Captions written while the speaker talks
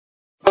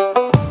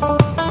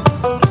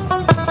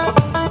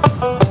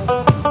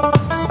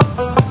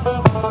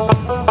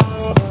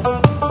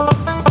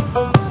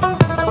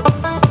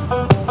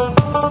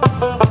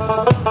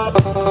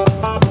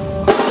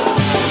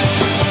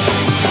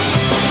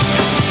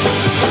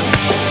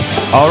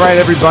All right,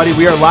 everybody,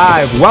 we are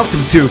live.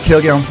 Welcome to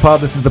Kilgallen's Pub.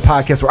 This is the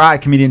podcast where I,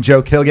 comedian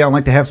Joe Kilgallen,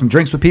 like to have some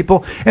drinks with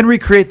people and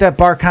recreate that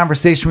bar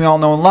conversation we all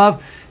know and love.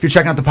 If you're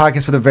checking out the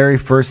podcast for the very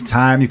first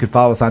time, you can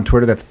follow us on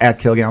Twitter. That's at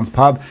Kilgallen's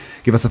Pub.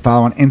 Give us a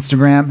follow on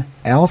Instagram,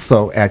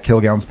 also at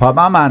Kilgallen's Pub.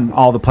 I'm on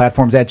all the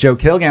platforms at Joe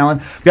Kilgallen.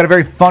 We've got a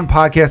very fun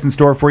podcast in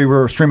store for you.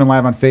 We're streaming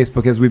live on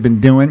Facebook as we've been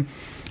doing.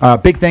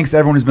 Big thanks to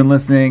everyone who's been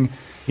listening.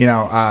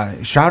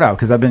 Shout out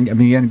because I've been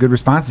getting good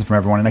responses from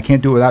everyone, and I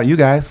can't do it without you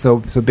guys. So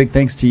big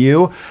thanks to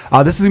you.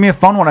 This is gonna be a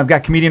fun one. I've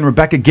got comedian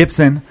Rebecca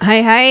Gibson.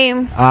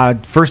 Hi.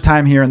 First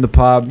time here in the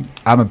pub.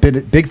 I'm a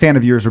big fan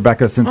of yours,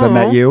 Rebecca, since I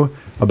met you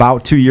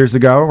about 2 years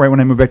ago, right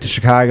when I moved back to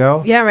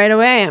Chicago. Yeah, right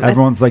away.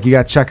 Everyone's like, you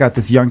got to check out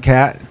this young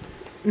cat.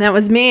 That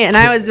was me, and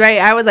I was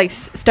like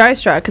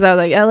starstruck because I was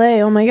like,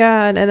 LA, oh my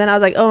god, and then I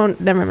was like, oh,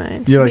 never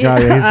mind. You're like, oh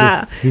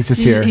yeah, he's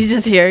just here. He's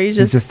just here. He's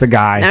just a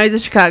guy. Now he's a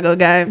Chicago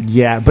guy.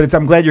 Yeah, but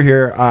I'm glad you're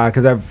here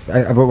because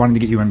I've wanted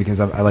to get you in because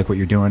I like what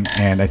you're doing,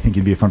 and I think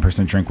you'd be a fun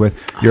person to drink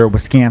with. You're a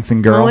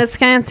Wisconsin girl. I'm a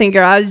Wisconsin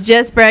girl. I was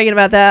just bragging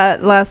about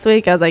that last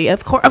week. I was like,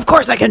 of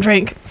course I can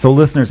drink. So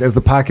listeners, as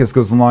the podcast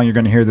goes along, you're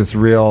going to hear this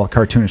real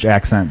cartoonish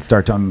accent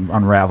start to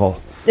unravel.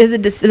 Does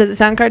it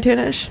sound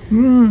cartoonish?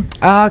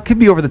 Could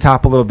be over the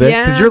top a little bit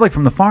because you're like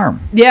from the farm.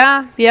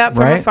 Yeah, from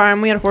right? a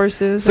farm. We had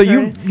horses. So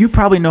you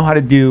probably know how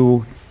to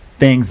do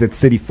things that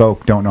city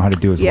folk don't know how to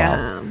do as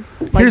well.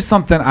 Here's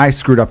something I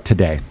screwed up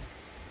today.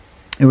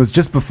 It was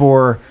just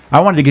before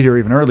I wanted to get here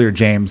even earlier,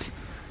 James,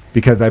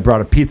 because I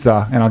brought a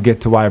pizza, and I'll get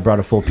to why I brought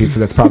a full pizza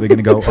that's probably going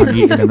to go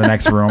uneaten in the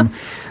next room.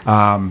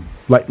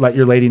 Let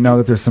your lady know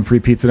that there's some free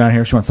pizza down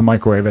here. She wants to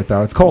microwave it,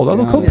 though. It's cold.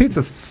 Although cold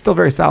pizza's still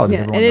very solid.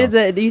 Yeah, it is.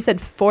 You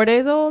said 4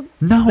 days old?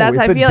 No,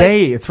 it's a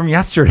day. It's from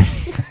yesterday.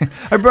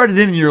 I brought it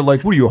in, and you're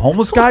like, what are you, a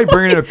homeless guy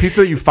bringing in a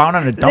pizza that you found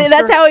on a dumpster?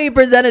 That's how he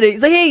presented it.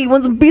 He's like, hey, you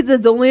want some pizza?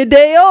 It's only a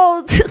day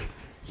old.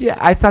 Yeah,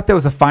 I thought that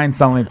was a fine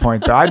selling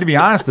point, though. I had to be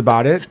honest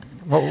about it.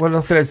 What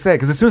else could I say?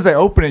 Because as soon as I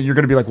open it, you're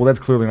going to be like, well, that's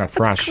clearly not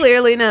fresh. It's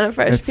clearly not a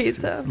fresh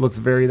pizza.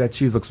 That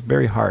cheese looks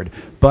very hard.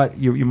 But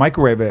you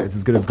microwave it, it's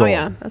as good as gold. Oh,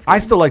 yeah. That's good. I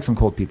still like some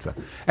cold pizza.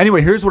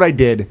 Anyway, here's what I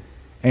did.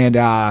 And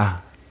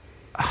I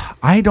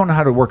don't know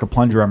how to work a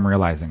plunger, I'm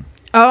realizing.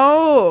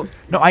 Oh.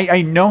 No,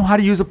 I know how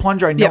to use a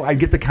plunger. I know. Yep. I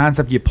get the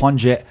concept. You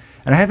plunge it.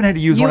 And I haven't had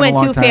to use one in a long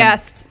time. You went too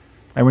fast.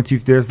 I went too.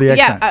 There's the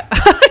accent.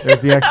 Yeah.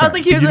 There's the accent.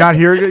 Like, did you not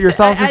hear it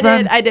yourself just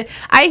then? I did.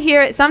 I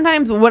hear it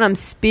sometimes when I'm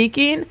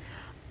speaking.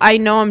 I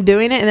know I'm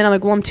doing it, and then I'm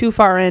like, well, I'm too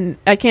far in.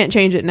 I can't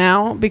change it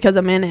now because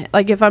I'm in it.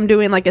 Like, if I'm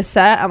doing, like, a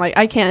set, I'm like,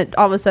 I can't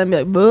all of a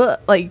sudden be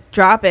like,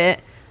 drop it.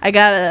 You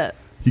got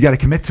to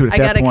commit to it at that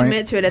point. I got to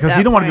commit to it at that point. Because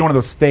you don't want to be one of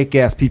those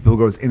fake-ass people who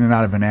goes in and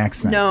out of an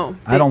accent. No.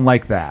 I don't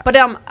like that. But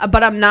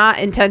I'm not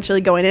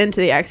intentionally going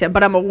into the accent,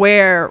 but I'm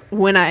aware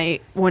when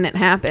it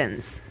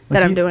happens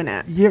that I'm doing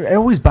it. Yeah, it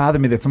always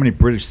bothered me that so many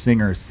British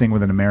singers sing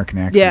with an American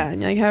accent. Yeah,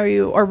 and you're like, how are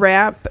you? Or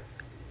rap.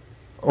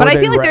 But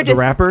I feel like they're just...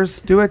 The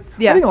rappers do it?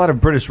 Yeah. I think a lot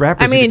of British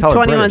rappers,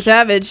 21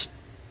 Savage.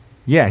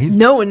 Yeah,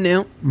 no one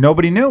knew.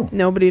 Nobody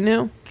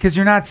knew. Because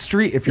you're not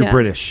street if you're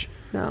British.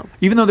 No.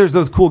 Even though there's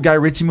those cool Guy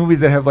Ritchie movies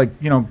that have, like,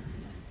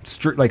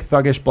 street, like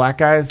thuggish black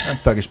guys.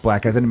 Not thuggish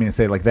black guys. I didn't mean to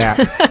say it like that.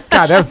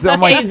 God, I'm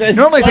like,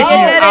 normally it takes me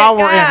an hour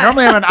in.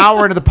 Normally I'm an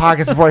hour into the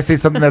podcast before I say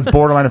something that's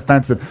borderline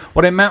offensive.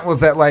 What I meant was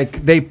that,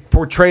 like, they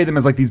portray them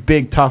as, like, these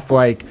big, tough,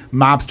 like,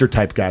 mobster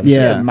type guys.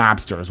 Yeah. Said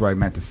mobster is what I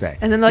meant to say.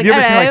 And then, like, you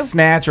ever seen, like,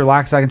 Snatch or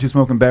Lock, Stock, and Two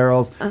Smoking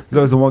Barrels? There's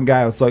always the one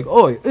guy that's like,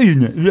 oh,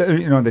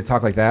 they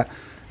talk like that.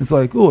 It's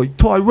like, oh,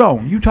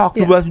 Tyrone, you talk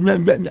to us.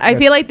 I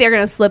feel like they're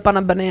going to slip on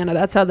a banana.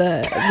 That's how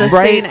the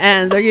scene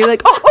ends. They're going to be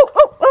like, oh,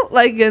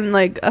 like in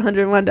like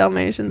 101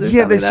 Dalmatians or something.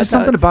 Yeah, there's just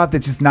something about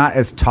that's just not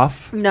as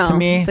tough to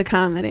me. It's a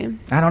comedy.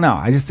 I don't know.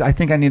 I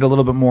think I need a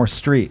little bit more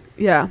street.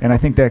 Yeah. And I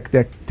think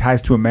that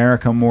ties to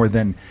America more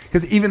than...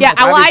 Because even... Yeah,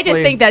 well, I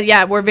just think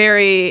that, we're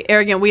very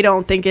arrogant. We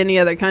don't think any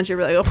other country.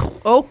 We're like,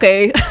 oh,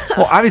 okay.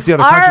 Well, obviously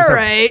other countries all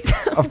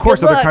right. Of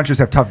course other countries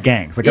have tough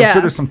gangs. Like, I'm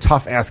sure there's some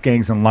tough-ass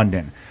gangs in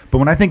London. But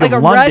when I think of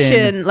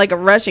London... Like a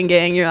Russian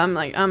gang, I'm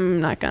like,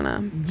 I'm not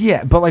gonna...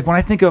 Yeah, but like when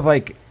I think of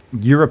like...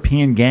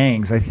 European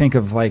gangs, I think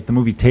of like the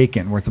movie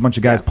Taken, where it's a bunch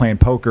of guys playing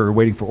poker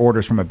waiting for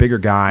orders from a bigger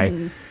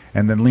guy,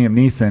 and then Liam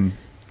Neeson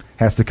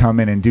has to come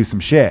in and do some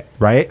shit,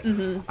 right?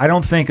 I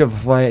don't think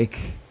of like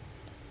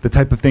the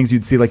type of things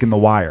you'd see like in The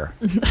Wire,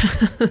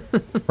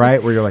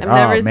 right? Where you're like,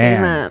 oh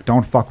man,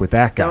 don't fuck with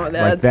that guy,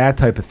 like that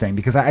type of thing.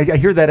 Because I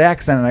hear that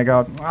accent and I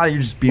go, oh,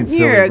 you're just being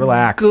silly.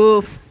 Relax.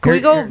 Goof. Can we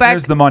go back?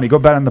 Here's the money. Go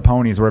bet on the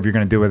ponies, whatever you're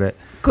going to do with it.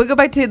 Can we go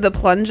back to the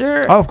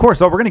plunger? Oh, of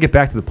course. Oh, we're going to get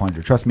back to the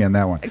plunger. Trust me on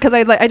that one. Because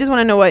I just want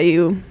to know what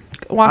you...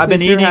 Walk me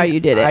through how you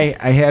did it.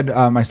 I had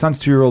my son's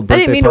 2-year-old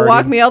birthday party. I didn't mean to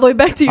walk me all the way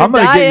back to your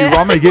diet.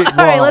 I'm going to get you.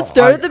 All right, let's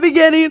start at the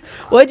beginning.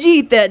 What'd you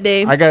eat that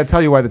day? I got to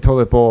tell you why the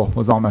toilet bowl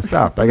was all messed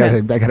up. I got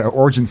an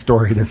origin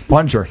story to this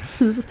plunger.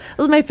 This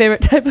is my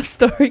favorite type of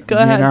story. Go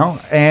ahead.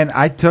 And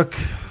I took...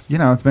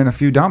 it's been a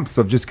few dumps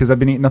of just because I've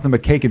been eating nothing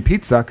but cake and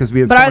pizza because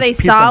we had. But are they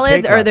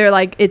solid or they're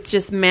like it's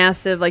just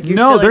massive? Like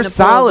no, they're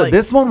solid.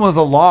 This one was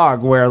a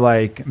log where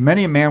like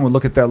many a man would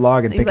look at that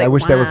log and think, "I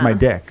wish that was my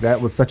dick."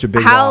 That was such a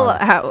big log.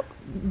 How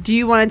do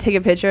you want to take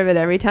a picture of it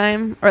every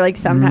time, or like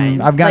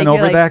sometimes? I've gotten Like,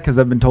 over you're that because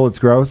I've been told it's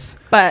gross.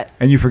 But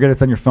And you forget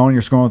it's on your phone.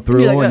 You're scrolling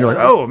through, You're like, and you're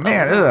like, "Oh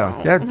man,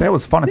 that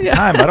was fun at the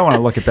time." But I don't want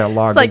to look at that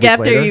log. it's like a week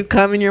after later. you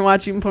come and you're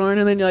watching porn,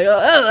 and then you're like,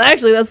 oh,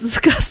 actually, that's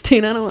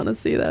disgusting. I don't want to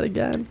see that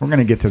again. We're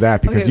gonna get to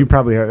that because Okay. you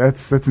probably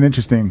that's an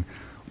interesting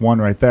one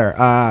right there.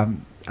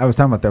 I was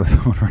talking about that with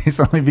someone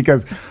recently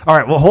because all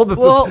right, well hold the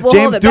We'll hold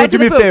James, it. do Back to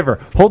me the a poop. favor,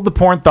 hold the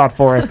porn thought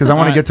for us because I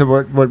want to All get to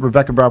what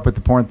Rebecca brought up with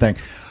the porn thing.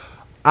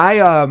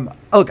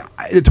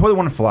 The toilet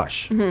wouldn't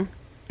flush, and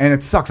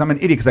it sucks. I'm an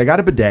idiot because I got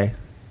a bidet.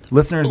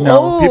 Listeners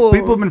know, Oh.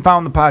 people who've been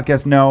following the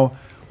podcast know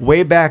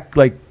way back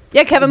like.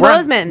 Yeah, Kevin We're-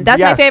 Bozeman. That's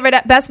yes. my favorite.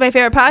 That's my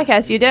favorite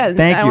podcast you did.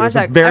 Thank I you. watched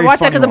It's a that. very I watched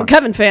that funny because I'm a one.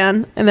 Kevin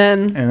fan, and then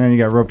And then you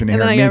got roped into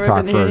And hearing then I me got talk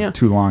roped into for it, yeah.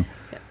 too long.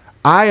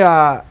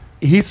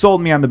 He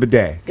sold me on the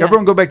bidet. Yeah.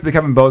 Everyone go back to the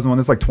Kevin Bozeman one.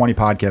 This was like 20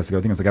 podcasts ago.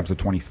 I think it was like episode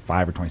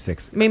 25 or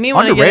 26. made me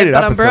want to get it, Underrated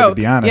but I'm episode, broke. to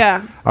be honest.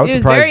 Yeah, I was he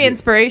was surprised. very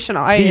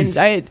inspirational.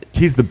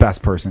 He's the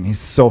best person. He's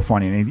so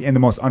funny and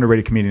the most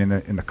underrated comedian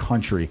in the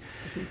country.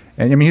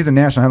 And I mean, he's a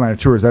national headliner,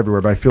 tours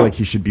everywhere, but I feel like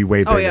he should be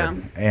way bigger. Oh, yeah.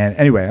 And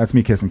anyway, that's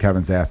me kissing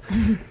Kevin's ass.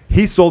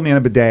 He sold me on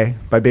a bidet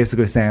by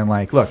basically saying,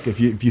 like, look, if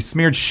you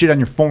smeared shit on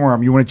your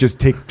forearm, you wouldn't just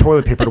take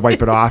toilet paper to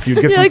wipe it off. You'd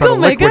get You're some like, sort "Oh of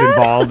my liquid God."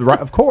 involved. Right?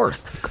 Of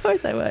course. Of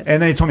course I would.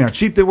 And then he told me how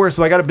cheap they were.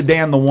 So I got a bidet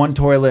on the one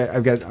toilet.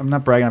 I'm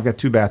not bragging. I've got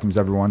 2 bathrooms,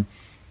 everyone.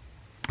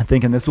 I'm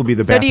thinking this will be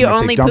the So bathroom. do you I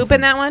take only dumps poop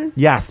in that one?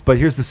 Yes, but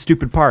here's the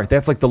stupid part.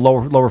 That's like the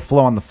lower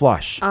flow on the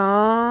flush.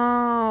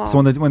 Oh.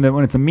 So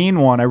when it's a mean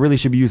one, I really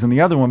should be using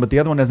the other one, but the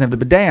other one doesn't have the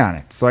bidet on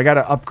it. So I got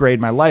to upgrade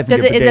my life. And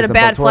Is get it bidets a on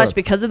bad both flush toilets.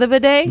 because of the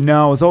bidet?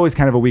 No, it was always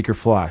kind of a weaker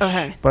flush.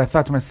 Okay. But I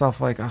thought to myself,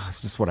 like, oh,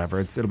 it's just whatever.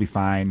 It'll be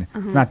fine.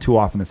 Mm-hmm. It's not too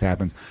often this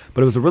happens.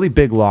 But it was a really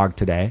big log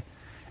today.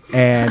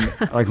 And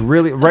like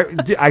really,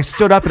 I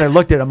stood up and I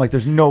looked at it. I'm like,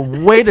 there's no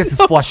way this is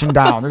flushing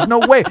down. There's no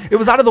way. It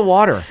was out of the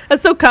water.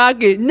 That's so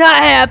cocky. Not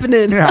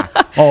happening. Yeah.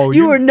 Oh,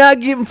 you are not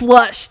getting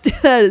flushed.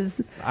 That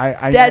is.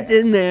 That's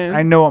in there.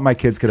 I know what my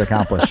kids could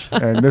accomplish,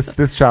 and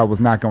this child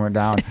was not going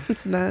down.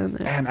 It's not in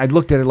there. And I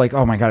looked at it like,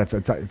 oh my god,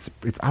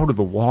 it's out of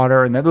the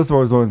water, and those are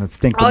always the ones that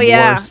stink the Oh,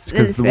 yeah. worst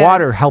because It's the bad.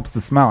 water helps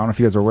the smell. I don't know if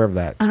you guys are aware of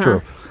that. It's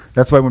true.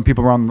 That's why when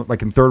people around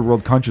like in third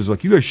world countries are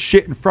like, you guys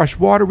shit in fresh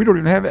water, we don't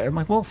even have it. I'm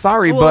like, well,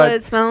 sorry, Well, but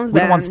it smells we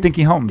don't want bad.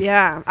 stinky homes.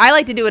 Yeah, I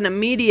like to do an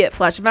immediate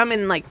flush if I'm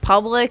in like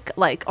public,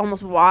 like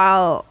almost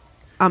while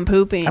I'm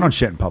pooping. I don't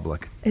shit in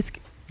public. It's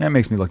That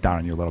makes me look down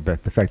on you a little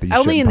bit. The fact that you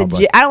only shit in the public.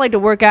 gym. I don't like to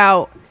work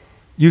out.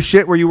 You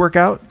shit where you work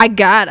out. I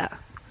gotta.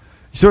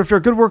 So after a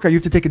good workout, you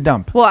have to take a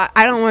dump. Well,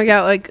 I don't work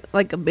out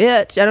like a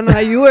bitch. I don't know how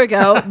you work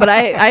out, but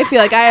I feel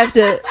like I have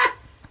to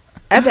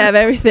have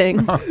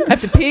everything. I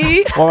have to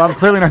pee. Well, I'm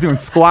clearly not doing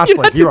squats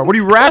like you are. What are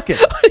you racking?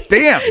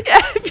 Damn.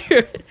 Yeah, if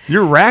you're,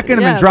 You're racking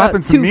and yeah, then dropping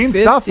about some mean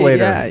stuff 250,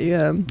 later.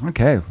 Yeah.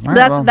 Okay. All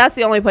right, That's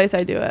the only place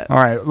I do it. all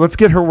right. Let's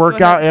get her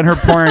workout and her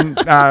porn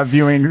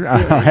viewing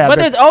habits. But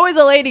there's always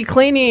a lady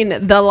cleaning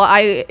the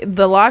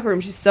locker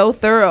room. She's so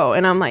thorough,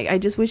 and I'm like, I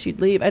just wish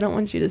you'd leave. I don't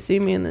want you to see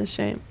me in this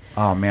shame.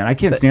 Oh man, I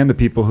can't stand the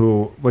people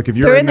who like if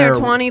you're They're in in there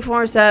there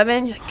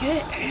 24/7. You're like,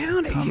 get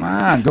out of Come here.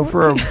 on, go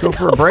for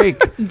a break.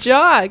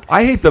 Jog.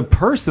 I hate the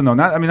person though.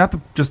 Not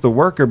just the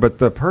worker, but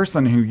the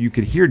person who you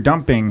could hear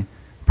dumping.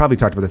 Probably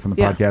talked about this on the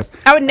Yeah. podcast.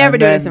 I would never And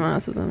do it then- if someone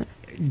else was on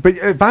there. But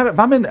if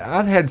I'm in,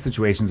 I've had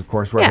situations, of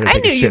course, where Yeah, I had to I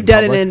take a knew shit you've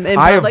done it public. in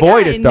I public.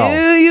 avoid I it though.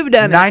 knew you've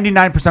done it.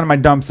 99% of my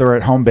dumps are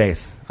at home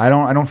base. I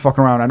don't fuck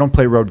around. I don't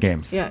play road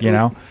games. Yeah. You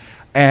know.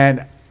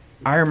 And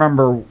I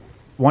remember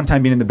one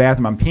time being in the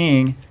bathroom, I'm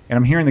peeing, and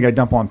I'm hearing the guy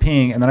dump while I'm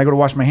peeing, and then I go to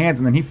wash my hands,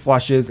 and then he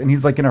flushes, and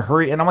he's like in a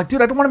hurry, and I'm like, dude,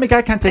 I don't want to make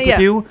eye contact Yeah.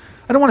 with you.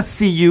 I don't want to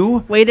see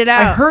you. Wait it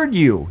I out. heard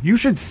you. You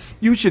should sit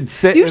You in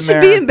should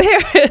there. be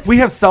embarrassed. We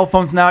have cell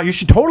phones now. You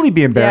should totally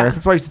be embarrassed. Yeah.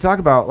 That's why I used to talk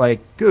about like,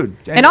 dude.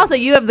 And also,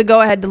 you have the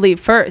go ahead to leave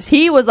first.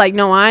 He was like,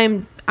 "No,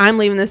 I'm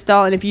leaving this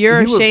stall, and if you're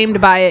He was-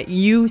 ashamed by it,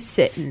 you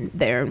sit in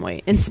there and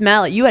wait and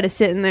smell it. You had to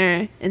sit in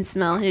there and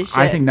smell his shit."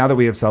 I think now that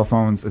we have cell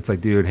phones, it's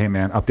like, dude, hey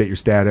man, update your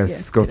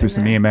status, Yeah, go get through in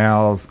some there.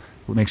 emails,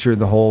 make sure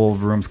the whole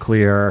room's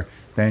clear.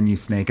 Then you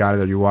snake out of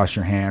there, you wash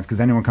your hands,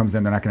 because anyone comes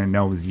in, they're not going to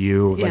know it was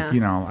you. Yeah. Like,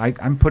 you know,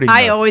 I'm putting.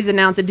 I the- always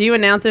announce it. Do you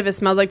announce it if it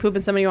smells like poop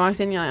and somebody walks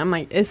in? I'm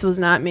like, this was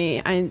not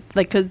me. I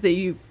like because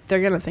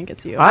they're gonna think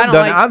it's you. I don't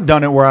like. I've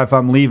done it where if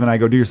I'm leaving, I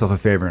go, do yourself a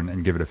favor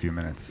and give it a few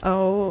minutes.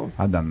 Oh,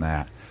 I've done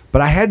that,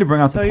 but I had to bring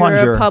out so the you're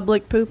plunger. a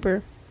public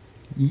pooper.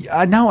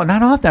 No,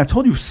 not often. I've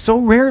told you so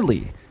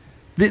rarely.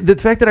 The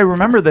fact that I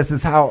remember this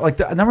is how, like,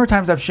 the number of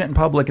times I've shit in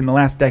public in the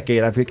last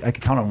decade, I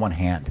could count on one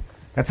hand.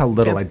 That's how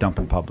little Yeah. I dump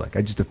in public.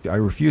 I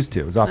refuse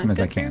to as often as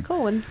I can.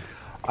 Cool one.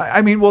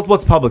 I mean, well,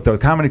 what's public though?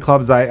 Comedy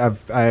clubs. I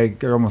almost. Yeah,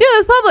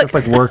 that's public. That's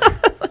like work.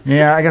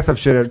 Yeah, I guess I've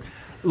shitted.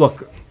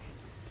 Look,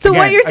 So Again-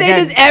 what you're saying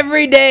again, is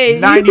every day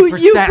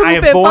 90% you poop I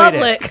in avoid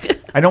public.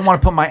 it. I don't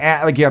want to put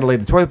my like you got to lay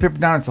the toilet paper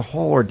down. It's a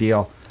whole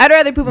ordeal. I'd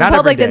rather poop in Not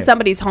public every than day.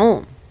 somebody's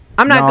home.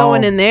 I'm not No,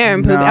 going in there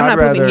and pooping. no, I'm not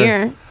I'd pooping rather-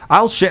 here.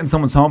 I'll shit in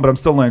someone's home, but I'm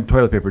still laying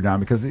toilet paper down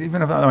because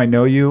even if I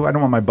know you, I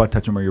don't want my butt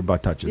touching where your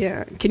butt touches.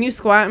 Yeah. Can you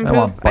squat and I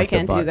want poop? butt I to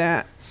can't do butt.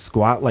 that.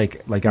 Squat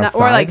like Not,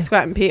 outside? or like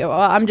squat and pee. Well,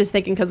 I'm just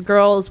thinking because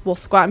girls will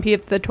squat and pee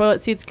if the toilet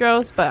seat's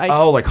gross, but I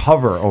Oh, like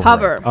hover over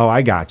Hover. it. Oh,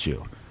 I got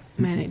you.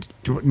 man,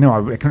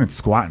 No, I couldn't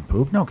squat and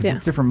poop. No, because Yeah.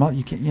 it's different.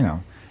 You can't,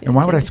 And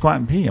why would I squat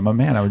and pee? I'm a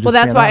man. I would just well,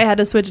 that's stand why I up. had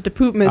to switch it to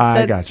poop. And I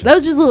said, gotcha. That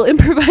was just a little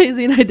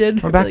improvising I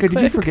did. Rebecca, really did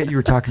you quick. forget you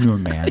were talking to a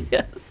man?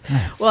 Yes.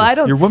 It's Well, I just-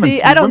 don't you're women's- see.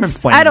 you're I don't.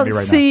 women's-splaining I to don't me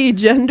right now. see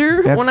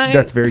gender when I.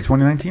 That's very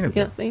 2019 of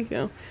you. Yeah. Thank you.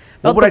 Well,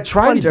 About what the I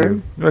try to plunger.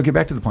 do, I'll get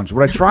back to the plunger.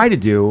 What I try to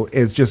do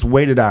is just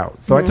wait it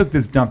out. So I took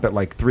this dump at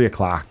like 3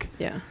 o'clock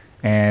Yeah.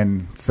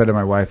 and said to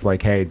my wife,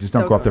 like, hey, just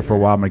don't Don't go up go there in for a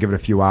there. while. I'm going to give it a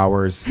few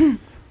hours.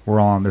 We're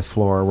all on this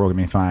floor. We're going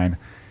to be fine.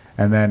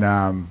 And then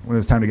when it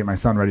was time to get my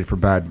son ready for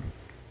bed,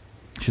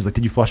 she's like,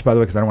 did you flush, by the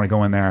way? Because I don't want to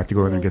go in there. I have to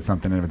go in there and get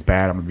something. And if it's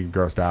bad, I'm going to be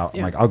grossed out. I'm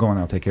Yeah. like, I'll go in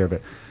there. I'll take care of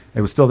it.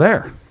 It was still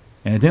there.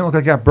 And it didn't look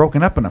like it got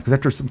broken up enough because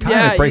after some time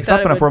Yeah, it you breaks thought up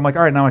it enough would- where I'm like,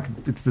 all right, now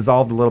it's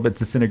dissolved a little bit, it's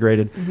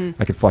disintegrated.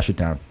 I could flush it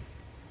down.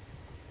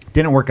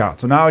 Didn't work out.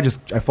 So now I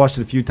flushed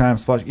it a few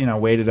times,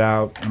 waited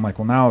out. I'm like,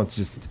 well, now it's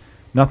just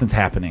nothing's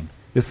happening.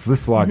 This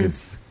slug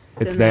it's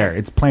in there. there.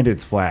 It's planted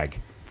its flag.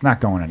 It's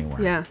not going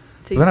anywhere. Yeah.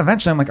 So then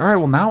eventually I'm like, all right,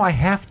 well now I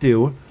have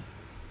to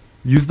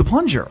use the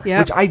plunger.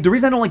 Yep. The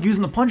reason I don't like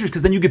using the plunger is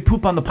because then you get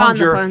poop on the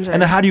plunger, plunger.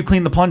 and then how do you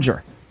clean the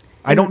plunger?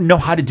 I don't know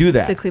how to do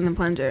that. To clean the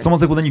plunger.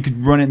 Someone's like, well, then you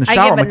could run it in the I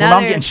shower. give I'm like, well, now I'm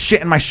another- getting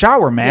shit in my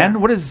shower, man. Yeah.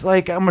 What is,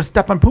 like, I'm going to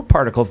step on poop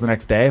particles the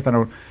next day if I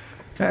don't.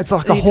 It's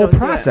like a You whole don't do it.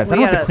 process. We I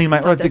don't have to gotta clean my.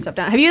 slow that stuff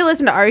down. Have you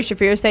listened to Ari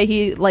Shaffir say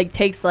he like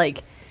takes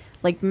like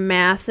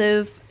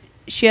massive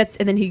shits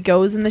and then he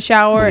goes in the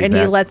shower Believe and he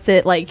that. lets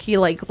it like he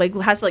like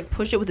has to like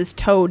push it with his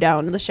toe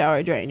down in the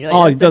shower drain. You're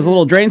like, Oh, he that's does a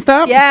little drain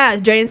stop? Yeah,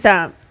 drain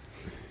stop.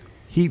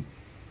 He.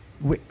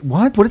 Wait,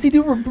 what? What does he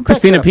do?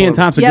 Christina P. and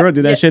Thompson Girl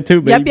do that shit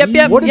too, baby.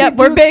 Yep. What did Yep,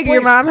 they we're do? big at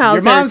your Explain. mom's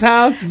house. Your mom's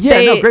house? Yeah,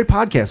 no, They- great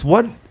podcast.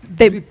 What?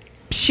 They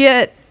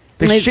shit.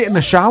 They like- shit in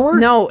the shower?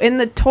 No, in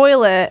the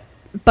toilet.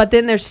 But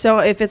then there's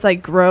if it's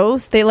like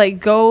gross, they like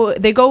go.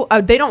 They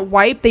don't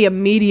wipe. They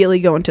immediately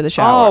go into the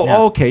shower. Oh, Yeah.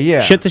 okay,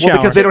 yeah. Shit to Well,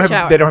 because shower. they don't Shit to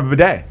have shower. they don't have a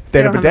bidet. They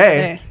had a don't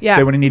bidet. have a Yeah,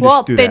 They wouldn't need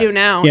well, to do they that. do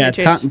now. Yeah,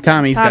 They changed-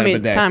 Tommy's got a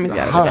bidet. Tommy's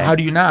got a How, bidet. how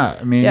do you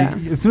not? I mean, Yeah.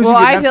 as soon as Well,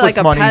 you get I feel Netflix like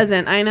a money,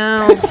 peasant. I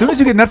know. as soon as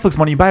you get Netflix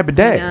money, you buy a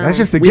bidet. I know. That's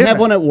just a We given. have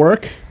one at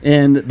work,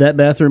 and that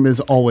bathroom is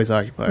always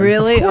occupied.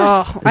 Really? Of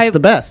course. It's the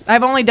best.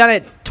 I've only done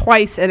it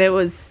twice, and it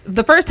was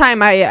the first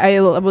time I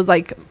was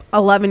like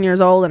 11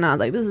 years old, and I was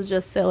like, this is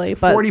just silly.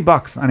 But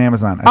 $40 on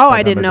Amazon. Oh, spent I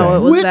on didn't bidet. know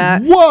it was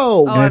that. Whoa!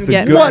 Oh, I'm It's a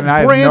getting good, it. What and I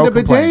have brand no of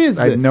bidet complaints. is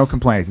I have no this?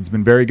 complaints. It's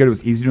been very good. It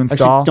was easy to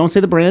install. Actually, don't say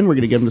the brand. We're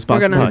going to give them the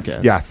sponsor gonna-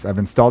 podcast. Yes, I've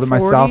installed it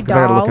myself because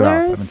I got to look it up.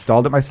 I've $40?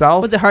 installed it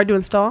myself. Was it hard to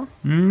install?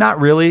 Not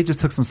really. Just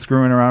took some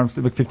screwing around,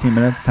 like 15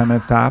 minutes, 10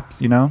 minutes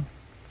tops, you know?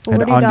 And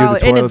to $40. undo the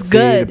toilet And it's seat.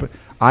 good. But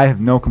I have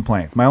no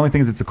complaints. My only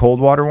thing is it's a cold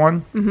water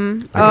one.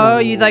 Oh,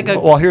 you like a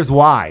Well, here's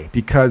why.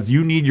 Because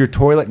you need your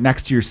toilet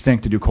next to your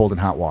sink to do cold and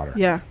hot water.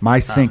 Yeah. My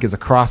sink is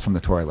across from the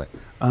toilet.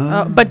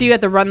 but do you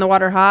have to run the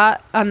water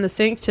hot on the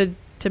sink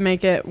to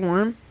make it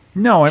warm?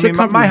 No, I Should mean,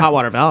 come from my the hot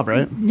water valve,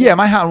 right? Yeah,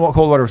 my hot and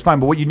cold water is fine.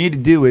 But what you need to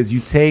do is you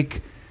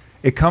take,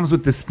 it comes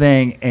with this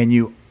thing, and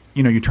you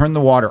turn the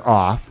water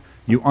off,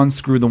 you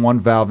unscrew the one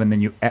valve, and then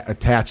you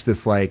attach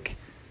this, like,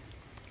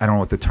 I don't know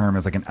what the term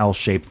is, like an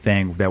L-shaped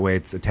thing. That way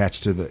it's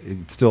attached to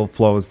it still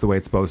flows the way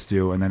it's supposed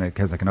to, and then it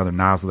has like another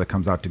nozzle that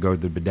comes out to go to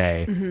the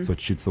bidet, so it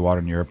shoots the water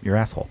in your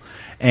asshole.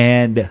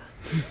 And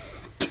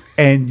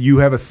you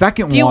have a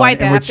second Do you one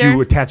wipe in which after?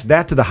 you attach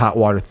that to the hot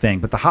water thing.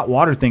 But the hot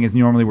water thing is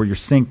normally where your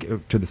sink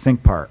to the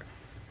sink part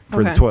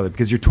for the Okay. toilet,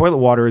 because your toilet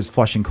water is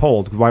flushing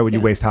cold. Why would you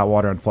Yeah. waste hot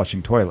water on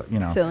flushing toilet?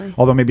 Silly.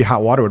 Although maybe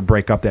hot water would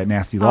break up that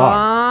nasty log.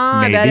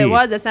 I maybe. bet it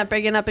was. That's not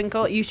breaking up in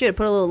cold. You should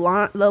put a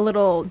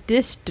little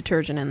dish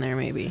detergent in there,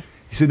 maybe.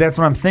 See, that's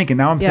what I'm thinking.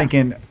 Now I'm Yeah.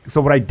 thinking. So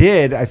what I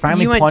did, I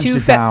finally You went plunged too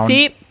it down.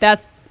 See,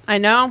 that's I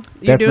know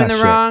you're That's doing not the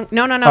shit. wrong.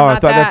 No, Oh, I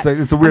not thought that.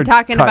 it's a weird I'm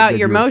talking cut about that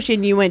your you-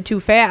 motion. You went too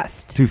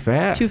fast. Too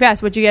fast. Too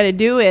fast. What you got to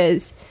do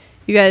is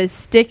you got to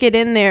stick it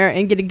in there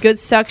and get a good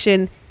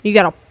suction. You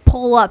got to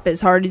pull up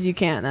as hard as you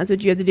can. That's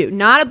what you have to do.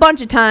 Not a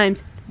bunch of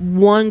times.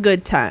 One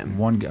good time.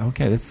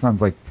 Okay, this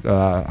sounds like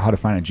how to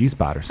find a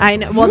G-spot or something. I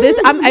know. Well,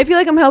 I feel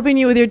like I'm helping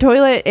you with your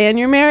toilet and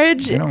your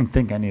marriage. I don't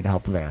think I need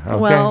help there. Okay?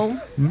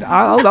 Well-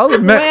 I'll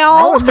admit. Well.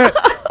 I'll admit.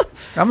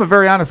 I'm a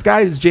very honest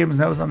guy, as James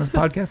knows on this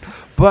podcast.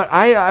 But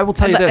I will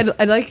tell you this.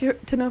 I'd like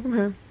to know from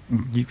her.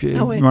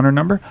 You wait. want her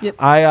number? Yep.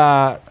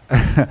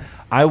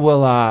 I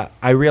will.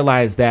 I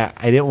realized that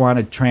I didn't want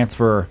to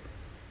transfer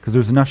because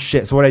there's enough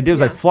shit. So what I did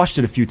was I Yeah. flushed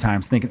it a few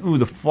times, thinking, "Ooh,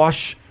 the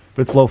flush,"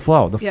 but it's low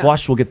flow. The Yeah.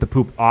 flush will get the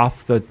poop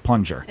off the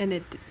plunger, And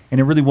it. and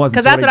it really wasn't.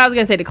 Because that's what I was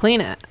going to say to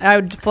clean it. I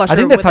would flush I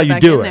think it that's with how it you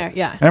back do in it. there.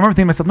 Yeah. And I remember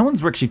thinking to myself, no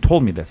one's actually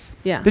told me this.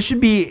 Yeah. This should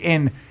be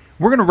in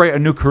We're going to write a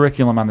new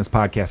curriculum on this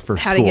podcast for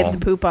How school. to get the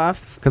poop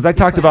off. Because I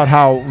talked about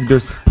how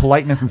there's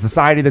politeness in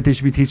society that they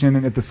should be teaching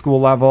at the school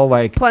level.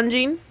 Like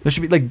Plunging. there should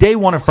be like day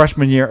one of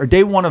freshman year or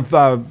day one of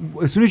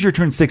as soon as you're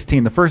turned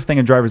 16, the first thing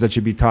in drivers that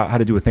should be taught how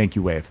to do a thank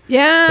you wave.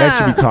 Yeah. That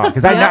should be taught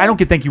because I don't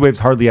get thank you waves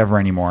hardly ever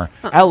anymore.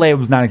 LA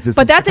was non-existent.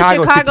 But that's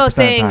Chicago, a Chicago 50% of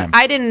the thing. time.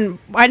 I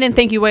didn't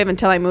thank you wave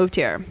until I moved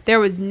here. There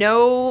was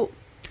no.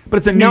 But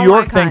it's a No New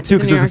York icon. thing It's too a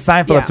because New there's a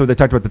York- Seinfeld yeah. episode that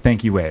talked about the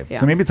thank you wave. Yeah.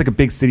 So maybe it's like a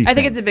big city. I think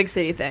thing. it's a big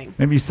city thing.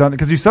 Maybe you southern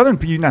because you southern.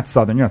 You're not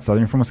southern. You're not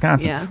southern. You're from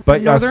Wisconsin. Yeah.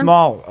 But Northern?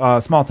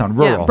 small town,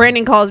 rural. Yeah.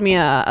 Brandon calls me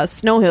a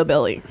snow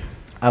hillbilly.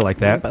 I like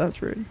that. But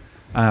that's rude.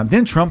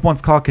 Didn't Trump once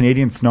call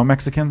Canadians snow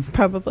Mexicans?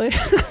 Probably.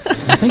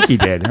 I think he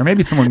did, or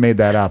maybe someone made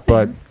that up.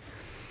 But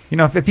you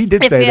know, if he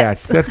did It say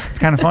fits. that's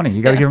kind of funny.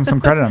 You got to give him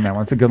some credit on that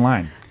one. It's a good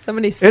line.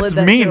 Somebody slid It's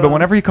that mean, to but him.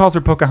 whenever he calls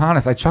her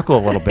Pocahontas, I chuckle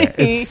a little bit.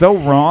 It's so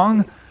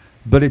wrong,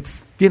 but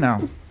it's It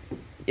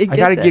you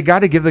gets got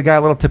to give the guy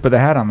a little tip of the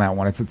hat on that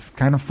one. It's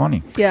kind of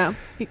funny. Yeah,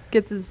 he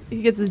gets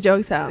his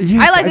jokes out. Yeah,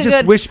 I like I a just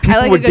good. wish people I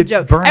like would a good get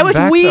joke. burned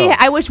back, though.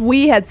 I wish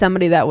we had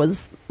somebody that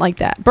was like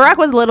that. Barack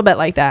was a little bit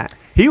like that.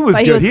 He was But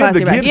good. he was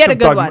classy about it. He had a some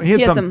good thug, one. He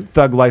had some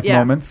thug life yeah.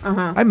 moments.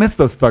 Uh-huh. I miss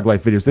those thug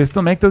life videos. They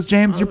still make those,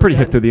 James? You're pretty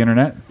hip to the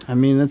internet. I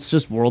mean, it's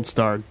just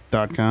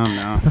worldstar.com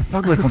now. The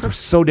thug life ones were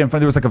so damn fun.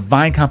 There was like a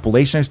Vine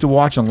compilation I used to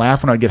watch and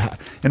laugh when I'd get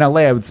in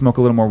LA. I would smoke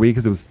a little more weed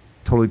because it was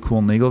totally cool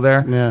and legal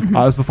there. Yeah. It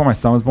was before my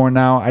son was born.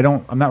 Now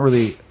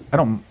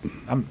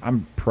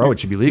I'm pro. It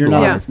should be You're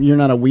legalized. not, you're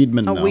not a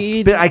weedman, A though.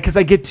 weed. But because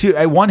I get too,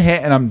 one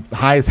hit and I'm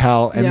high as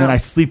hell, and Yeah. then I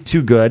sleep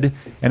too good,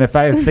 and if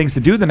I have things to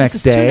do the next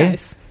This is too day,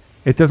 nice.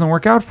 it doesn't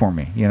work out for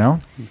me. You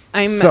know.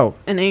 I'm So-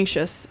 an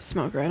anxious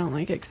smoker. I don't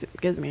like it 'cause it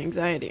gives me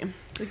anxiety.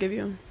 Does it give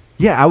you?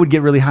 Yeah, I would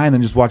get really high and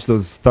then just watch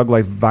those Thug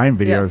Life Vine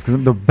videos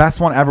because the best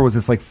one ever was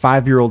this like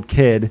 5-year-old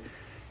kid,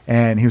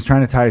 and he was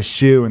trying to tie his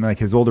shoe, and like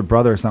his older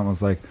brother or something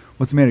was like,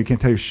 "What's the matter? You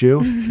can't tie your shoe?"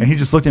 And he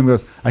just looked at him and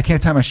goes, "I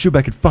can't tie my shoe, but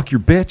I could fuck your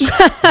bitch."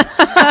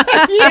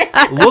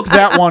 Look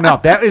that one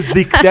up. That is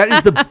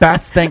the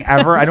best thing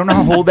ever. I don't know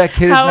how old that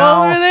kid is How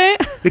now. old were they?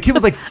 The kid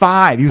was like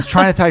 5. He was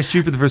trying to tie his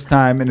shoe for the first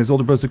time, and his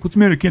older brother's like, "What's the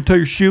matter? You can't tie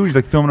your shoe?" He's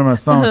like filming him on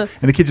his phone, and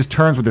the kid just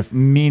turns with this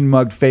mean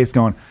mugged face,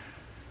 going,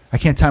 "I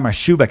can't tie my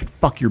shoe, but I could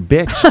fuck your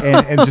bitch,"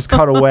 and just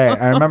cut away.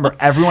 I remember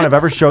everyone I've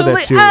ever showed that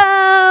Like, to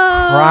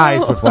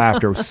cries with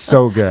laughter. It was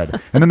so good.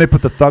 And then they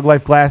put the Thug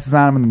Life glasses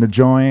on him and then the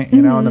joint,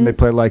 you know, and then they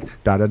play like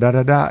da da da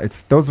da da.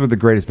 Those were the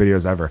greatest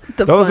videos ever.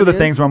 The Those were the funniest.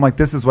 things where I'm like,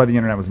 this is why the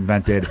internet was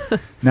invented,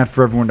 not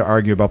for everyone to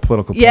argue about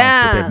political points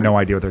that they Yeah. have no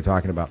idea what they're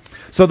talking about.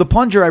 So the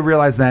plunger, I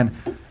realized then.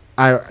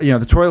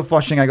 The toilet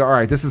flushing, I go, all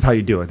right, this is how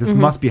you do it. This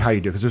must be how you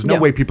do it. Because there's no Yeah.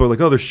 way people are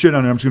like, oh, there's shit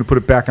on it. I'm just going to put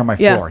it back on my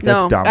Yeah. floor.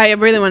 That's no, dumb. I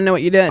really want to know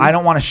what you did. I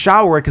don't want to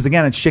shower it because,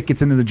 again, shit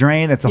gets into the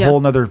drain. That's a Yeah. whole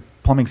nother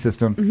plumbing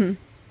system.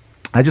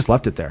 I just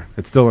left it there.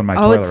 It's still in my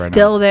Oh, toilet it's right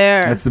still now.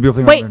 there. That's the beautiful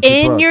thing. Wait, about having two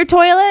in toilets. your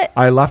toilet?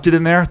 I left it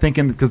in there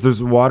thinking because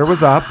there's water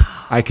was up.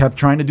 I kept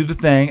trying to do the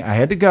thing. I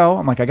had to go.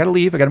 I'm like, I got to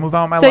leave. I got to move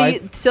on with my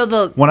life.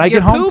 When I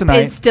your get home poop tonight-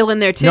 is still in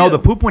there too. No, the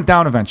poop went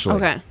down eventually.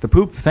 Okay. The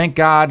poop, thank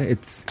God,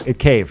 it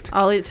caved.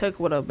 All it took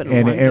would have been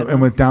And one. good it one.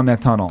 went down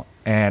that tunnel.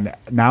 And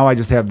now I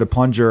just have the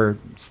plunger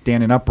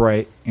standing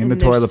upright in And the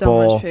there's toilet so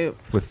bowl much poop.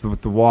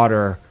 with the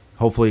water,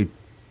 hopefully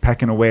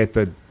pecking away at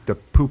the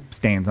poop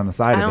stains on the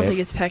side I of don't it. think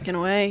it's pecking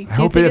away. I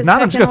hope it. If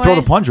not, I'm just gonna throw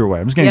the plunger away.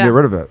 I'm just gonna get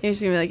rid of it. You're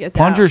just gonna be like, it's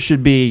Plungers out.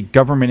 should be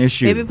government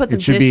issued. Maybe put some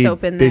it should dish be,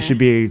 soap in They there. should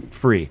be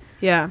free.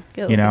 Yeah.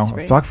 Get You know,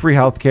 free. fuck free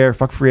healthcare,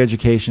 fuck free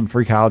education,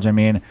 free college. I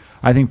mean,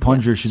 I think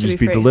plungers should just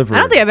be free. delivered.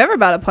 I don't think I've ever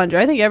bought a plunger.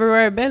 I think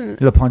everywhere I've been,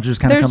 The plunger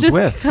just kind of there's comes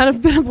just with. kind of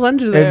been a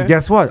plunger there. And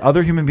guess what?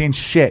 Other human beings'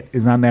 shit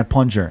is on that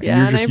plunger.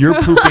 Yeah, And and you're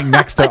I- pooping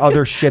next to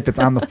other shit that's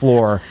on the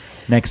floor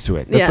next to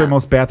it. That's Yeah. why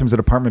most bathrooms at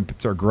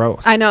apartments are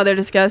gross. I know they're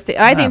disgusting.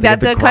 I think they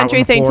got that's the a grout on country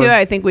the thing too. floor.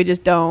 I think we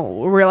just don't.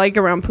 We're like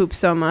around poop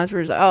so much.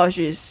 We're just like, oh,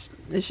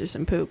 it's just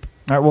some poop.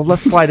 All right, well,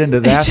 let's slide into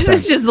that.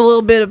 It's just a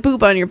little bit of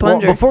poop on your Well,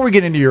 plunger. before we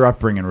get into your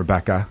upbringing,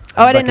 Rebecca.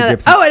 Oh, I didn't know that.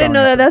 Gibson Oh, I didn't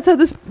know Stone. that. That's how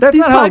this. That's these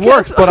not how it podcasts-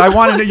 works. But I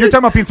wanted to, you're talking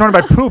about being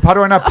surrounded by poop. How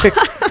do I not pick?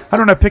 How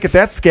do I not pick at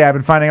that scab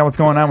and finding out what's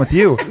going on with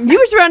you? You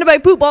were surrounded by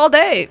poop all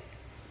day.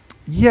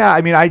 Yeah,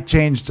 I mean, I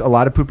changed a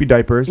lot of poopy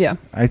diapers. Yeah.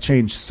 I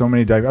changed so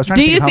many diapers. I was trying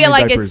Do to think you how feel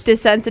many like diapers.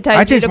 it's desensitized I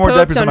you changed to more poop?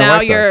 diapers So than my now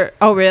wife you're. does.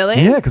 Oh,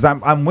 really? Yeah, because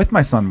I'm with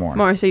my son more.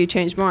 More, so you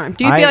changed more.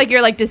 Do you I- feel like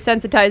you're like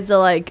desensitized to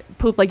like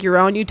poop like your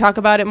own? You talk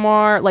about it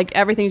more. Like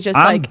everything's just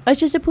I'm- like it's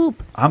just a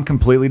poop. I'm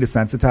completely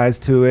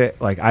desensitized to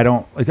it. Like I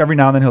don't like every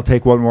now and then he'll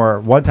take one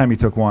more. One time he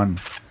took one.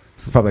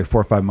 This is probably like 4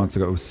 or 5 months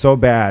ago. It was so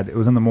bad. It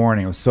was in the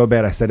morning. It was so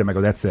bad. I said to him, I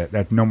go, that's it.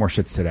 That no more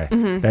shits today.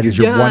 That is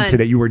You're your one done.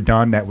 today. You were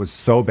done. That was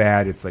so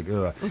bad. It's like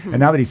ugh. And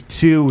now that he's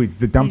 2,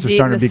 the dumps He's are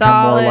starting to eating the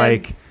become more solid.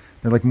 like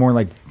they're like more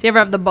like Do you ever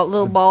have the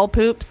little ball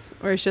poops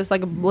where it's just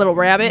like a little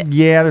rabbit?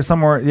 yeah. There's some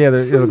more yeah.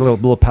 They're like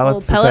little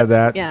pellets. Little Let's have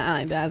that. Yeah, I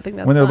like that. I think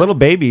that's When they're fun. little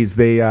babies,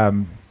 they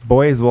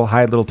boys will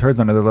hide little turds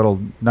under their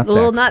little nut The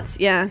little sacks. nuts,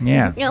 yeah.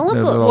 Yeah, Yeah, look,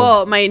 they're little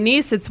well, my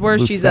niece, it's where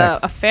loose she's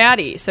sacks. a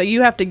fatty, so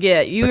you have to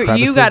get you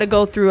crevices? got to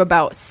go through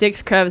about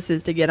 6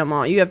 crevices to get them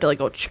all. You have to like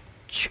go.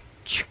 She's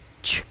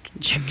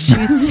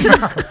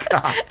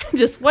Oh,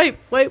 just wipe.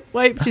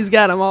 She's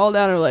got them all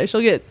down her leg.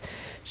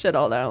 shit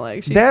all down.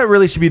 Like she's, That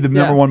really should be the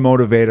Yeah. number one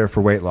motivator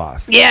for weight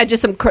loss. yeah,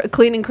 just some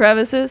cleaning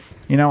crevices.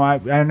 You know,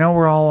 I know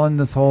we're all on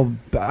this whole.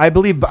 I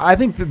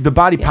think the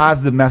body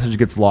positive message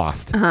gets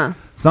lost. Uh-huh.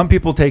 Some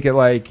people take it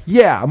like,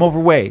 yeah, I'm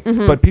overweight,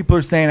 but people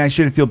are saying I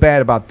shouldn't feel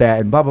bad about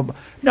that and blah blah blah.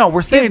 No,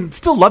 we're saying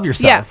still love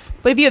yourself. Yeah,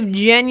 but if you have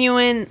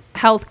genuine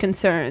health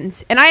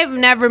concerns, and I have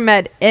never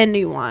met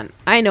anyone,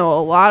 I know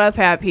a lot of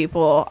fat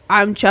people,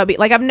 I'm chubby,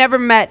 like I've never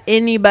met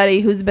anybody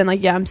who's been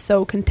like, yeah, I'm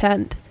so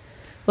content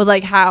with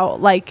like how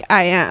like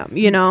I am,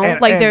 you know, And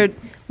they're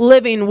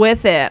living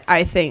with it,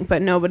 I think,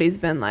 but nobody's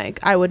been like,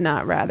 I would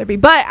not rather be.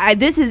 But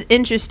this is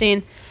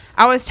interesting.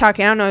 I was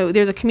talking, I don't know,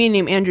 there's a comedian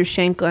named Andrew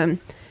Shanklin,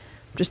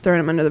 just throwing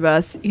him under the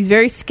bus. He's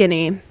very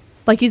skinny.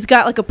 Like he's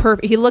got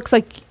like he looks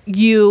like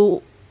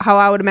you, how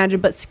I would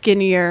imagine, but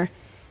skinnier.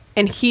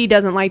 And he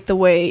doesn't like the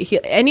way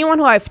anyone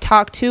who I've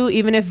talked to,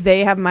 even if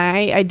they have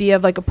my idea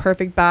of like a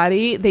perfect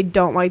body, they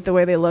don't like the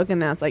way they look.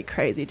 And that's like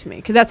crazy to me.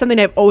 Cause that's something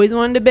I've always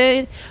wanted to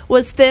be,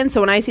 was thin.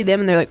 So when I see them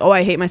and they're like, oh,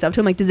 I hate myself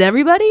too. I'm like, does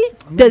everybody?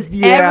 Does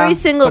every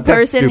single but that's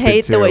person stupid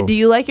hate the way? too. Do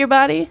you like your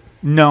body? See?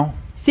 No.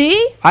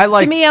 I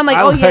like- to me, I'm like,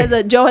 I oh,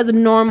 like- Joe has a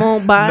normal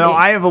body. No,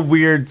 I have a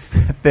weird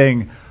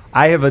thing.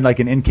 I have like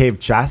an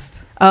in-cave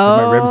chest.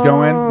 My ribs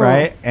go in,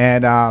 right?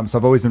 And so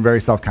I've always been very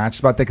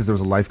self-conscious about that because there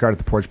was a lifeguard at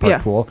the Porch Park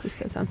pool. You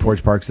said something.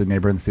 Porch Park's a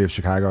neighborhood in the city of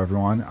Chicago,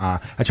 everyone. I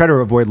try to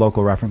avoid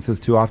local references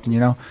too often, you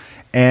know.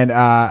 And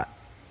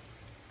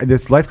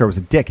this lifeguard was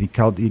a dick. He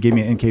gave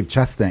me an in-cave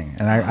chest thing.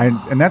 And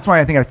and that's why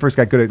I think I first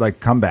got good at like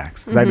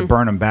comebacks because I had to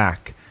burn them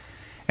back.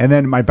 And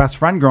then my best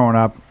friend growing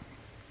up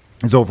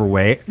is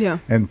overweight. Yeah.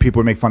 And people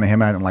would make fun of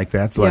him and I didn't like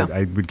that. So Yeah. I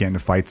would get into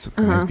fights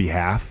on his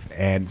behalf.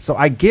 And so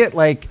I get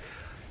like,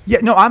 yeah,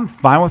 no, I'm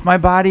fine with my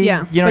body.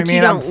 Yeah, You know what but I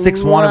you mean? I'm don't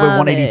 6'1", I weigh love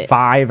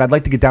 185. I'd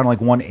like to get down to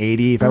like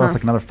 180. If I lost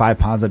like another 5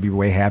 pounds, I'd be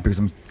way happy because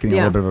I'm getting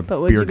a little bit of but a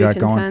would beer you be gut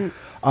going. content?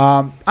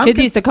 I'm Kids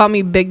con- used to call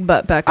me Big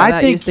Butt Becca. I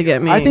That think used to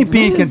get me. I think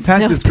being content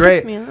That is pissed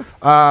great. me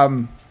off.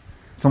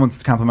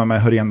 Someone's complimented my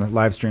hoodie on the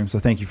live stream, so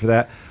thank you for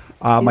that.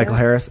 Michael that?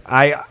 Harris.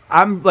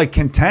 I'm like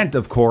content,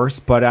 of course,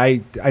 but I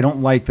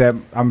don't like that.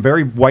 I'm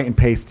very white and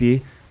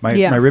pasty. My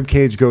rib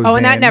cage goes in. Oh,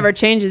 and that never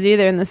changes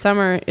either. In the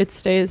summer, it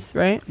stays,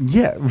 right?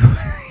 Yeah,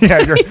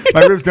 yeah.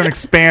 My ribs don't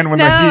expand when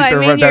No, the heat I or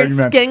mean what your that you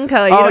meant. skin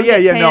color. You Oh don't yeah,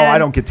 get yeah. No, tan. I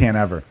don't get tan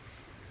ever.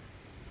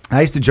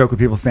 I used to joke with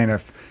people saying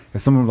if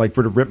someone like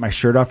were to rip my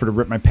shirt off or to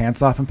rip my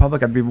pants off in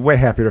public, I'd be way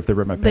happier if they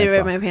ripped my pants They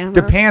off. rip my pants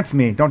off. Depants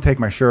me. Don't take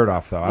my shirt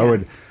off though. Yeah.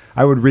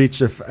 I would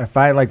reach if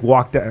I like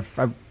walked if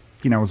I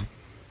was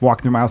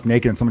walking through my house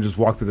naked and someone just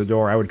walked through the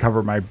door, I would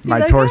cover my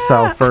like, torso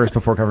 "Ah." first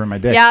before covering my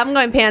dick. Yeah, I'm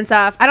going pants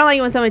off. I don't like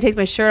it when somebody takes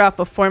my shirt off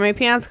before my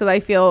pants because I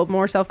feel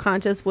more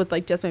self-conscious with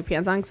like just my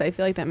pants on because I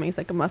feel like that makes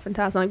like a muffin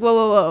toss. I'm like, whoa,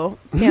 whoa,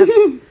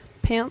 whoa,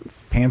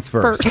 pants, Pants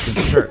first.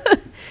 First. Sure. and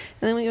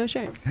then we go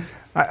shirt.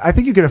 I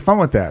think you get fun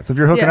with that. So if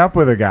you're hooking Yeah. up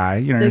with a guy,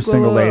 you're a Like,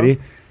 single whoa, whoa, whoa. lady,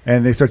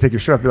 and they start to take your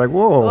shirt off, you're like,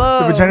 whoa,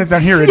 Whoa. the vagina's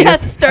down here, idiot. Yeah,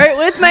 start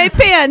with my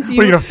pants. What,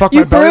 are you gonna fuck you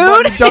my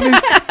belly prude? button, dummy?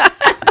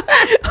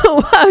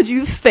 Wow, did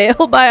you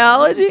fail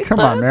biology? Come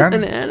on, class?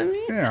 man. Anatomy?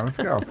 Yeah, let's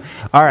go.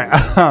 All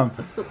right.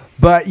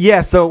 But yeah,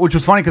 so which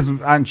was funny because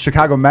on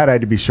Chicago Med, I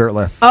had to be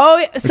shirtless. Oh,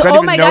 I so didn't oh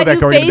even my know God, that you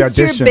going into the faced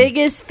your audition.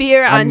 biggest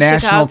fear on on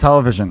national Chicago.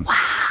 television. Wow.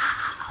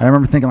 And I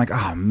remember thinking like,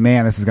 oh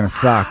man, this is gonna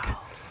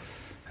suck.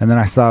 And then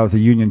I saw it was a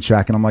union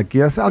check, and I'm like,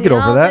 yes, I'll get Yeah,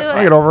 over I'll that. do I'll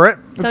it. get over it.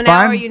 It's So fine.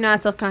 now are you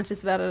not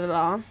self-conscious about it at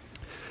all?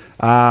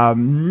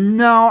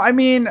 No, I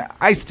mean,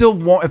 I still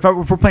won't. If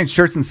we're playing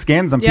shirts and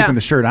skins, I'm Yeah. keeping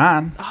the shirt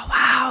on. Oh,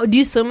 wow. Do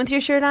you swim with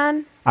your shirt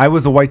on? I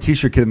was a white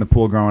T-shirt kid in the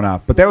pool growing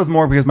up, but that was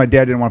more because my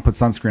dad didn't want to put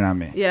sunscreen on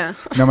me. Yeah.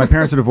 No, my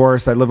parents are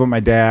divorced. I live with my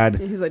dad.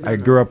 He's like, I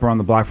no, grew up around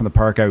the block from the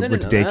park. I went to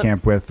know day that.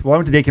 camp with. Well, I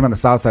went to day camp on the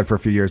south side for a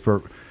few years, but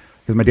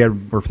because my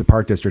dad worked for the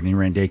park district and he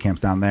ran day camps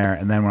down there.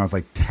 And then when I was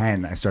like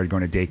 10, I started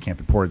going to day camp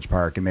at Portage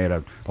Park, and they had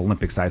an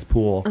Olympic-sized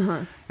pool. Uh-huh.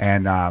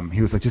 And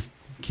he was like, just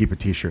keep a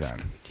T-shirt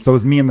on. So it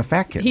was me and the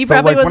fat kid. He so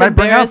probably like, was when I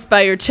bring up, embarrassed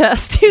by your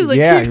chest. He was like,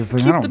 yeah, keep, he was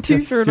like, keep no, the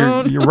that's- T-shirt you're,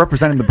 on. you're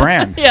representing the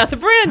brand. Yeah, the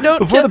brand. Don't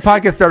Before kill- the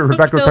podcast started,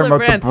 Rebecca was kill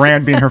talking about the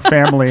brand being her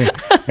family,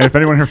 and if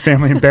anyone in her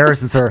family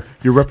embarrasses her,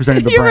 you're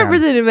representing the You're brand.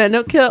 representing man,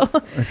 don't kill.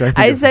 Which I think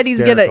I is said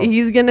hysterical.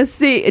 he's gonna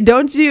see.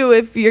 Don't you?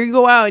 If you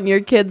go out and your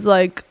kid's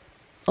like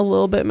a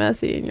little bit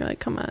messy, and you're like,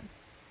 come on.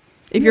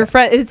 If your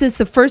friend, it's just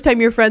the first time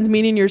your friend's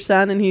meeting your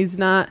son, and he's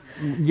not.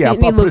 Yeah,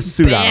 and he I'll put a looks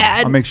suit on.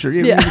 bad. I'll make sure.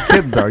 Yeah, Yeah. He's a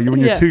kid though. When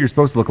you're Yeah. 2, you're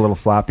supposed to look a little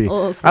sloppy. A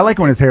little I sloppy. like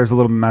when his hair is a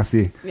little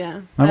messy.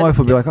 Yeah. My wife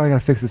will be like, "Oh, I gotta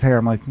fix his hair."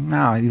 I'm like,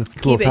 "No, he looks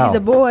cool Keep as it. hell." He's a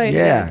boy.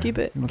 Yeah, Yeah, keep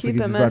it- He looks keep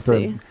like it he's about to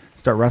messy.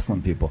 start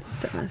wrestling people.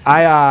 Start messy.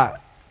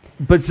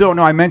 But so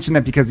no, I mentioned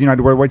that because I had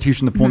to wear a white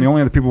t-shirt in the pool, and the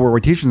only other people who wear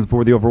white t-shirts in the pool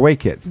were the overweight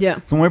kids. Mm-hmm. Yeah.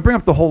 So when we bring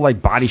up the whole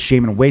like body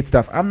shame and weight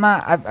stuff, I've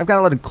got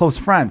a lot of close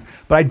friends,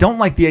 but I don't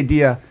like the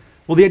idea.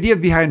 Well, the idea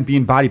behind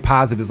being body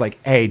positive is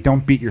like, hey,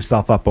 don't beat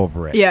yourself up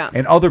over it. Yeah.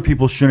 And other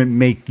people shouldn't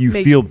make you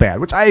feel bad,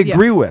 which I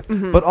agree with.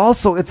 But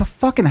also, it's a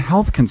fucking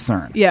health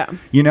concern. Yeah.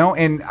 You know,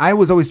 and I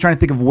was always trying to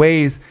think of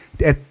ways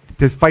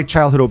to fight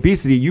childhood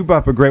obesity. You brought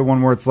up a great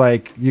one where it's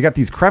like, you got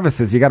these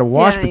crevices you got to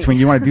wash Yeah. between.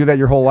 You want to do that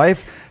your whole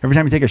life? Every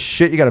time you take a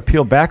shit, you got to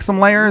peel back some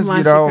layers. Wash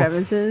you your know,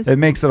 crevices. it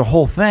makes it a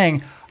whole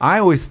thing. I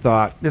always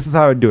thought this is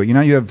how I would do it. You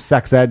know, you have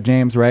sex ed,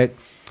 James, right?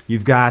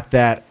 You've got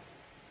that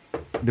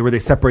where they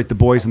separate the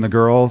boys and the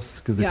girls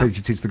because they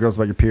teach the girls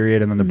about your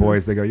period, and then the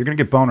boys, they go, you're going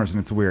to get boners, and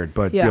it's weird,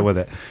 but deal with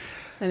it.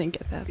 I didn't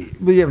get that.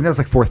 But yeah, that was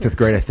like 4th, 5th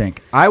grade, I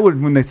think. I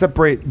would, when they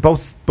separate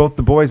both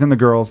the boys and the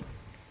girls,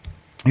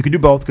 you could do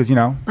both because, you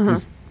know,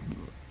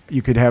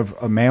 you could have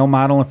a male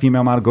model and a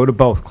female model go to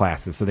both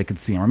classes so they could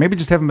see them. Or maybe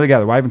just have them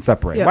together. Why even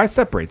separate? Yeah. Why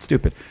separate?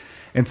 Stupid.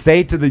 And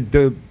say to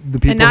the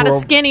people And not who a are,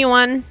 skinny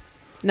one.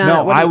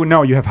 No, I would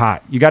know. You have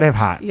hot. You got to have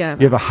hot. Yeah.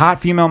 You have a hot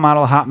female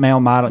model, a hot male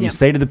model, and you Yep.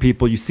 say to the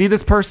people, you see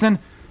this person,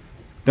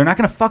 they're not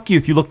going to fuck you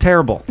if you look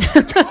terrible.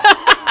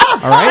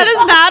 All right? That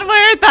is not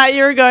where I thought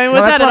you were going with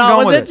No, that's that at where I'm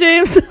all. going Was with it,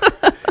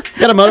 James?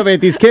 Got to motivate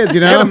these kids,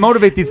 you You gotta know?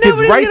 motivate these kids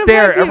Nobody's right gonna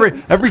there. fuck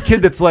you. Every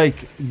kid that's like,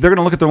 they're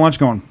gonna look at their lunch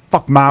going,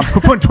 "Fuck mom,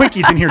 quit putting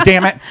Twinkies in here,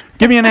 damn it!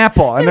 Give me an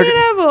apple." And Give me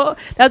they're an apple.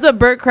 That's what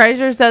Bert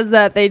Kreischer says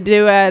that they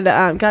do at.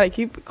 God, I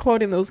keep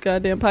quoting those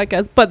goddamn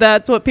podcasts, but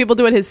that's what people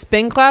do at his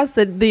spin class.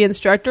 That the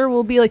instructor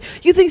will be like,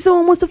 "You think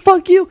someone wants to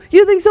fuck you?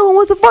 You think someone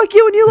wants to fuck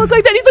you? And you look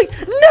like that?" He's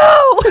like,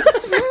 "No,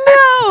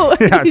 no."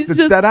 yeah, He's it's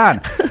just- dead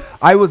on.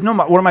 I was one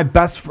of my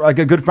best, like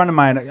a good friend of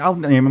mine. I'll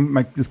name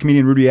him, this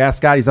comedian Rudy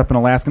Ascot. He's up in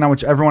Alaska now,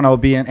 which everyone will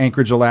be in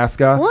Anchorage,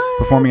 Alaska, What?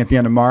 performing at the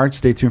end of March.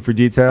 Stay tuned for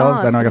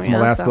details. Oh, I know I got that's some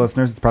gonna be Alaska awesome.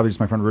 listeners. It's probably just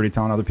my friend Rudy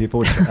telling other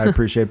people, which I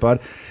appreciate, bud.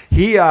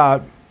 He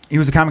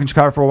was a comic in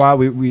Chicago for a while.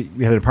 We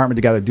had an apartment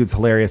together. Dude's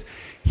hilarious.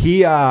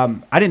 I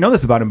didn't know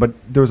this about him, but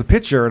there was a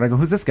picture, and I go,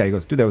 "Who's this guy?" He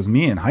goes, "Dude, that was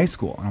me in high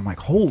school." And I'm like,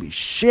 "Holy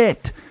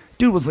shit."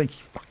 Dude was like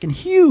fucking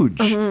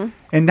huge.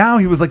 And now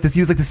he was like this.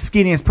 He was like the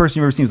skinniest person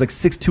you've ever seen. He was like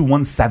 6'2",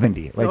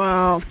 170, like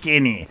Wow.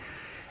 skinny.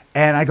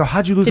 And I go,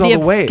 "How'd you lose Did all he the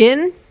have weight?"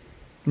 skin?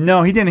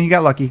 No, he didn't. He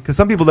got lucky because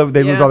some people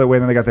they lose Yeah. all their weight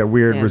and then they got that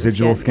weird Yeah, the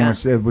residual skin,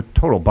 skin, which is a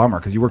total bummer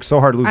because you work so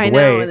hard to lose I the know.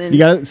 weight, And then, You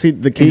got to see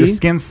the and key. your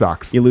skin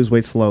sucks. You lose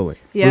weight slowly.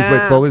 yeah. Lose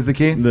weight slowly is the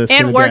key. The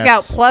skin And workout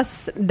adapts.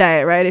 plus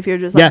diet, right? If you're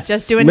just like Yes.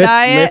 just doing lift,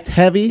 diet, Lift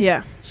heavy.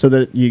 Yeah. So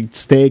that you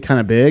stay kind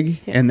of big,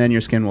 Yeah. and then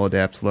your skin will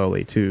adapt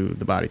slowly to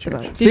the body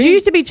change. Did you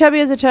used to be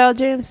chubby as a child,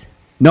 James?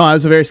 No, I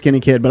was a very skinny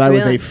kid, but I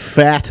was Really? a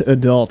fat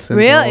adult. Until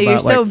Really? You're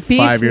about, so like, beef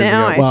 5 years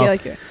now. Ago. I Well, feel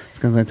like you're. it's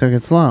because I took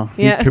it slow.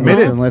 Yeah.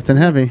 committed. And lifting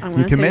heavy. I'm gonna You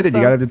take it committed. You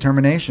slow. got to have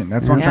determination.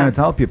 That's what I'm Yeah. trying to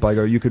tell people. I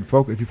go, you could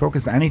focus if you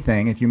focus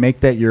anything. If you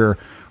make that your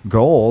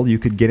goal, you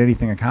could get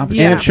anything accomplished.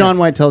 Yeah. And if Sean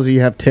White tells you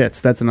you have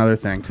tits, that's another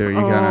thing too. You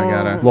Oh.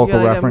 gotta.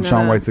 Local Yeah, reference. I'm Sean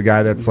gonna- White's a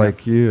guy that's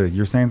like you.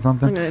 You're saying I'm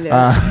something. gonna do it.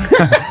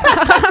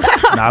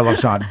 No, I love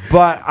Sean,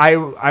 but I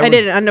I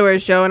did an underwear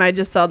show and I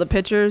just saw the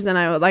pictures and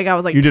I was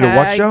like You did a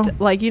what show?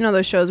 Like, you know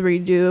those shows where you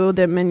do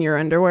them in your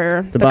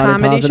underwear, the body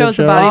comedy positive shows,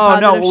 the shows? body Oh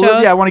no! positive Well,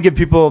 shows. yeah, I want to give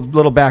people a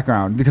little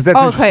background because that's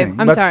Oh, okay. interesting.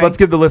 I'm let's sorry. let's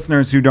give the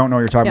listeners who don't know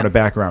what you're talking Yeah. about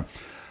a background.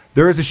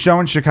 There is a show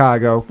in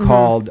Chicago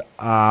called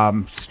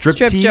Strip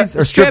Tease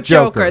or Strip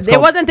Joker. It's It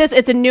called- wasn't this.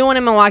 It's a new one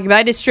in Milwaukee, but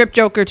I did Strip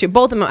Joker too.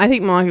 Both of them. I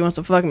think Milwaukee wants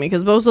to fuck me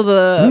because both of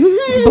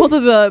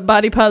the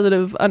body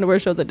positive underwear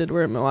shows I did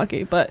were in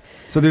Milwaukee. But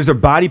So there's a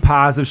body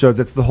positive shows.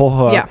 That's the whole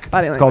hook. Yeah,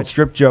 body it's called language.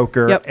 Strip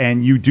Joker, Yep.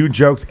 and you do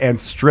jokes and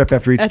strip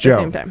after each at joke.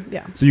 the same time,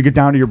 yeah. So you get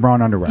down to your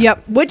brown underwear.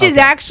 Yep, which is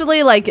Okay.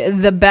 actually like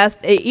the best.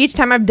 Each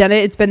time I've done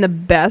it, it's been the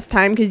best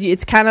time because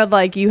it's kind of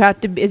like you have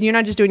to. You're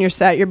not just doing your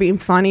set; you're being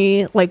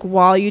funny like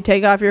while you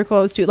take off your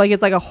clothes too. Like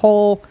it's like a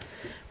whole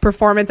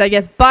performance, I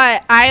guess.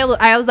 But I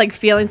was like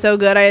feeling so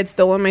good. I had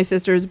stolen my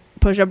sister's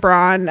push-up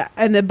bra,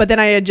 but then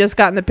I had just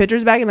gotten the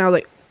pictures back, and I was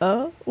like,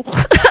 oh,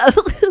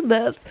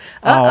 that's.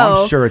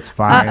 Oh, I'm sure it's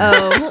fine.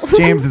 Uh-oh.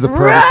 James is a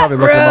pro. I'll probably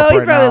look him up He's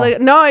right probably now.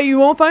 like, no, you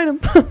won't find him.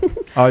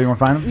 Oh, you want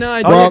to find him? No, I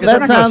Oh, don't. yeah, Well, 'cause they're that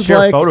not gonna sounds share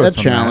like photos a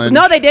from that. challenge.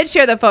 No, they did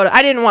share the photo.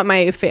 I didn't want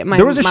my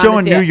There was a mom show to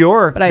in see New it,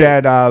 York but I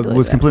that deleted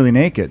was it. completely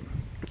naked.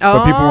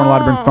 But people weren't allowed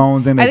to bring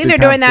phones in. I think did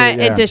they're doing that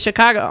constant- yeah. into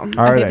Chicago.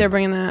 I Are think they? they're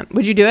bringing that.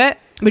 Would you do it?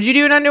 Would you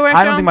do an underwear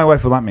I don't show? think my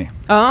wife would let me.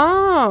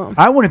 Oh,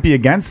 I wouldn't be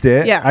against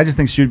it. Yeah. I just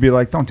think she would be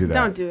like, don't do that.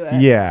 don't do it.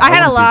 Yeah. I had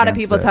a wouldn't be lot of against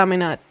people it. tell me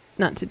not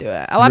to do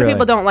it. A lot Really? of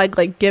people don't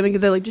like giving.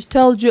 They're like, just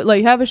tell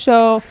like have a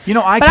show. You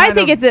know, But I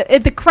think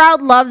if the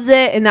crowd loves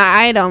it, and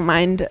I don't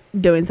mind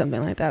doing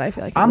something like that. I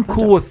feel like I'm it's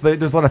cool with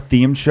there's a lot of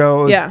themed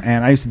shows, Yeah.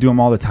 and I used to do them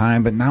all the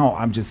time. But now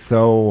I'm just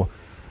so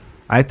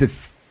I have to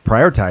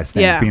prioritize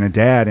things, Yeah. being a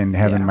dad and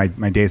having Yeah.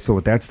 my days filled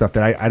with that stuff.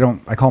 That I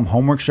don't. I call them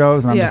homework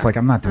shows, and I'm Yeah. just like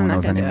I'm not doing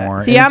those gonna do it.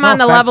 anymore. See, And it's I'm no on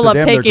the offense level to of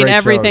them, they're taking great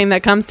everything shows.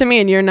 that comes to me,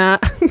 and you're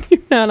not. You're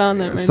not on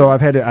that. Right So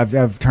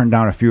now. I've turned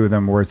down a few of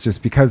them where it's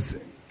just because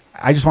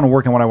I just want to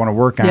work on what I want to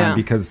work on Yeah. Mm-hmm.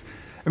 because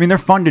I mean they're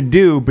fun to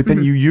do, but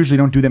then you usually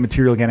don't do that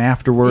material again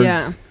afterwards.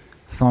 Yeah.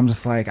 So I'm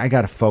just like I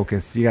got to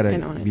focus. You got I to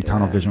don't wanna be do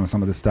tunnel that. vision with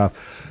some of this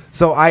stuff.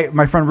 So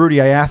my friend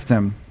Rudy, I asked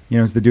him, you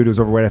know, it's the dude who was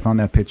overweight. I found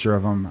that picture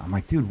of him. I'm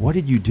like, dude, what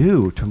did you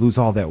do to lose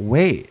all that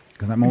weight?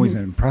 Because I'm always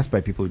Mm-hmm. impressed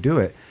by people who do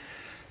it.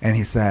 And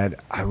he said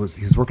he was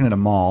working at a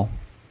mall.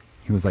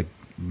 He was like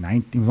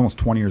 19, he was almost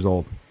 20 years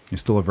old. He was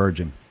still a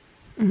virgin.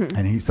 Mm-hmm.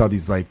 And he saw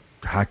these like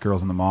hot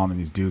girls in the mall, and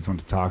these dudes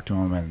wanted to talk to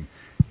him, and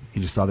he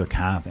just saw their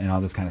comp and all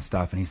this kind of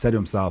stuff. And he said to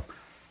himself,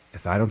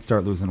 if I don't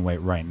start losing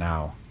weight right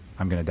now,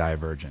 I'm going to die a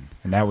virgin.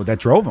 And that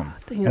drove him.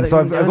 he's And so,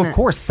 like, I'm doing of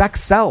course,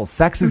 sex sells.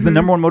 Sex is the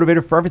number one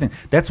motivator for everything.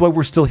 That's why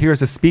we're still here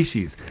as a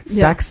species.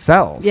 Sex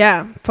sells.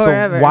 Yeah,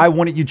 forever. So why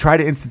wouldn't you try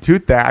to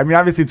institute that? I mean,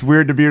 obviously, it's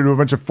weird to be with a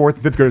bunch of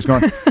 4th and 5th graders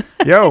going,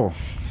 yo,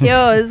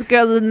 Yo, this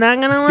girl is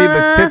not gonna see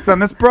the tits on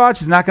this broad?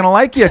 She's not going to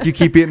like you if you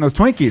keep eating those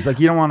Twinkies. Like,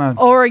 you don't want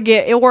to. or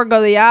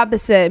go the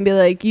opposite and be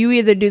like, you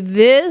either do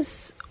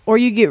this or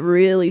you get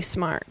really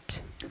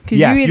smart. 'Cause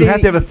Yes, you have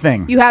to have a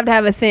thing. You have to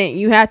have a thing.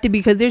 You have to,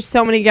 because there's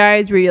so many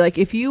guys where you're like,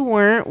 if you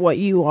weren't what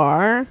you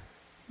are,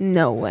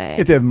 no way. You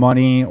have to have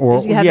money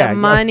or You have yeah, the a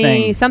money,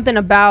 thing. something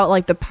about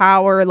like the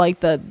power,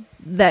 like the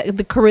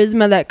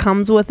charisma that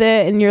comes with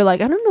it, and you're like,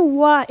 I don't know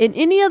why. In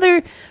any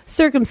other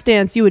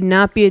circumstance, you would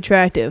not be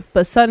attractive,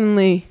 but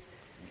suddenly,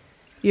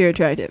 you're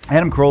attractive.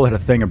 Adam Carolla had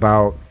a thing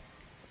about.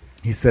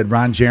 He said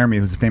Ron Jeremy,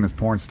 who's a famous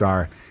porn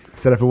star,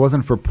 said if it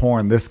wasn't for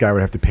porn, this guy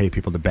would have to pay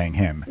people to bang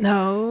him.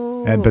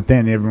 No. But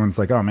then everyone's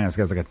like, oh man, this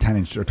guy's like a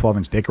 10-inch or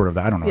 12-inch dick or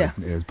whatever. I don't know what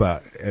it is,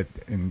 but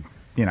and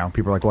you know,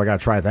 people are like, well, I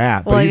gotta try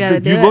that. Well, but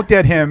if you looked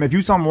at him, if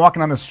you saw him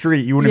walking on the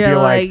street, you wouldn't You're be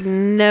like,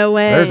 no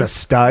way. there's a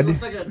stud. He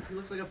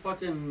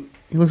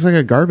looks like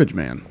a garbage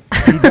man.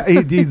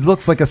 he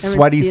looks like a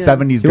sweaty seen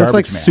him. 70s He looks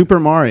like garbage man. Super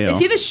Mario. Is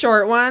he the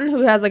short one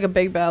who has like a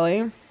big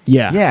belly?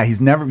 Yeah. Yeah,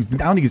 he's never. I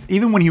don't think he's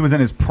even when he was in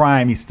his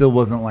prime, he still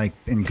wasn't like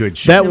in good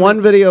shape. That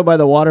one video by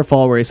the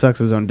waterfall where he sucks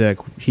his own dick,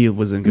 he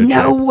was in good shape.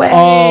 No way.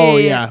 Oh,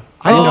 yeah.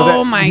 I didn't know that.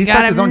 Oh my He god,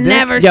 sucked his I've own dick?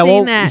 never Yeah, seen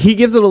well, that. he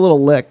gives it a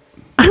little lick.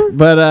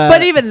 But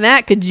But even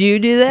that, could you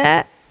do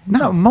that?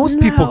 No, most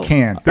people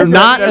can't. There's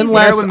not that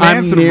unless Marilyn I'm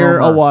Manson near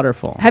a rumor.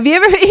 waterfall. Have you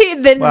ever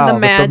eaten Well, the if the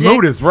magic?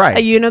 mood is right.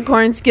 A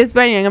unicorn skips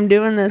by you. I'm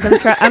doing this.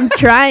 I'm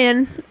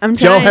trying. I'm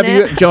Joe,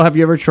 trying. have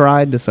you ever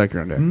tried to suck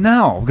your own dick?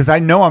 No, because I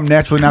know I'm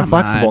naturally not Come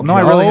flexible. on, No,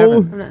 I really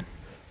Joe. haven't. I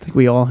think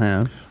we all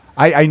have.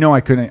 I know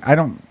I couldn't. I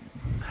don't.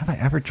 Have I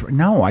ever tried?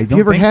 No, I don't. Have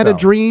you ever think had so. a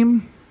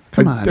dream?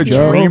 Come on, a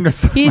Joe. dream to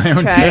suck He's my own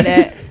tried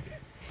dick? it.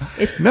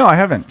 No, I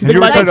haven't. Have think you ever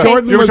Michael tried to,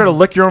 Jordan you ever was- tried to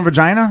lick your own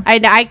vagina?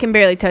 I can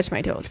barely touch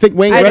my toes. You think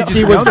Wayne I Gretzky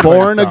just was know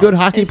born a myself. good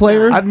hockey It's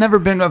player? not. I've never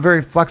been a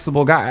very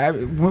flexible guy.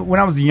 When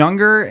I was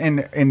younger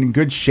and in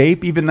good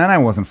shape, even then I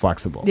wasn't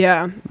flexible.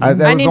 Yeah. That was I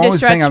the need to only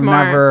stretch thing I've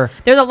more. never.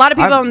 There's a lot of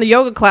people I've- in the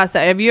yoga class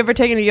that. Have you ever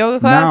taken a yoga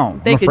class? No,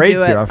 They I'm could afraid do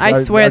to. it. I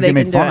swear I'd they get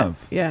made can do fun it.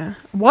 of. Yeah.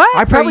 What?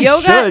 I probably For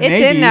yoga? should, It's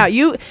maybe. in now.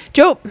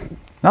 Joe.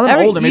 Now that I'm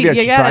Every- older, maybe I you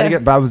should try gotta- to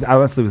get. But I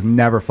honestly was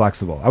never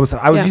flexible. I was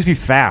Yeah. used to be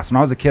fast. When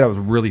I was a kid, I was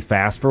really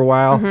fast for a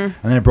while, and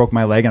then I broke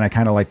my leg, and I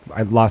kind of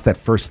I lost that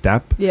first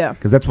step. Yeah.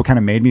 Because that's what kind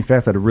of made me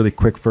fast. I had a really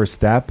quick first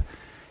step,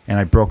 and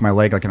I broke my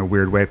leg like in a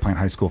weird way playing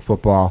high school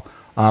football.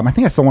 I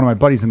think I saw one of my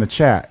buddies in the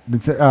chat.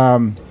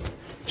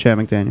 Chad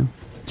McDaniel.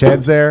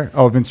 Chad's there.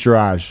 Oh, Vince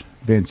Girage.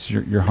 Vince,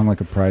 you're hung like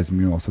a prize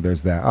mule. So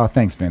there's that. Oh,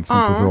 thanks, Vince.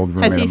 Vince is an old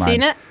roommate Has he of mine.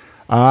 seen it?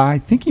 I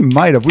think he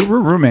might have. We were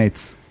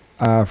roommates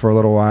for a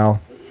little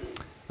while.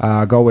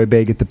 Go away,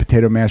 babe. Get the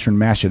potato masher and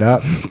mash it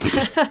up.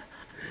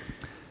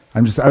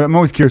 I'm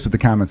always curious what the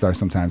comments are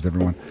sometimes,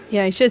 everyone.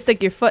 Yeah, you should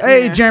stick your foot in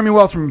Hey, there. Jeremy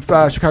Wells from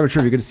Chicago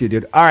Trivia. Good to see you,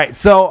 dude. All right.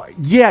 So,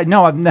 yeah,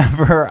 no,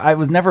 I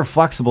was never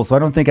flexible, so I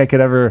don't think I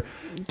could ever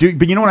do.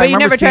 But you know what? But I you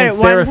remember never tried seeing it one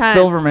Sarah time.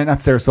 Silverman.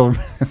 Not Sarah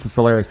Silverman. This is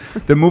hilarious.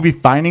 The movie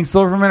Finding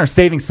Silverman or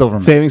Saving Silverman.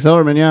 Saving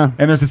Silverman, yeah.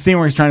 And there's a scene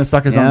where he's trying to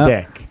suck his own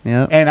dick.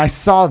 Yep. And I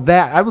saw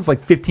that. I was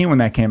like 15 when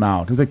that came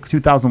out. It was like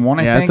 2001,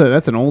 I Yeah, think.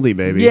 that's an oldie,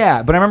 baby.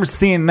 Yeah, but I remember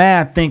seeing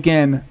that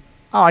thinking,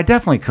 oh, I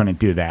definitely couldn't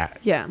do that.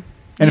 Yeah.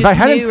 And You if I just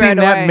hadn't knew seen right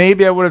that, away.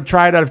 maybe I would have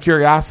tried out of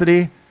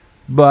curiosity.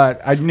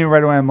 But I knew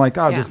right away, I'm like,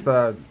 oh, Yeah. just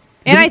And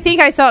I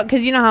think I saw,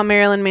 because you know how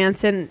Marilyn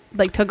Manson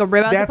like took a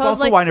rib out. That's also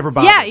supposedly? why I never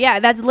bothered. Yeah.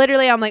 That's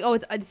literally. I'm like, oh,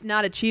 it's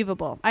not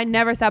achievable. I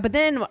never thought. But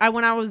then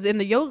when I was in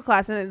the yoga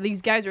class, and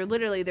these guys are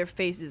literally their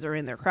faces are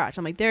in their crotch.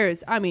 I'm like,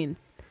 these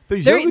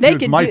yoga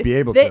dudes might be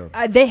able to.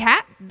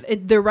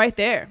 They're right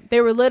there.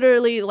 They were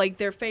literally like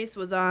their face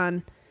was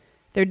on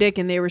their dick,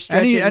 and they were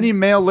stretching. Any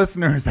male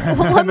listeners Let in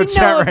me the know chat if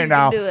right you can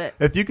now, do it.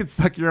 if you could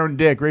suck your own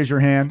dick, raise your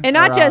hand. And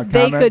not or, just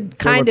they comment, could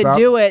say kind what's of up.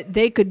 do it.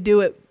 They could do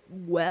it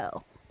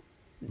well,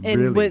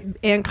 and Really?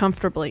 and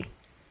comfortably.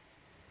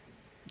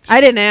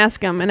 I didn't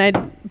ask him,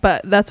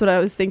 but that's what I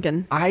was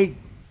thinking. I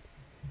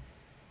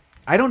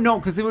don't know,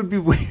 because it would be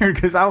weird.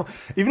 Because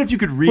even if you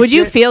could reach, Would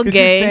you it, feel 'cause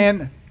gay? You're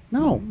saying,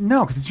 No.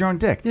 no, because it's your own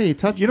dick. Yeah, you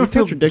don't you feel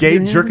touch your dick with gay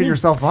your hand, jerking yeah.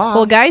 yourself off.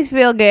 Well, guys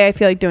feel gay. I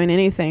feel like doing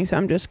anything, so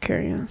I'm just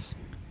curious.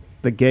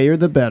 The gayer,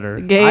 the better.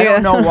 Gay. I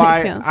don't that's know how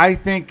I feel.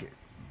 why.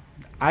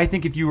 I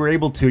think if you were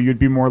able to, you'd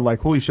be more like,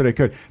 holy shit, I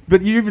could.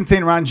 But you're even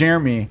saying Ron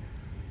Jeremy,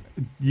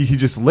 you could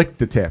just lick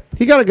the tip.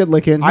 He got a good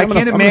lick in. I I'm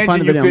gonna can't find imagine a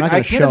you video. I'm could. not I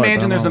gonna can't show it,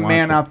 imagine but there's a I'm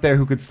man gonna watch out there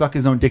who could suck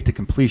his own dick to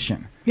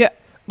completion. Yeah. it.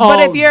 But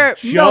Oh, if you're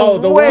Joe,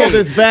 the way. world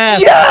is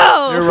vast.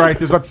 You're right.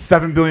 There's about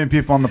 7 billion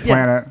people on the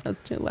planet. That's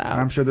too And loud.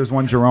 I'm sure there's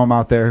one Jerome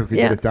out there who could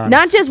get it done.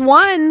 Not just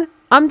one.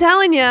 I'm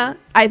telling you,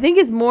 I think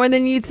it's more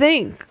than you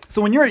think.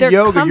 So when you're at They're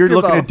yoga, you're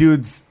looking comfortable. at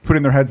dudes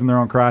putting their heads in their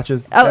own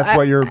crotches. Oh, That's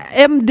why you're.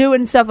 I'm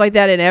doing stuff like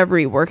that in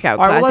every workout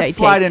All right, class well, I let's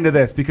slide take. into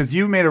this because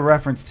you made a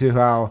reference to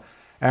how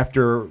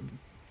after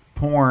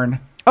porn.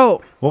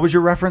 Oh, What was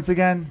your reference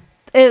again?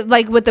 It,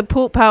 like with the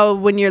poop, how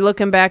when you're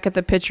looking back at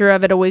the picture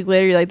of it a week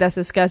later, you're like, that's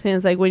disgusting.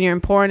 It's like when you're in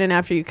porn and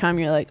after you come,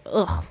 you're like,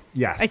 ugh,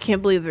 Yes. I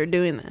can't believe they're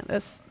doing that.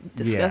 That's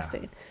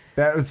disgusting.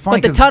 That was funny.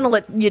 But the 'cause tunnel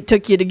it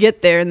took you to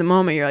get there in the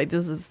moment, you're like,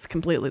 this is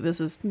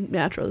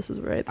natural. This is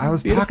right. This I is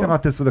was beautiful. talking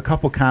about this with a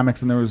couple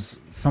comics, and there was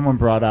someone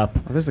brought up.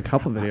 Oh, there's a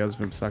couple videos of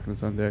him sucking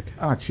his own dick.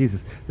 Oh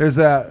Jesus! There's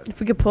a. If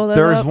we could pull that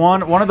There's up.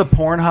 one of the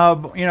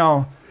Pornhub. You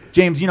know,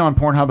 James. You know on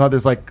Pornhub how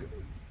there's like,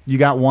 you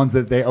got ones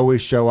that they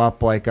always show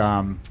up like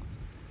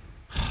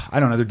I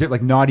don't know. They're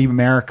like Naughty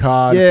America,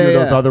 and a few of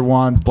those other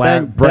ones,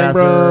 Bang Brazzers,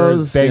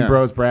 Bros, Bang yeah.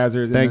 Bros,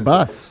 Brazzers, and Bang there's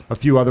Bus. a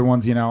few other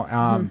ones. You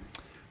know,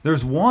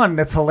 there's one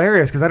that's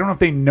hilarious because I don't know if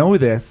they know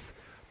this,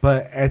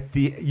 but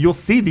you'll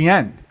see the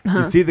end.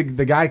 You see the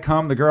guy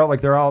come, the girl, like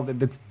they're all,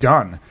 it's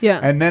done. Yeah.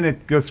 And then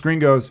the screen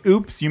goes,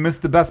 oops, you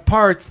missed the best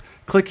parts.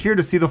 Click here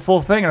to see the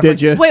full thing. And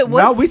Did you? Wait, No,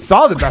 what's- we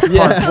saw the best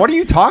parts. What are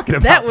you talking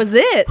about? That was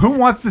it. Who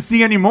wants to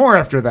see any more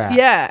after that?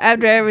 Yeah,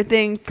 after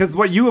everything. Because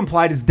what you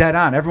implied is dead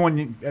on.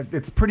 Everyone,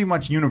 it's pretty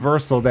much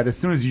universal that as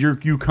soon as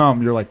you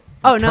come, you're like,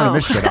 Oh, turning no.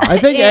 this shit off. I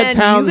think Ed And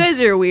Towns. you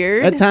guys are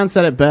weird. Ed Towns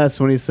said it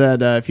best when he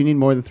said, "If you need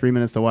more than 3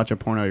 minutes to watch a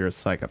porno, you're a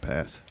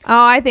psychopath."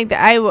 Oh, I think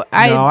that No,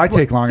 I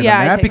take longer yeah,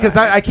 than I that take because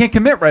longer. I can't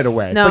commit right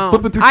away. No, It's like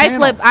flipping through I channels.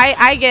 flip.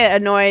 I get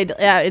annoyed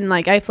and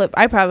like I flip.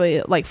 I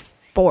probably like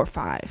 4 or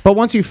 5, But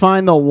once you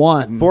find the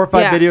one, 4 or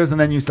 5 Yeah. videos and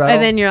then you settle.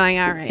 and then you're like,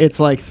 all right,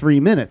 it's like 3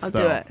 minutes I'll do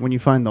though. it. When you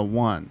find the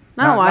one,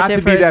 I'll watch it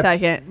to for be a that,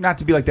 second. Not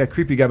to be like that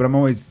creepy guy, but I'm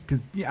always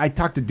because I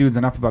talk to dudes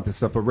enough about this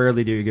stuff, but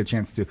rarely do you get a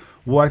chance to.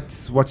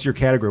 What's your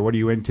category? What are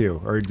you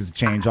into, or does it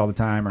change all the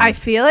time? Or? I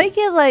feel like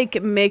it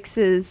like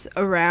mixes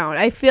around.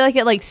 I feel like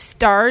it like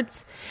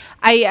starts.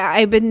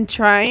 I've been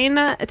trying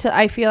to.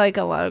 I feel like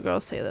a lot of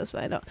girls say this,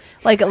 but I don't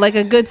like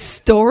a good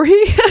story,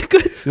 a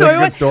good story,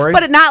 good story?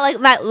 but not like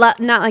that.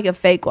 Not like a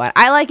fake one.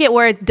 I like it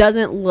where it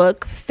doesn't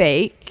look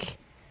fake.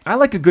 I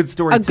like a good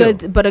story too.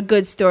 A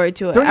good story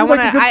to it. Don't you I like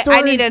a good I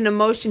story? need an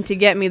emotion to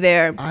get me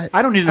there.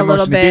 I don't need an a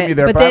little emotion to get bit, me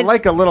there, but but I then-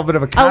 like a little bit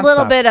of a A concept.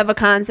 little bit of a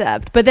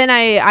concept, but then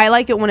I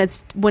like it when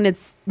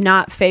it's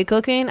not fake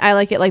looking. I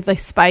like it like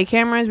spy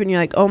cameras when you're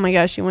like, oh my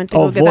gosh, you went to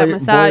go get that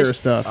massage. voyeur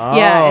stuff.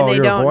 Yeah, and they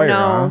you're a don't voyeur,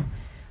 know. huh?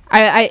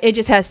 I it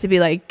just has to be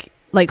like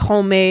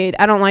homemade.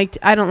 I don't like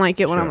it when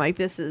Sure. I'm like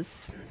this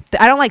is.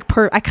 I don't like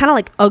I kind of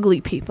like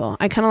ugly people.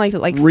 I kind of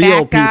like Real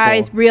fat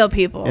guys, people. real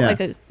people,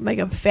 Yeah. like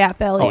a fat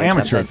belly. Oh, or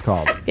amateur, something. it's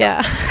called.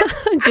 Yeah,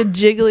 good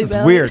jiggly This is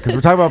belly. weird because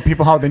we're talking about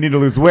people how they need to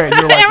lose weight. And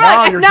you're like, I'm no,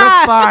 like, you're nah,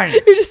 just fine.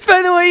 You're just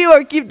fine the way you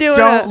are. Keep doing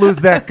Don't it. lose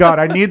that gut.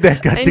 I need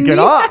that gut to get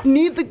off. I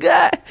need the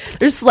guy.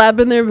 They're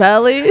slapping their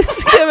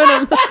bellies, giving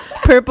them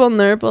purple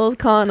nurples,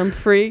 calling them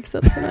freaks.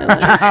 That's what I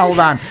like. Hold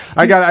on.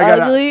 I got.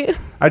 Ugly.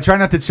 I try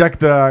not to check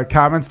the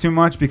comments too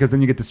much because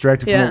then you get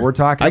distracted from Yeah. what we're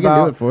talking I can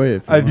about. do it for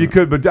you If you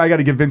could, but I got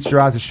to give Vince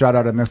Giraz a shout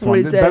out on this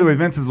What'd one. he By say? the way,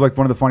 Vince is like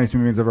one of the funniest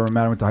human beings I've ever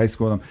met. I went to high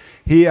school with him.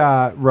 He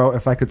wrote,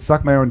 "If I could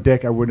suck my own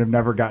dick, I would have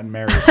never gotten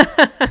married."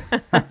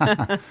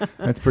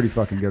 That's pretty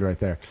fucking good right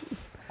there.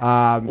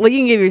 Well, you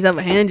can give yourself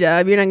a hand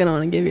job. You're not gonna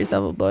want to give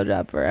yourself a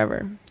blowjob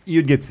forever.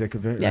 You'd get sick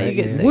of it. Yeah, right?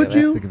 you get sick Would of it.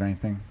 you? Sick of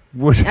anything?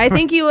 Would I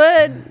think you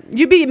would.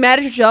 You'd be mad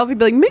at yourself. You'd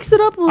be like, mix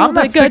it up a little I'm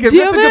not bit. sick God of. That's a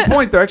damn good it.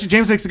 point, though. Actually,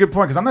 James makes a good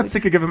point because I'm not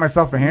sick of giving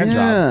myself a hand job.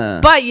 Yeah.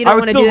 But you I don't would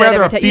want to still do that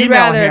rather every a time. You'd female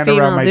rather a hand around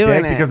female my doing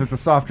dick it. because it's a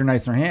softer,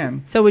 nicer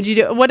hand. So would you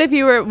do? What if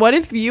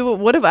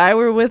if I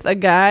were with a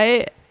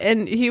guy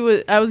and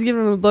I was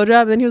giving him a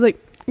blowjob, and then he was like,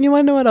 you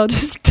want to know what? I'll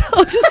just do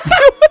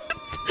it.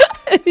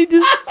 And he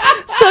just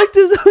sucked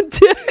his own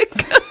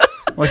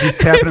dick. Like he's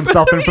tapping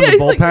himself in from Yeah, the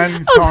he's like, bullpen.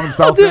 He's I'll calling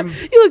himself do in.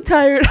 it. You look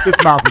tired.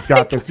 This mouth has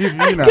got this. You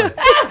know.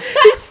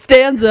 He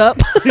stands up.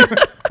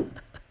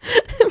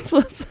 And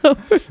flips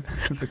over.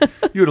 It's like,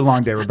 you had a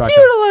long day, Rebecca.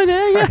 You would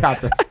have I yeah.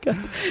 got this.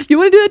 You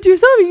want to do that to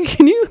yourself?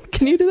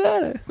 Can you do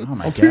that? Oh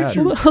my I'll god. teach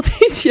you. I'll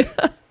teach you.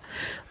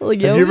 Like,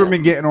 Have you ever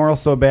been getting oral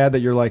so bad that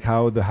you're like,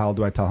 how the hell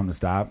do I tell him to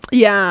stop?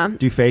 Yeah.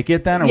 Do you fake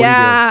it then? Or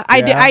Yeah, what do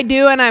you do? I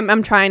do, and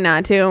I'm trying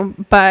not to.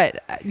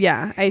 But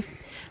yeah, I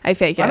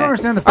fake it. I don't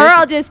understand the Or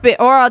faking.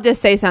 I'll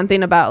just say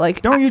something about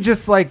like Don't you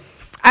just like?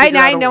 I figure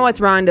out a- know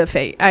it's wrong to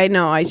fake. I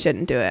know I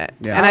shouldn't do it.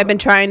 Yeah. And I've been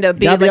trying to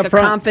be gotta like be a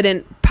upfront.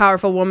 confident,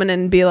 powerful woman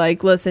and be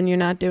like, listen, you're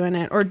not doing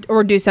it,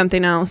 or do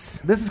something else.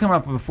 This has come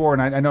up before,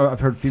 and I know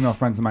I've heard female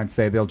friends of mine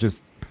say they'll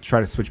just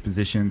try to switch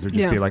positions or just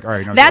Yeah. be like, all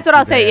right, no, That's what don't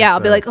I'll do say. this, Yeah, I'll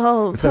be or- like,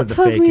 oh, instead of the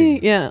fuck me.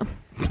 faking. Yeah,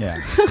 Yeah,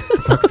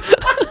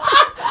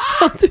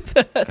 I'll do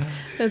that.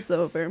 It's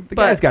over. the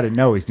guy's got to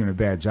know he's doing a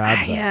bad job.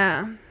 Though.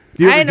 Yeah.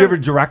 Do you I ever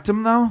don't- direct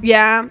him though?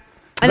 Yeah.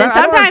 And then I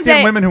don't sometimes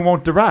understand women who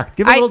won't direct.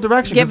 Give a I little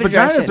direction because give a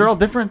vaginas direction. are all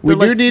different. We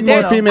They're do need more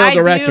you know. female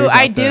directors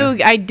I out there.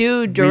 I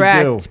do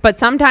direct, do. but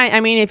sometimes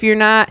I mean, if you're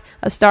not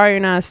a star, you're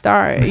not a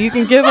star. You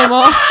can give them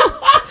all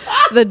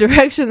the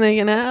direction they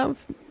can have.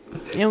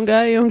 You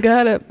don't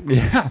got it.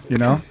 Yeah, you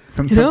know,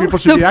 some You know? people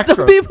should be extras.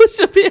 Some people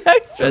should be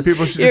extras. Some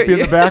people should just be in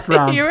the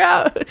background. You're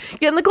out.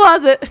 Get in the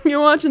closet. You're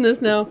watching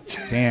this now.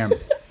 Damn,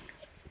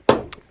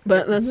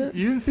 But that's it.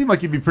 you seem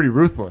like you'd be pretty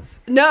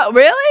ruthless. No,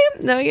 really?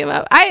 No, give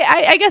up.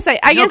 I guess I You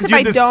know, guess 'cause if you're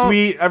I this don't,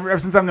 sweet. Ever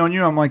since I've known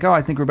you, I'm like, oh,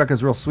 I think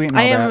Rebecca's real sweet and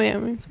all I that.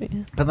 am sweet.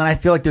 But then I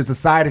feel like there's a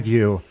side of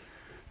you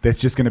that's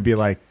just going to be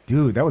like,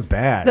 dude, that was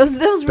bad. That was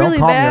really Don't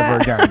call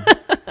bad. me ever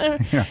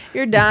again. Yeah.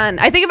 You're done.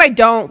 I think if I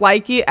don't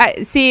like you,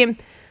 I think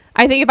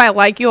if I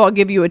like you, I'll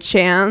give you a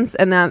chance,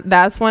 and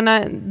that's when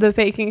the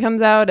faking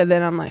comes out, and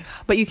then I'm like,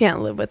 but you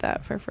can't live with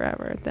that for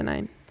forever.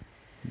 Then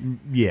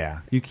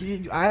Yeah.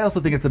 I also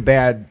think it's a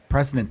bad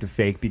precedent to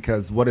fake,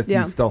 because what if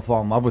you still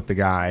fall in love with the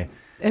guy?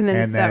 and then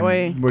it's that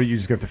way. What, are you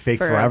just going to fake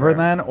forever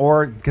then?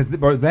 Or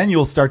then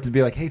you'll start to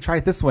be like, hey, try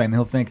it this way. And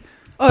he'll think,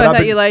 oh, I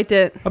thought you liked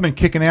it. I've been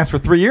kicking ass for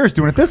 3 years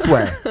doing it this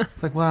way.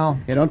 It's like, well.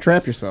 Yeah, don't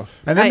trap yourself.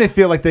 And then they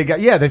feel like they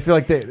feel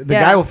like the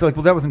guy will feel like,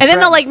 well, that wasn't And then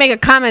they'll like make a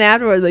comment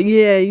afterwards, like,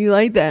 yeah, you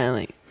like that. I'm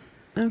like,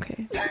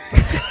 okay.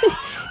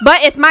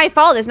 But it's my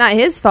fault. It's not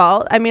his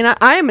fault. I mean,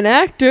 I am an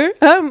actor.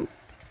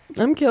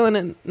 I'm killing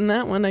it in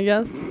that one, I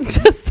guess.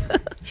 Just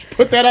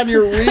put that on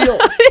your reel.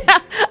 Yeah,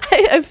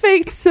 I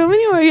faked so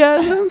many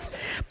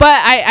orgasms, but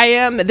I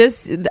am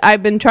this.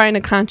 I've been trying to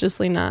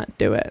consciously not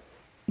do it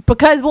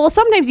because, well,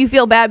 sometimes you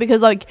feel bad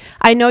because, like,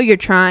 I know you're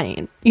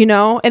trying,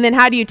 and then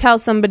how do you tell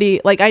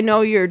somebody, like, I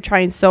know you're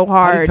trying so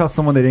hard. How do you tell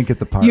someone they didn't get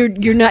the part?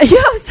 You're not.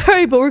 Yeah, I'm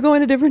sorry, but we're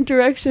going a different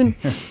direction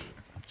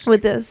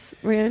with this.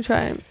 We're gonna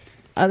try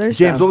other stuff.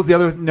 James, what was the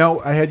other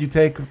note I had you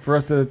take for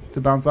us to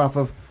bounce off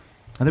of?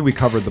 I think we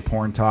covered the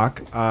porn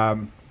talk.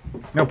 Porn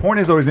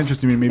is always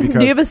interesting to me because...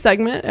 Do you have a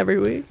segment every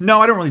week? No,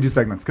 I don't really do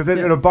segments because at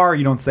a bar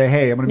you don't say,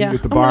 hey, I'm going to meet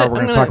at the bar. We're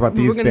going to talk about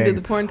these things. Do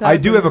the porn talk. I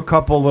do have a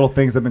couple little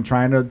things I've been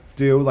trying to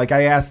do. Like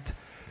I asked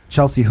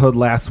Chelsea Hood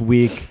last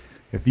week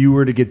if you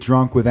were to get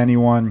drunk with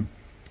anyone,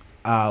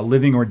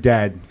 living or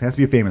dead, it has to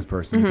be a famous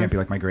person. Mm-hmm. It can't be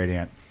like my great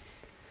aunt.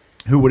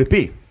 Who would it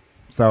be?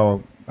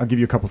 So I'll give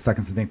you a couple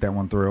seconds to think that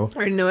one through. I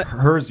already know it.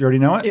 Hers, you already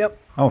know it? Yep.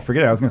 Oh,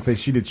 forget it. I was going to say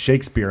she did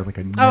Shakespeare like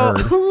a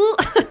nerd.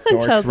 Oh,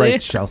 Chelsea. Right,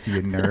 Chelsea,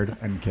 you nerd.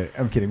 I'm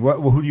kidding.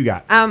 Who do you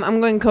got? I'm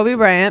going Kobe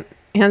Bryant,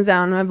 hands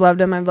down. I've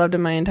loved him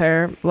my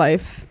entire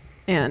life,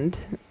 and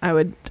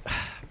I've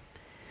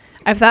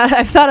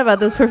thought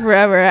about this for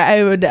forever.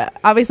 I would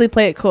obviously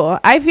play it cool.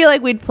 I feel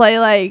like we'd play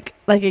like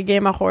a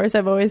game of horse.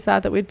 I've always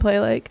thought that we'd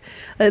play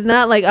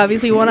not like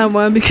obviously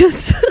one-on-one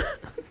because.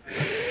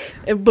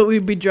 But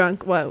we'd be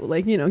drunk,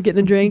 getting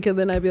a drink, and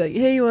then I'd be like,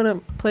 hey, you want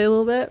to play a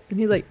little bit? And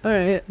he's like, all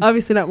right.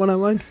 Obviously not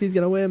one-on-one because he's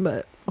going to win,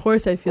 but a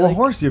horse, I feel like.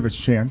 Horse, you have a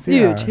chance. Huge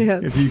Yeah.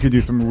 chance. If you could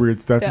do some weird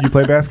stuff. Yeah. Did you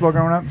play basketball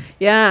growing up?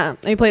 Yeah.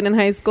 I played in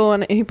high school,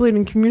 and he played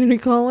in community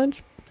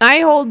college.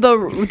 I hold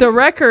the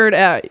record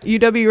at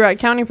UW-Rock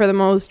County for the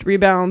most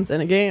rebounds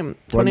in a game,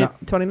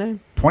 29.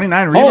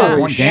 29 rebounds,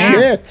 Holy one game.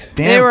 shit.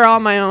 Damn. They were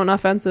all my own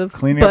offensive.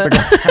 Cleaning up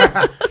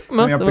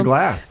most of the them.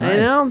 glass. Nice. I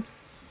know.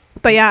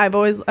 But yeah, I've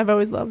always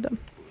loved him.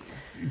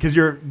 Because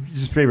you're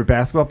just favorite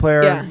basketball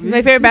player? Yeah,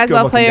 my favorite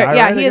basketball player. Guy,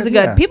 yeah, right? he is a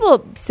good.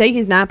 People say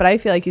he's not, but I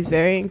feel like he's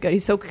very good.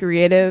 He's so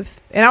creative.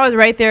 And I was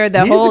right there.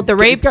 The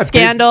rape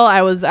scandal.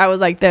 I was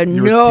like,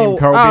 no.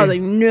 I was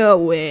like, no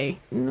way.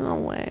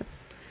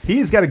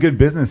 He's got a good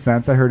business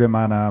sense. I heard him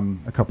on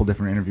a couple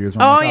different interviews.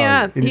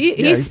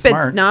 He spits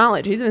smart.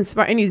 knowledge. He's been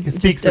smart, and he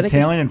speaks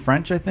Italian and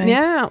French, I think.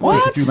 Yeah, what? He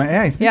speaks like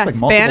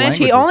multiple Spanish. languages.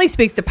 He only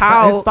speaks to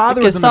Pau. His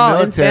father was in the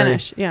military. In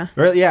Spanish. Yeah.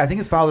 I think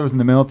his father was in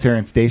the military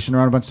and stationed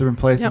around a bunch of different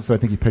places. So I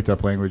think he picked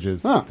up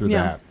languages through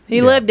that.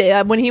 He lived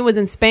when he was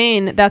in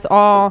Spain. That's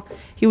all.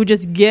 He would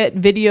just get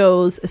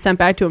videos sent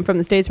back to him from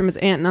the States from his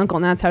aunt and uncle,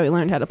 and that's how he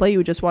learned how to play. He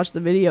would just watch the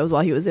videos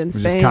while he was in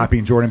Spain. Just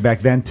copying Jordan back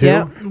then too.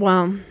 Yeah.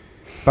 Well.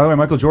 By the way,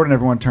 Michael Jordan,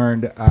 everyone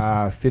turned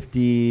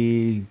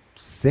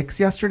 56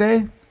 yesterday. I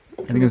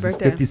think it was his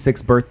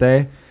 56th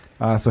birthday.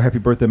 So happy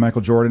birthday,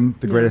 Michael Jordan,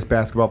 the greatest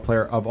basketball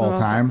player of all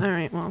time. All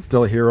right, well.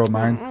 Still a hero of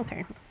mine.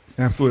 Okay.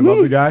 Absolutely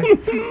love the guy.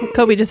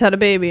 Kobe just had a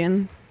baby,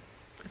 and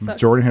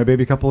Jordan had a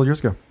baby a couple of years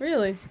ago.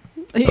 Really?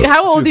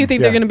 How old do you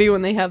think they're going to be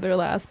when they have their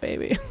last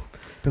baby?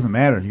 Doesn't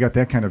matter. You got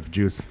that kind of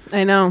juice.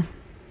 I know.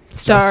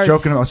 Stars. I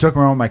was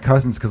joking around with my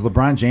cousins because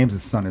LeBron James'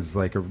 son is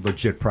like a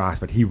legit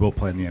prospect. He will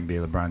play in the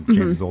NBA. LeBron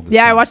James' oldest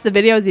son. I watched the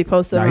videos he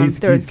posted. He's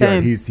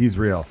good. He's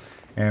real.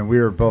 And we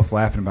were both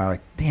laughing about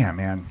like, damn,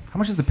 man, how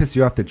much does it piss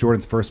you off that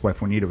Jordan's first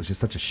wife, Juanita, was just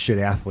such a shit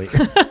athlete?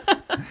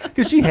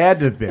 Because she had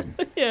to have been.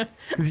 Yeah.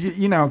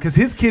 Because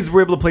his kids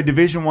were able to play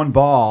Division I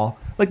ball.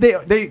 Like they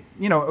it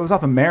was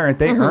off of merit.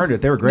 They earned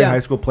it. They were great high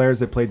school players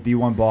that played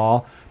D1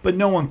 ball, but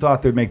no one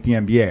thought they'd make the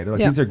NBA. They're like,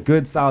 these are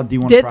good, solid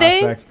D1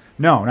 prospects.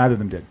 No, neither of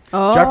them did.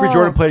 Oh. Jeffrey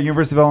Jordan played at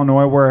University of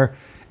Illinois, where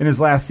in his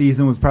last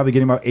season was probably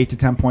getting about 8 to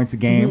 10 points a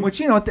game, which,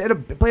 played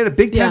at a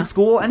Big Ten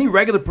school. Any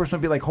regular person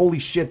would be like, holy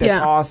shit, that's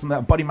awesome.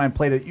 That buddy of mine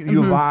played at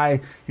U of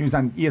I. He was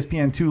on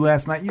ESPN2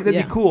 last night. That'd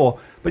be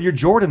cool. But you're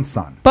Jordan's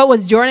son. But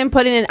was Jordan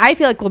putting in, I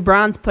feel like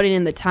LeBron's putting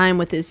in the time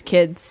with his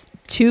kids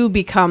to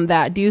become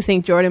that. Do you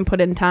think Jordan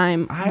put in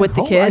time with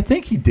the kids? I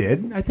think he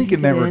did. I think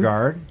in that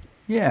regard.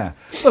 Yeah.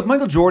 Look,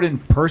 Michael Jordan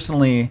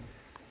personally,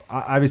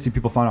 obviously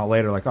people found out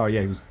later, like, oh,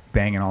 yeah, he was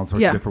banging all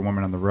sorts of different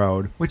women on the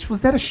road.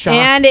 Was that a shock?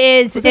 And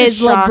is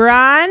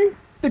LeBron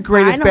the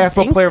greatest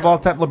basketball player of all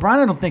time? LeBron,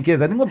 I don't think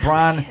is. I think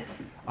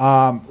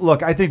LeBron.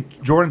 Look, I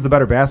think Jordan's the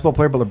better basketball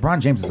player, but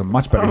LeBron James is a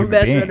much better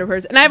human being.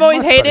 And I've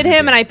always hated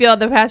him, and I feel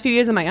the past few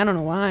years, I'm like, I don't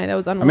know why. That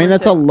was unwarranted. I mean,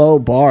 that's a low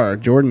bar.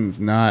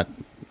 Jordan's not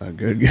a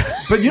good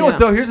guy. But you know Yeah. what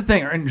though? Here's the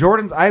thing. And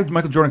Jordan's, I had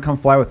Michael Jordan Come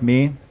Fly With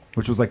Me,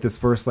 which was like this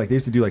first, like they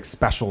used to do like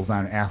specials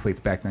on athletes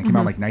back then. It came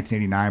out in like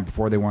 1989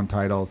 before they won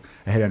titles.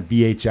 I had it on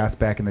VHS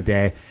back in the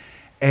day,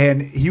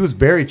 and he was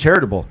very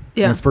charitable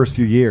in Yeah. his first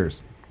few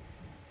years.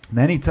 And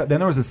then then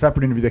there was a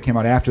separate interview that came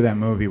out after that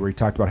movie where he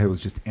talked about how it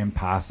was just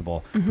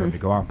impossible for him to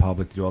go out in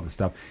public to do all this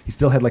stuff. He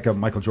still had like a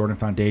Michael Jordan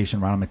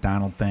Foundation, Ronald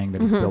McDonald thing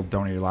that he still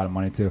donated a lot of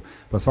money to.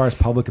 But as far as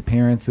public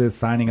appearances,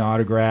 signing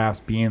autographs,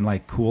 being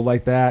like cool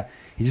like that,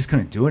 he just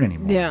couldn't do it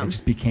anymore. Yeah. It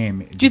just became.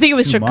 Do you think it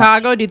was too much.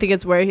 Chicago? Do you think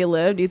it's where he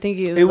lived? Do you think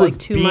he was It was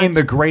like too being much?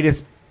 the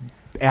greatest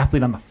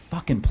athlete on the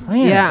fucking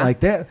planet. Yeah.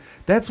 Like that.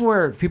 That's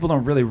where people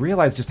don't really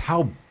realize just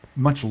how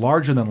much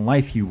larger than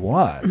life he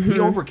was. He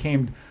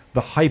overcame the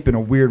hype in a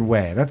weird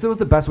way. That was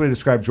the best way to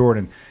describe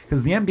Jordan,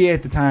 because the NBA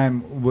at the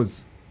time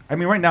was, I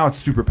mean, right now it's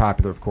super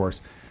popular, of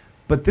course,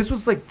 but this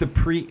was like the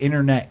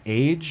pre-internet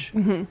age.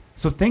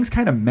 So things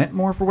kind of meant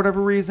more for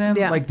whatever reason.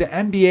 Yeah. Like the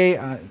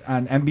NBA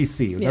on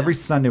NBC, it was Yeah. every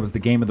Sunday was the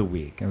game of the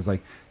week. It was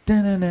like,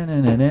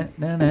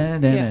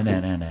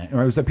 it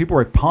was like people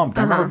were pumped.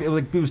 I remember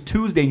it was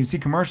Tuesday and you'd see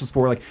commercials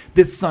for like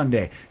this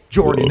Sunday,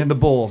 Jordan and the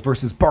Bulls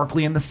versus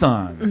Barkley and the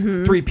Suns,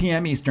 3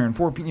 p.m. Eastern,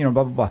 4 p.m.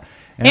 Blah blah blah.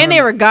 And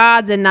they were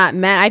gods and not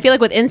men. I feel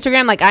like with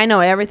Instagram, like I know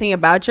everything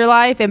about your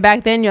life, and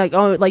back then you're like,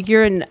 oh, like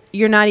you're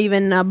not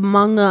even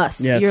among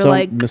us. Yeah, you're so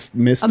like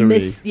mystery.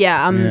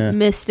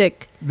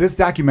 Mystic. This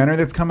documentary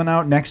that's coming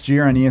out next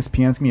year on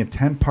ESPN is going to be a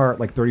 10-part,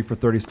 like 30 for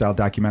 30 style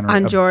documentary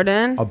On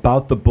Jordan?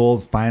 about the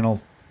Bulls' final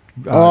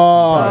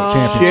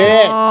championship.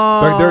 Shit.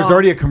 There's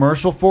already a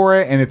commercial for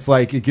it, and it's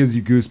like it gives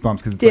you goosebumps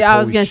because it's like, I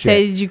was holy gonna shit.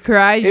 say, did you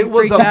cry? Did It you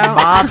was freak a out?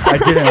 mobs. I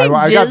didn't. I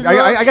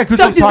got He goosebumps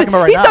sucked talking about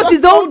it right He now. sucked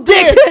his own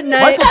dick at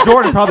night. Michael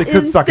Jordan probably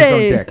could suck his own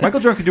Insane. dick. Michael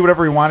Jordan could do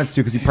whatever he wanted to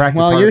because he practiced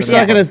Well, harder you're than sucking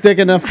anyone. his dick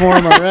enough for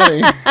him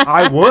already.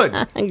 I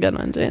would. Good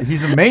one, James.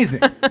 He's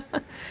amazing.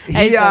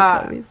 I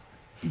suck puppies.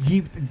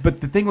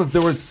 But the thing was,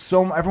 there was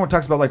everyone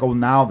talks about like, oh,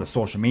 now the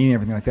social media and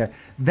everything like that.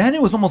 Then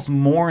it was almost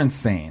more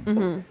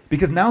insane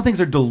because now things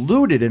are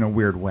diluted in a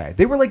weird way.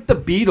 They were like the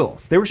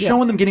Beatles. They were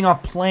showing them getting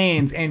off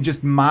planes and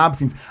just mob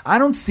scenes. I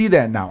don't see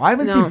that now. I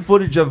haven't seen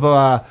footage of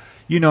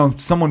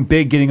someone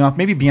big getting off.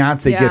 Maybe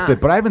Beyonce gets it,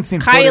 but I haven't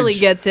seen Kylie footage.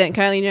 ged it.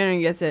 Kylie Jenner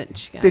gets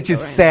it. It's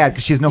just sad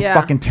because she has no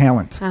fucking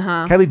talent.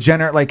 Kylie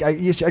Jenner, like I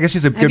guess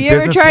she's a good businesswoman. Have you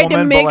ever tried to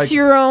but, mix like,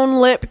 your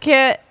own lip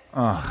kit?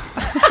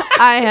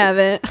 I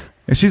haven't.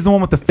 and she's the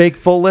one with the fake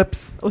full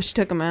lips. Oh, she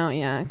took them out,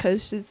 yeah,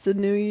 because it's a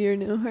new year,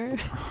 new her.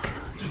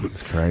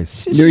 Jesus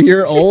Christ. New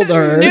year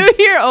older. New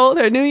year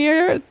older, new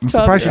year. I'm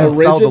surprised she didn't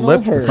sell the Original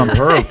lips to her. some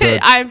perv.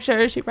 I'm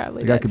sure she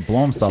probably The guy did. could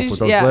blow himself with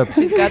those yeah, lips.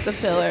 she's got the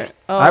filler.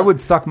 Oh. I would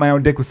suck my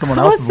own dick with someone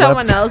With else's someone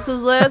lips.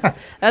 else's lips.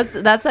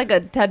 That's like a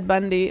Ted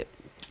Bundy.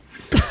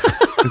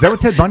 Is that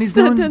what Ted Bundy's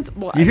doing? Sentence.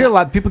 Well, You hear a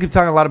lot. People keep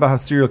talking a lot about how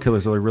serial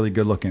killers are like really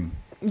good looking.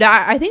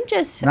 I think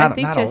just. Not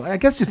I all. I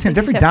guess just him.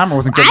 Jeffrey just- Dahmer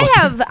wasn't good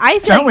looking. I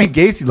feel John like, Wayne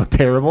Gacy looked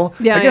terrible.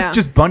 Yeah, I guess yeah.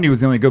 just Bundy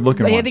was the only good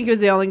looking I one. think he was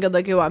the only good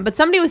looking one. But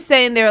somebody was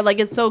saying there, like,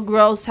 it's so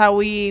gross how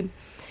we,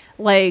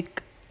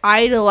 like,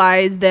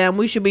 idolize them.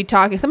 We should be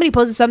talking. Somebody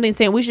posted something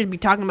saying we should be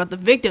talking about the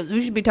victims.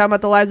 We should be talking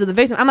about the lives of the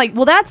victims. I'm like,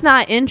 well, that's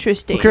not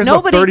interesting. Who cares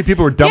about 30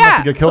 people who are dumb enough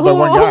to get killed by who,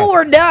 one guy? Who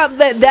are dumb?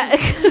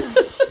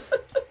 That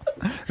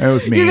That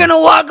was me. you're gonna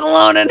walk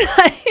alone at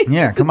night.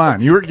 Yeah, come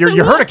on. You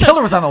heard a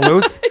killer was on the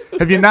loose.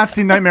 Have you not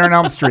seen Nightmare on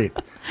Elm Street?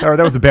 Or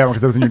that was a bad one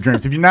because that was in your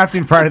dreams. Have you not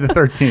seen Friday the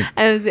 13th?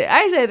 Actually,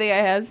 I think I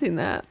have seen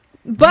that.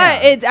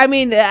 But I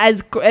mean,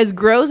 as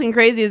gross and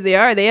crazy as they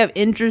are, they have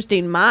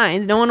interesting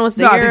minds. No one wants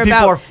to No, I hear think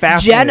people are about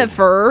fascinated.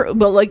 Jennifer,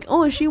 but like,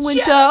 oh, she went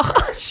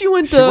to She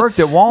worked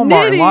at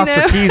Walmart and lost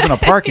her keys in a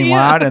parking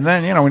lot, and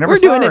then we never We're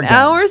saw doing her an again.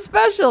 hour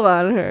special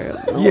on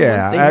her. No one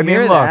Yeah, wants to I mean,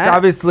 hear look, that.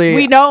 obviously-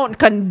 we don't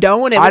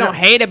condone it. We I don't don't-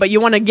 hate it, but you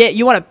want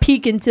to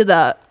peek into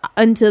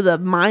the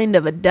mind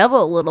of a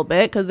devil a little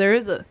bit because there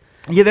is a.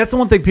 Yeah, that's the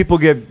one thing people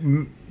get,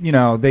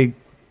 they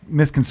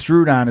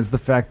misconstrued on is the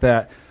fact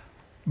that,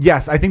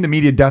 yes, I think the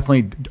media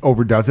definitely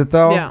overdoes it,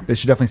 though. Yeah. They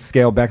should definitely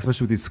scale back,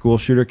 especially with these school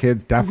shooter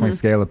kids. Definitely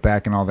scale it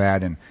back and all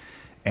that.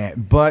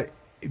 But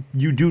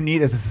you do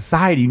need, as a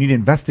society, you need to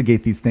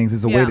investigate these things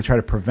as a way Yeah. to try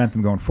to prevent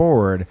them going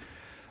forward.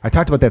 I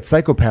talked about that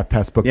psychopath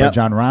test book by Yep.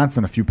 John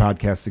Ronson a few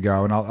podcasts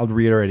ago, and I'll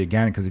reiterate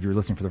again because if you're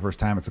listening for the first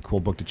time, it's a cool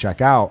book to check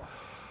out,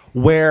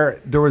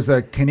 where there was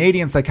a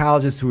Canadian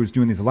psychologist who was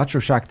doing these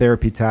electroshock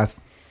therapy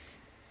tests,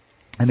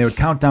 and they would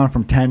count down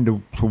from 10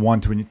 to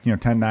 1 to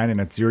 10, 9,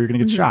 and at 0, you're going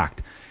to get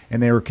shocked.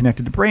 And they were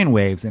connected to brain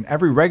waves. And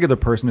every regular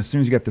person, as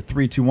soon as you get to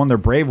 3, 2, 1, they're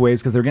brave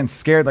waves because they're getting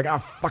scared. Like, oh,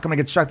 fuck, I'm going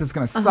to get shocked. This is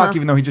going to suck,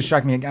 even though he just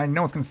shocked me. I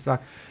know it's going to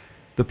suck.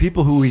 The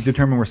people who he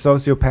determined were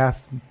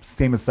sociopaths,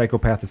 same as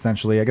psychopath,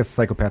 essentially. I guess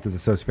psychopath is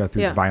a sociopath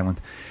who's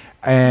violent.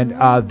 And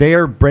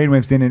their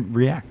brainwaves didn't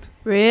react.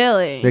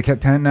 Really? They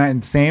kept 10,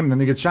 9, same, and then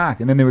they get shocked.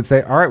 And then they would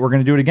say, all right, we're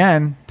going to do it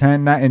again,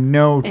 10, 9, and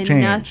no And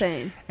change.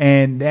 nothing.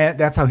 And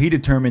that's how he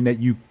determined that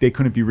they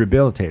couldn't be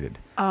rehabilitated.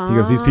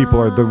 Because these people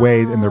are the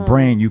way in their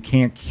brain, you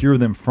can't cure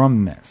them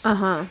from this.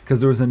 Because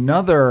there was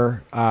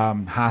another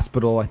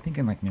hospital, I think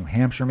in like New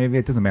Hampshire maybe,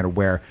 it doesn't matter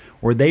where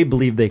they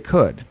believed they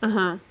could.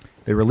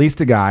 They released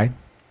a guy,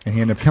 and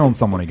he ended up killing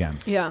someone again.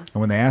 Yeah.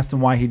 And when they asked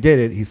him why he did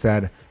it, he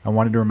said, "I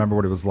wanted to remember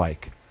what it was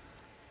like."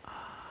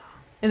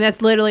 And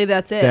that's it.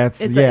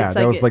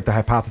 That was like the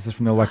hypothesis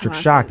from the electric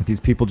shock, that these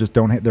people just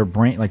don't hit their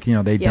brain, like, you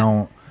know, they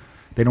don't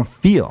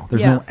feel.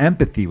 There's no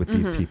empathy with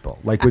these people.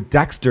 Like with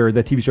Dexter,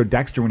 the TV show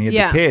Dexter, when he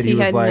had the kid, he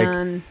was like,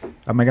 none.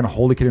 am I going to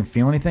hold a kid and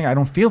feel anything? I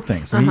don't feel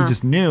things. So he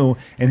just knew.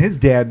 And his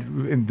dad,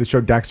 in the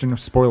show Dexter,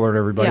 spoiler alert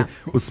everybody,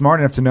 was smart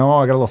enough to know,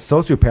 I got a little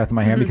sociopath in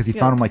my hand because he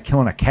found him like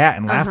killing a cat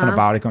and laughing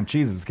about it, going,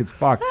 Jesus, this kid's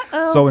fucked.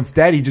 So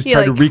instead, he just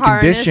tried to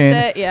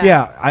recondition.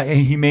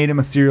 He made him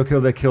a serial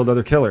killer that killed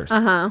other killers.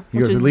 He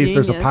goes, at least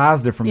there's a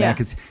positive from that,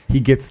 because he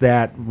gets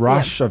that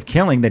rush of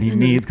killing that he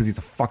needs because he's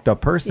a fucked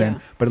up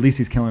person, but at least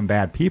he's killing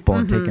bad people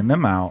and taking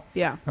them out.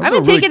 Yeah. I've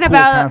been thinking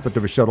about the concept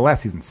of a show. The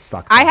last season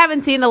sucked. I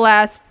haven't seen the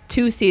last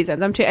 2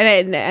 seasons.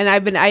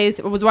 I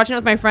was watching it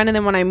with my friend, and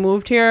then when I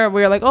moved here,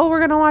 we were like, oh, we're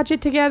gonna watch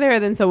it together.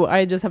 And then so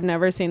I just have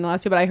never seen the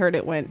last 2, but I heard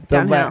it went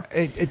downhill.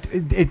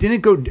 It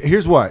didn't go.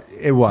 Here's what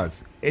it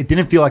was. It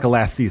didn't feel like a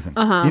last season.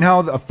 You know,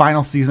 a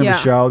final season of the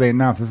show. They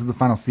announced this is the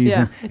final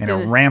season, and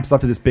it ramps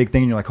up to this big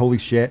thing, and you're like, holy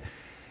shit.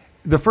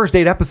 The first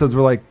 8 episodes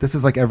were like, this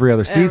is like every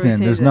other season.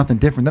 There's nothing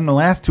different. Then the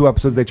last 2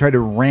 episodes, they tried to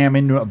ram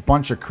into a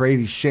bunch of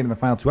crazy shit in the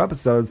final 2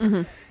 episoes.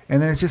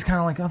 And then it's just kind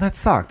of like, oh, that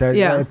sucked. At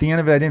the end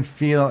of it, I didn't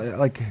feel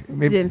like...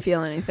 Maybe, didn't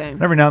feel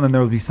anything. Every now and then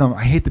there would be some...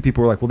 I hate that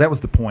people were like, well, that was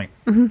the point.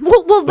 Well,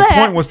 the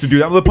point was to do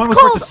that. Well, the point was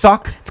for it to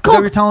suck. It's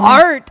called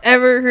art.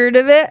 Ever heard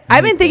of it?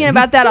 I've been thinking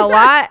about that a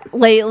lot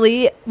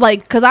lately.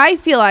 Like, because I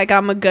feel like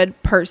I'm a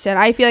good person.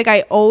 I feel like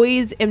I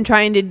always am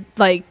trying to,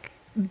 like,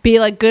 be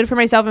like good for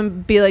myself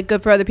and be like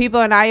good for other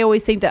people, and I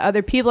always think that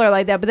other people are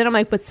like that, but then I'm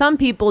like, but some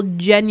people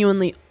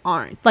genuinely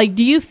aren't. Like,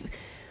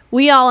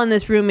 we all in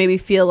this room maybe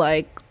feel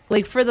like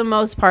for the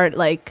most part,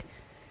 like,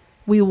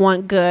 we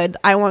want good.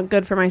 I want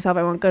good for myself.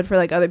 I want good for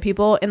like other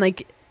people, and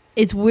like,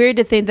 it's weird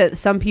to think that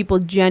some people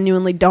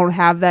genuinely don't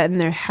have that in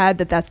their head,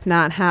 that's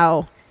not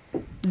how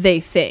they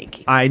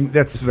think.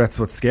 That's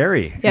what's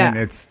scary. Yeah.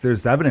 And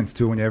there's evidence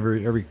to it when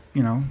every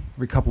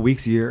couple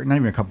weeks a year, not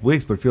even a couple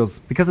weeks, but it feels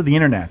because of the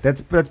internet.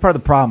 That's part of the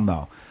problem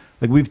though.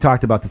 Like we've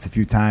talked about this a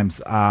few times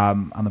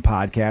on the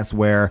podcast,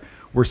 where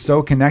we're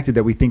so connected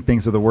that we think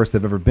things are the worst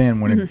they've ever been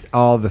when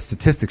all the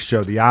statistics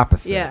show the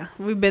opposite. Yeah,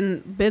 we've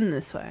been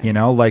this way. You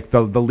know, like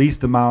the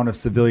least amount of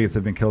civilians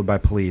have been killed by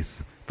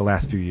police the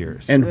last few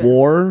years. And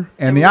war.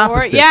 And the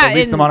opposite. The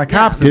least amount of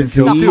cops have been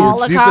killed too. The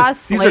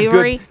Holocaust,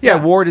 slavery. These are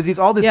good, war, disease.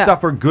 All this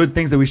stuff are good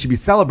things that we should be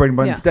celebrating,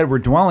 but instead we're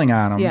dwelling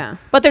on them. Yeah.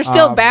 But there's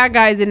still bad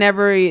guys in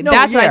every...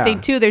 that's what I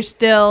think too. There's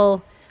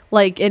still...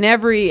 Like in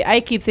every...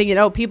 I keep thinking,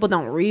 oh, people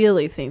don't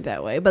really think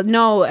that way. But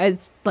no,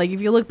 it's like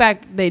if you look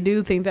back, they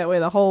do think that way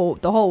the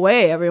whole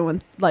way.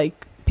 Everyone...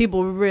 Like...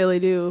 People really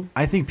do.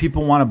 I think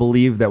people want to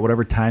believe that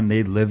whatever time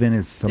they live in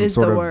is some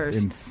sort of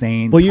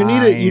insane. Well, you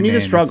need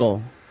a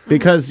struggle.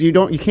 Because you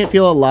can't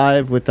feel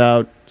alive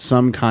without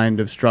some kind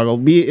of struggle.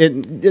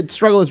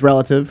 Struggle is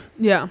relative.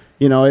 Yeah.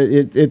 You know,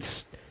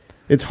 it's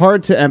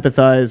hard to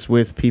empathize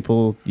with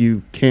people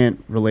you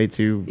can't relate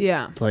to.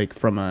 Yeah. Like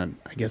from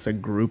a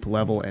group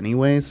level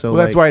anyway. So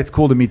that's why it's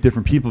cool to meet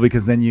different people,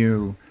 because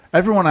then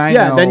everyone I know.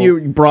 Yeah, then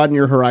you broaden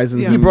your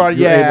horizons. Yeah.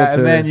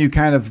 And then you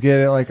kind of get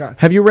it like...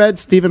 Have you read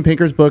Steven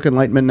Pinker's book,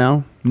 Enlightenment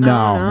Now?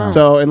 No.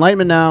 So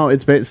Enlightenment Now,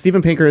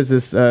 Steven Pinker is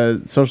this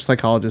social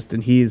psychologist,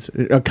 and he's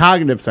a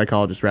cognitive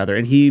psychologist, rather,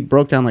 and he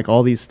broke down like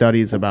all these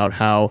studies about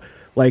how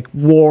like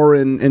war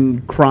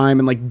and crime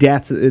and like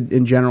deaths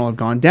in general have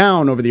gone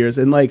down over the years,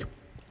 and like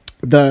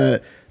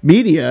the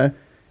media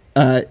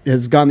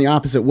has gone the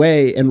opposite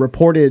way and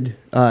reported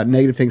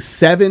negative things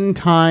 7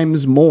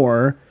 times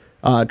more.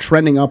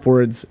 Trending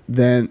upwards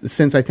than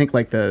since I think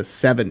like the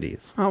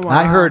 70s. Oh, wow.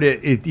 I heard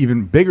it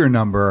even bigger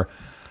number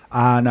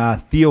on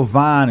Theo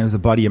Von, who's a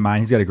buddy of mine.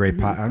 He's got a great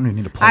podcast. I don't even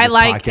need to plug his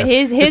podcast.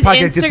 His podcast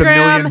Instagram. Gets 1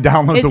 million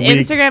downloads his a week.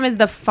 Instagram is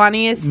the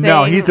funniest thing.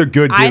 No, he's a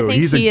good dude. I think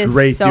he's a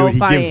great dude. He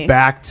gives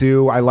back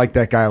too. I like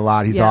that guy a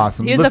lot. He's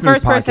awesome. He was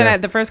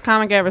the first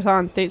comic I ever saw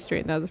on State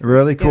Street. That was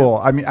really cool.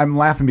 I mean, I'm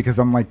laughing because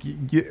I'm like,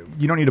 you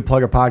don't need to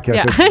plug a podcast.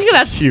 Yeah.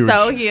 That's huge.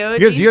 So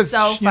huge. He's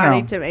so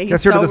funny to me.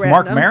 He's so random. This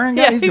Mark Maron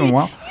guy? He's doing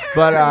well.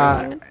 But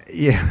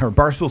or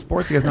Barstool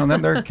Sports, you guys know them.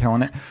 They're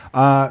killing it.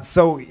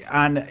 So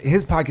on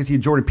his podcast, he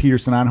had Jordan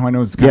Peterson on, who I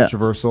know is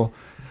controversial.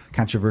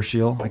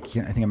 I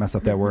think I messed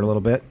up that word a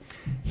little bit.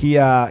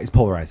 He's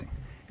polarizing.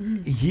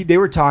 They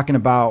were talking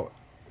about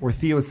where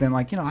Theo was saying,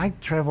 like, I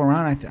travel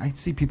around, I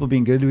see people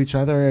being good to each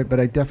other, but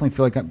I definitely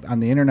feel like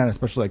on the internet,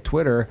 especially like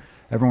Twitter,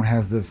 everyone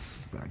has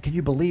this, can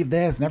you believe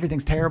this? And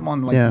everything's terrible,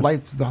 and like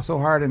life's so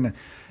hard,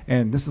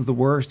 and this is the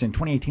worst, and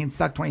 2018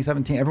 sucked,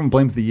 2017. Everyone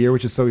blames the year,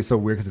 which is so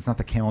weird because it's not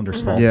the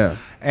calendar's fault. Yeah.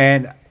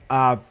 And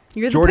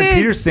Jordan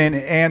Peterson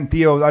and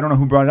Theo, I don't know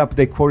who brought it up, but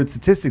they quoted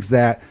statistics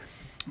that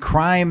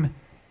crime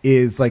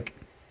is like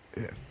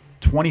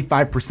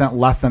 25%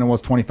 less than it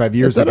was 25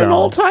 years ago. It's at an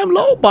all-time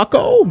low,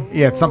 bucko.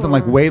 Yeah, it's something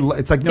like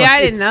it's like...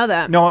 I didn't know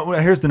that. No,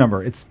 here's the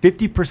number. It's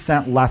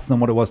 50% less than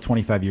what it was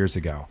 25 years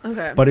ago.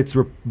 Okay.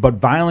 But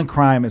violent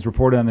crime is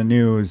reported on the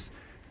news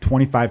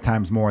 25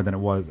 times more than it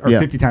was, or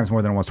 50 times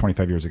more than it was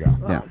 25 years ago.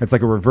 Yeah. It's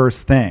like a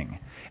reverse thing.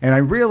 And I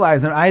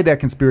realized, and I had that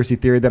conspiracy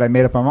theory that I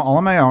made up all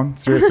on my own.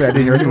 Seriously, I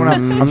didn't hear anyone else.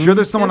 I'm sure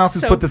there's someone else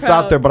who's so put this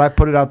proud. out there, but I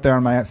put it out there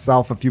on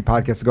myself a few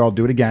podcasts ago. I'll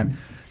do it again.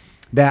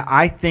 That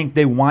I think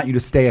they want you to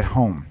stay at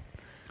home.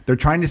 They're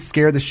trying to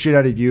scare the shit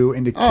out of you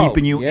into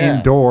keeping you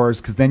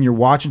indoors, because then you're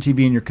watching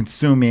TV and you're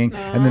consuming.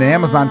 And then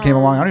Amazon came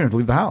along. I don't even have to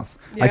leave the house.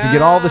 I could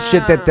get all the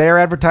shit that they're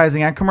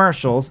advertising on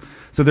commercials.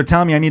 So they're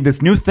telling me I need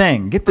this new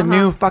thing. Get the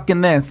new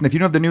fucking this. And if you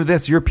don't have the new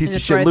this, you're a piece And of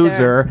it's shit right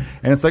loser.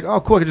 And it's like, oh,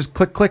 cool. I can just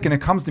click, and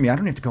it comes to me. I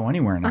don't have to go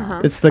anywhere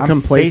now. It's the I'm safe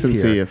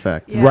complacency here.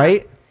 effect. Yeah.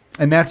 Right?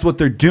 And that's what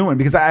they're doing.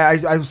 Because I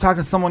was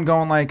talking to someone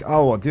going like,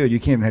 oh, well, dude, you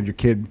can't even have your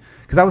kid.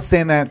 Because I was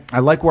saying that I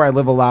like where I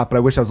live a lot, but I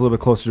wish I was a little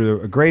bit closer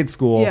to a grade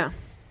school. Yeah.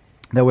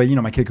 That way,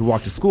 my kid could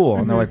walk to school.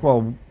 And they're like,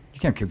 well, you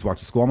can't have kids walk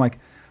to school. I'm like,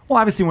 well,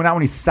 obviously not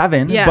when he's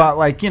 7, Yeah. but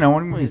like,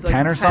 when he's he's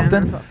 10 like or 10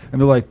 something. or- And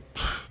they're like,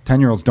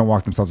 10-year-olds don't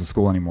walk themselves to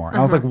school anymore. And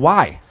I was like,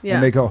 why? Yeah.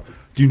 And they go,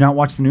 do you not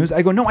watch the news?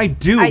 I go, no, I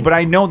do, but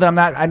I know that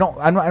I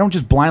don't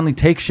just blindly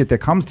take shit that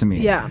comes to me.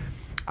 Yeah.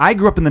 I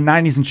grew up in the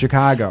 90s in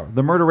Chicago.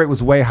 The murder rate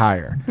was way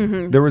higher.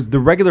 There was the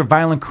regular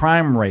violent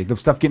crime rate, the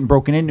stuff getting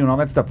broken into and all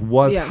that stuff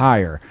was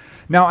higher.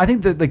 Now, I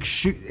think that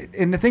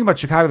and the thing about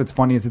Chicago that's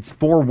funny is it's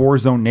 4 war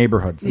zone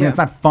neighborhoods. I mean, it's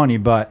not funny,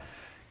 but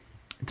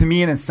to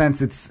me, in a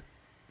sense,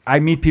 I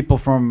meet people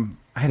from.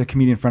 I had a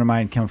comedian friend of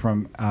mine come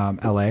from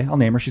L.A. I'll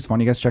name her. She's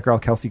funny. You guys check her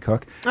out, Kelsey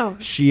Cook. Oh.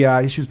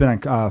 She's been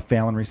on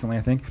Fallon recently,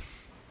 I think.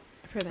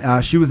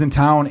 She was in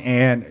town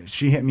and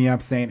she hit me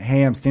up saying,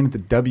 "Hey, I'm staying at the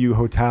W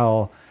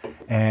Hotel,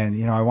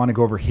 and I want to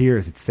go over here.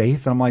 Is it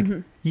safe?" And I'm like,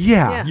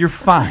 "Yeah, you're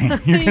fine.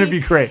 You're gonna be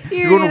great.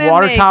 You're going to gonna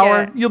Water make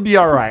Tower. it. You'll be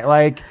all right.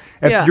 Like,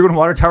 you're going to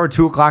Water Tower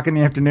 2:00 in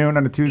the afternoon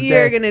on a Tuesday.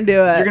 You're gonna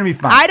do it. You're gonna be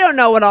fine. I don't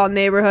know what all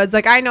neighborhoods.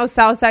 Like, I know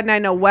South Side and I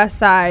know West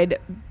Side.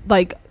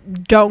 Like,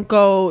 don't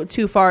go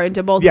too far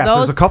into both Yes, of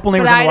those. there's a couple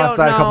neighbors but on the I west don't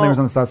side, a couple know- neighbors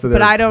on the south side that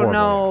But are I don't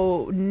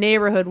horrible. know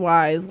neighborhood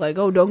wise. Like,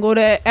 oh, don't go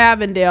to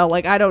Avondale.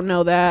 Like, I don't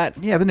know that.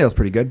 Yeah, Avondale's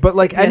pretty good, but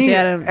like Yes, any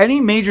yeah, I don't-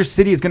 any major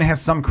city is going to have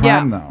some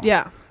crime though.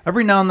 Yeah.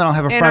 Every now and then I'll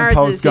have a And friend ours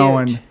post is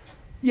going. huge.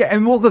 Yeah,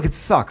 and well, look, it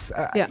sucks.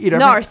 Yeah. You know,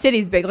 No, every- our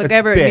city's big. Like,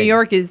 It's New big.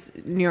 York is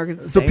the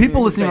So same.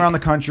 people It's listening big. around the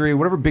country,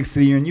 whatever big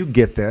city you're in, you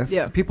get this.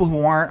 Yeah. People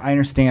who aren't, I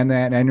understand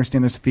that, and I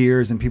understand there's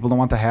fears, and people don't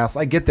want the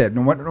hassle. I get that.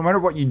 No matter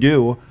what you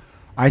do,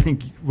 I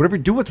think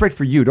do what's right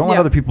for you. Don't let Yeah.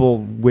 other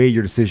people weigh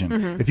your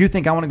decision. If you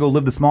think I want to go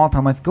live the small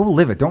town life, go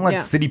live it. Don't let Yeah.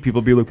 city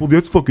people be like, well,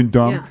 that's fucking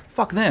dumb. Yeah.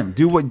 Fuck them.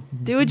 Do what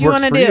you works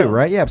wanna for do. you,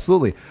 right? Yeah,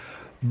 absolutely.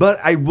 But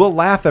I will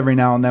laugh every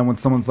now and then when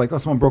someone's like, "Oh,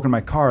 someone broke in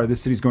my car. This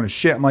city's going to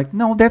shit." I'm like,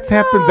 "No, that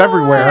happens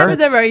everywhere. It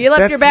happens everywhere. You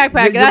left your That's-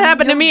 backpack. you- That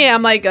happened to you- me.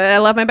 I'm like, I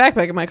left my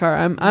backpack in my car.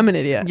 I'm an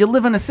idiot. You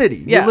live in a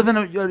city. Yeah. You live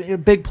in a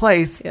big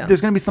place. Yeah.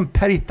 There's going to be some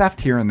petty theft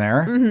here and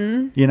there.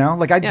 Mm-hmm.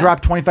 Like I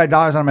dropped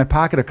 $25 out of my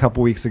pocket a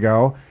couple weeks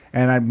ago,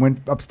 and I went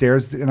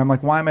upstairs, and I'm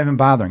like, why am I even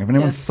bothering? If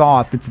anyone Yes. saw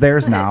it, it's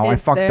theirs now. I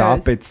It's fucked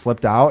up. theirs. It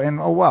slipped out, and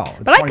oh well.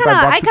 It's But I 25 kind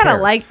of, bucks, I who kind of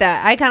cares? like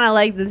that. I kind of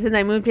like that since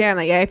I moved here. I'm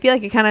like, I feel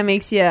like it kind of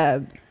makes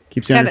you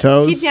Keeps you on your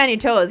toes. Keeps you on your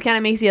toes. Kind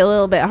of makes you a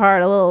little bit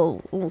hard, a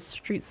little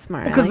street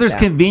smart. Because I like there's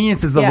that.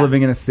 conveniences of Yeah.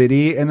 living in a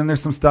city, and then there's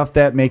some stuff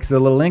that makes it a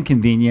little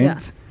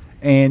inconvenient.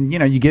 And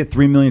you get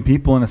 3 million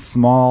people in a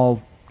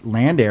small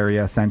land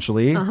area,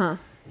 essentially.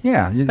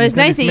 Yeah, But it's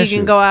nice that you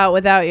can go out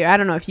without your. I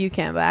don't know if you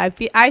can, but I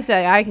feel like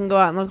I can go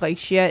out and look like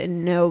shit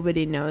and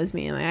nobody knows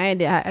me. Like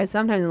I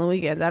sometimes on the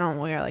weekends I don't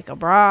wear like a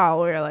bra. I'll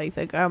wear like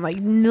I'm like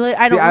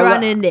I don't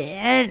run into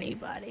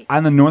anybody.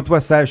 On the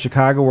northwest side of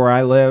Chicago where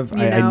I live,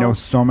 I know? know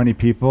so many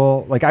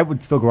people. Like I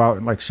would still go out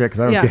and like shit because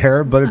I don't Yeah.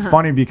 care. But it's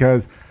funny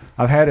because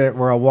I've had it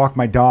where I'll walk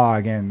my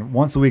dog, and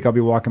once a week I'll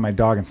be walking my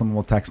dog, and someone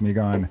will text me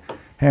going,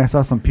 "Hey, I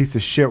saw some piece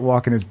of shit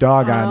walking his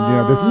dog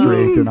on this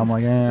street," and I'm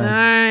like, All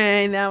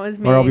right, that was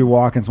me. Or I'll be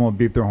walking, someone will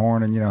beep their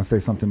horn and say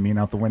something mean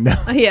out the window.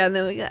 Yeah, and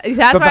then that's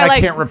Something why I I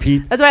like. can't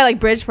repeat. That's why I like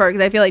Bridgeport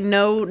because I feel like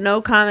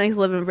no comics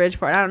live in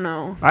Bridgeport. I don't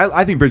know.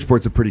 I think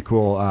Bridgeport's a pretty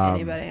cool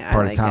Anybody, I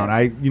part like of town.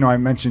 it. I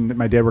mentioned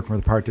my dad working for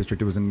the park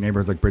district. It was in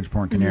neighborhoods like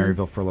Bridgeport and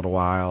Canaryville for a little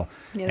while,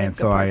 Yeah, they have and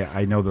so good I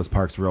parks. know those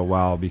parks real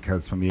well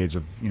because from the age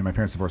of my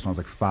parents divorced when I was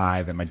like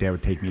 5, and my dad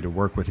would take me to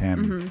work with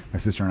him. My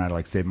sister and I to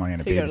like save money on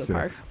a So you go to the babysitter.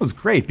 park. It was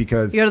great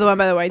because You go to the one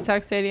by the White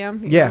Sox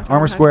Stadium. yeah, know what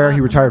Armour I'm Square. talking He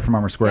about? retired from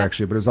Armour Square Yeah.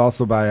 actually, but it was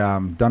also by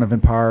Donovan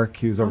Park.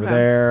 He was over Okay.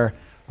 there.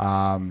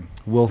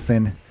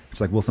 Wilson, which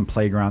is like Wilson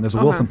Playground. There's a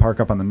Wilson Park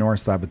up on the north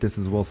side, but this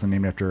is Wilson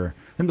named after.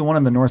 I think the one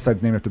on the north side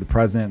is named after the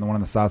president, and the one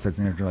on the south side is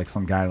named after like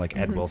some guy like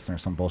Ed Wilson or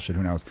some bullshit.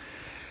 Who knows?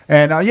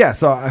 And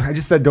so I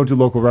just said don't do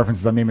local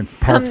references. I'm naming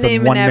parks I'm of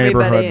naming one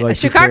everybody. neighborhood. Like,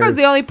 who Chicago's cares?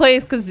 the only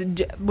place because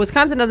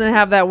Wisconsin doesn't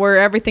have that where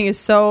everything is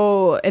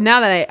so. And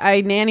now that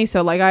I nanny,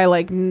 so like I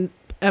like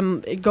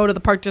go to the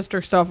park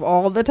district stuff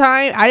all the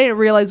time. I didn't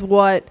realize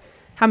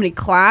how many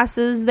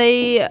classes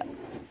they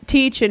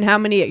teach and how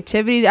many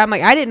activities. I'm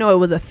like I didn't know it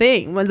was a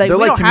thing. When They're we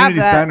like don't have community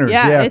that. centers.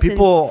 Yeah, it's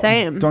people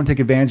insane. don't take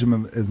advantage of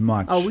them as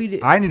much. Oh, we do.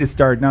 I need to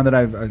start now that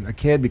I have a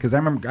kid because I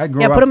remember I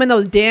grew Yeah, up. put him in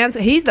those dance.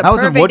 He's the I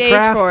was in perfect age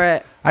Woodcraft. for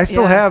it. I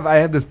still Yeah.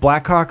 have this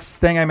Blackhawks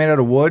thing I made out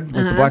of wood,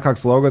 like the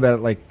Blackhawks logo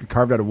that like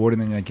carved out of wood,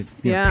 and then like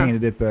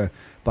painted it the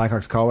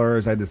Blackhawks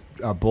colors. I had this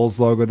Bulls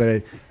logo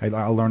that I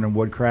learned in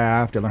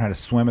Woodcraft. I learned how to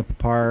swim at the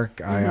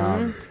park.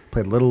 I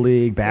played Little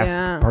League,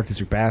 Park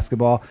District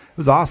basketball. It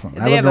was awesome.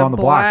 I lived around the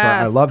block, so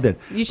I loved it.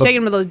 You should take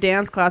him to those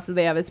dance classes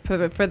they have. It's for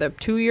the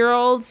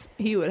 2-year-olds.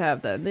 He would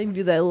have that. They can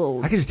do that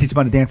little. I could just teach him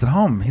how to dance at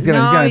home. He's got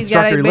an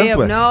instructor he lives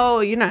with.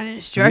 No, you're not an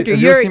instructor.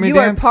 You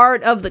are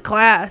part of the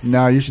class.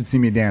 No, you should see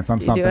me dance. I'm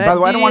something. Do By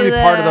the way, I don't want to be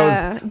part of those.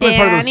 I don't want to be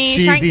part of those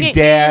cheesy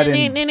dad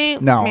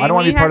and no, I don't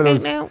want to be part of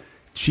those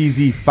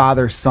cheesy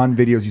father-son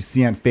videos you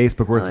see on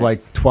Facebook where it's like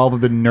 12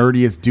 of the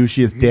nerdiest,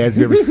 douchiest dads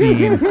you've ever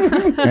seen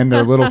and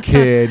their little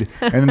kid.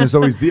 And then there's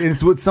always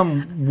it's with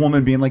some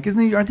woman being like,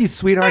 aren't these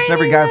sweethearts? And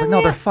every guy's like,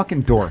 no, they're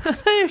fucking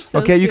dorks. So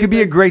okay, you could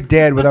be a great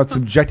dad without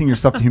subjecting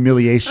yourself to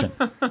humiliation.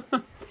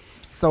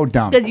 So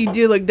dumb. Because you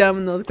do look dumb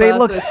in those classes. They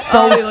look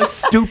so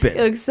stupid.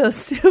 They look so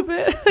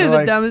stupid. They're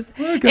like, the dumbest.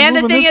 look, And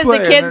the thing is,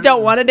 the kids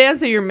don't want to dance,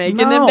 so you're making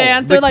them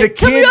dance. They're like,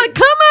 come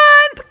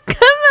on.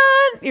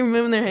 You're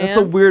moving their hands. It's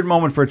a weird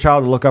moment for a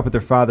child to look up at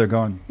their father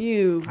going,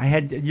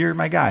 you're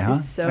my guy, huh?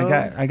 So,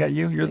 I got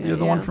you. You're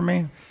the one for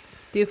me.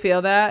 Do you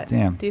feel that?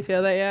 Damn. Do you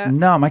feel that yet?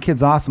 No, my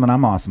kid's awesome and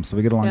I'm awesome, so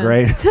we get along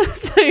great.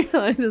 So you're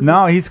like,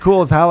 no, he's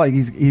cool as hell. Like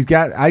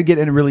I get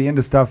really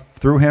into stuff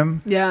through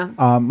him. Yeah.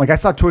 Like I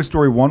saw Toy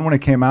Story 1 when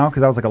it came out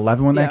because I was like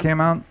 11 when that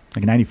came out,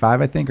 like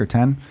 95 I think or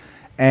 10,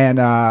 and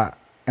I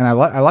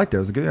liked it. It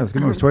was good. It was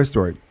good. It was Toy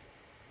Story,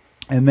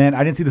 and then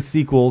I didn't see the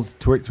sequels,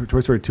 Toy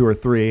Story 2 or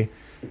 3,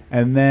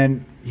 and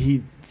then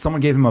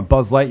someone gave him a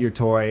Buzz Lightyear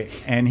toy,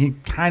 and he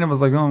kind of was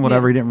like, oh,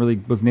 whatever. He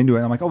wasn't into it.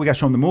 And I'm like, oh, we got to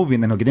show him the movie,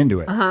 and then he'll get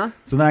into it.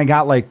 So then I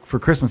got for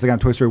Christmas, I got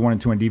Toy Story 1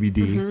 and 2 on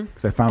DVD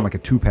because I found like a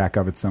 2-pack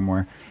of it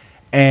somewhere.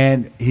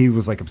 And he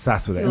was like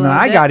obsessed with it. And then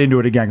I got into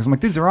it again because I'm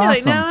like, these are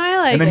awesome. No, I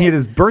like and then he had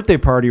his birthday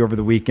party over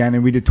the weekend,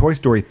 and we did Toy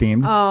Story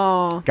themed.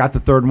 Oh. Got the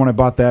third one. I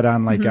bought that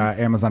on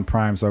Amazon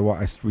Prime, so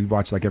we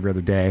watch like every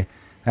other day.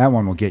 That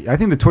one will get you. I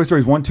think the Toy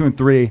Stories 1, 2, and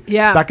 3,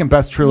 second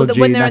best trilogy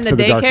when they're next in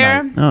the to the Dark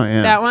daycare. Knight. Oh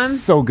yeah, that one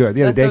so good.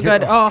 Yeah, that's so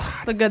good.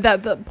 Oh, the good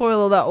that poor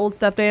little old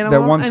stuffed animal.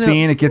 That one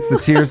scene, it gets the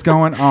tears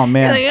going. Oh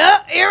man. Like, oh,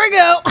 here we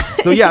go.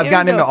 So yeah, I've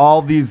gotten into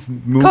all these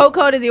movies.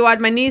 Coco, does he watch?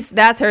 My niece,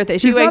 that's her thing.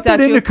 She She's wakes not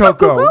that up. into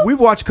Coco. We've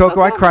watched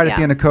Coco. I cried at Yeah.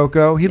 the end of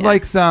Coco. He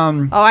likes Oh,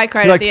 I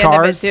cried he at likes the Cars.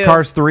 end of it too.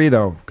 Cars 3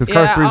 though, because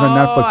Cars 3 is on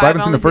Netflix. But I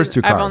haven't seen the first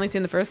two Cars. I've only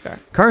seen the first car.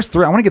 Cars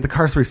 3. I want to get the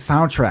Cars 3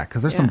 soundtrack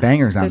because there's some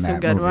bangers on There's that some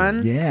good movie.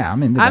 ones. Yeah,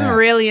 I'm into that. I'm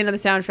really into the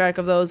soundtrack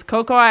of those.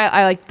 Coco,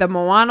 I like the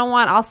Moana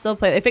one. I'll still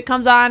play it. If it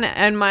comes on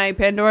and my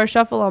Pandora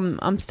shuffle, I'm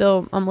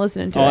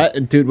listening to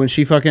it. Dude, when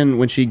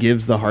she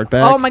gives the heart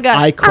back, Oh my God.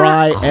 I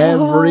cry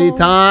every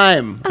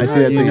time I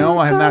see that You scene. know,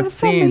 I have not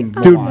seen.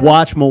 Dude,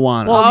 watch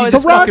Moana. Well, you it's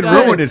just fucking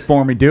good. ruined it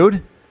for me,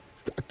 dude.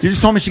 You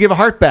just told me she gave a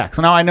heart back,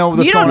 so now I know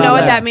what's You going don't on know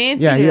what there. that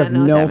means? Yeah, you don't have know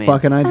what no that means.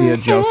 fucking idea,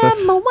 Joseph.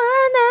 All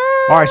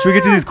right, should we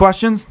get to these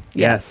questions?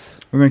 Yes.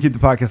 We're going to keep the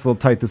podcast a little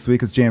tight this week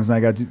because James and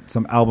I got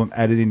some album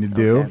editing to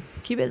do. Okay.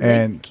 Keep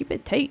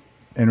it tight.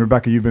 And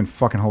Rebecca, you've been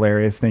fucking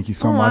hilarious. Thank you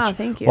so much. Wow,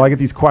 thank you. While I get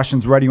these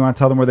questions ready, you want to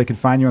tell them where they can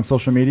find you on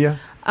social media?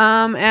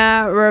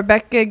 At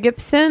Rebecca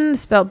Gibson,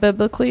 spelled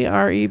biblically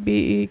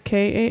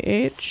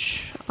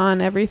REBEKAH, on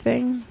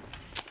everything.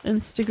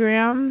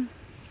 Instagram.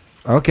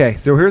 Okay,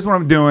 so here's what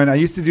I'm doing. I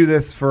used to do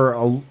this for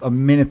a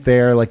minute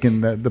there, like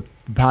in the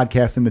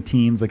podcast in the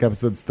teens, like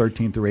episodes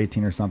 13 through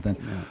 18 or something,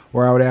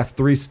 where I would ask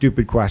 3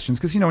 stupid questions.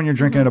 Because, when you're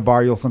drinking at a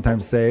bar, you'll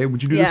sometimes say,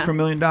 would you do this for $1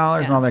 million?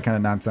 And all that kind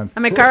of nonsense.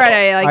 On my car ride,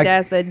 I like to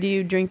ask that, do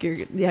you drink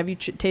have you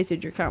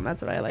tasted your cum?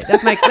 That's what I like.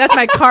 That's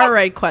my car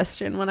ride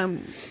question when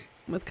I'm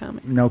with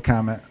comics. No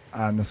comment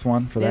on this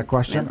one for that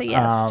question. That's a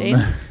yes,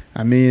 James.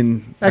 I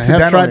mean, I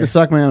Accidentally. have tried to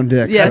suck my own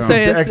dick. Yeah, so.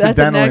 so that's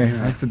a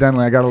next.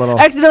 Accidentally, I got a little.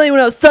 Accidentally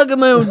when I was sucking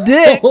my own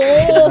dick.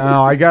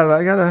 No, I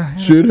got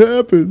Shit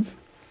happens.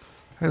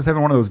 I was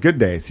having one of those good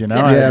days, Yeah,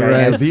 I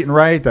right. was eating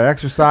right, I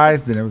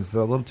exercised, and it was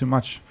a little too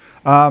much.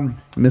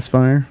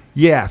 Misfire.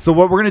 Yeah, so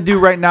what we're going to do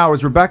right now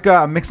is Rebecca,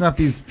 I'm mixing up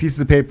these pieces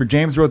of paper.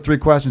 James wrote 3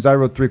 questions. I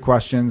wrote 3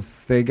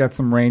 questions. They got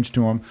some range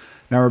to them.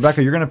 Now,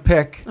 Rebecca, you're going to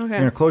pick. Okay. You're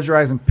going to close your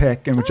eyes and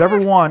pick. And whichever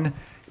one,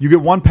 you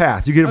get one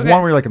pass. You get one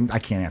where you're like, I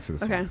can't answer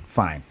this one.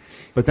 Fine.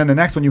 But then the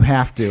next one you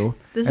have to.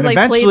 This and is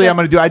like eventually I'm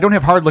going to do, I don't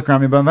have hard liquor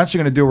on me, but I'm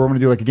eventually going to do, we're going to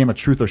do like a game of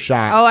truth or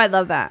shot. Oh, I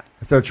love that.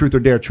 Instead of truth or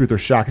dare, truth or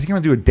shot. Because you're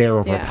going to do a dare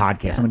over a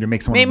podcast. I'm going to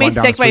make someone Make me run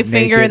down stick the my street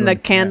finger naked in the or-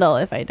 candle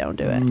if I don't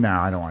do it. No,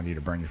 I don't want you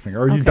to burn your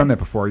finger. Or you've done that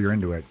before. You're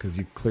into it because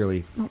you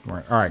clearly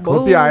weren't. All right,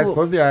 close the eyes.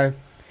 Close the eyes.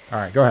 All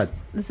right, go ahead.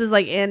 This is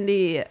like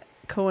Andy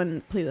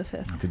Cohen, Plead the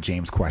Fifth. It's a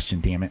James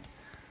question, damn it.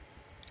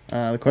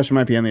 The question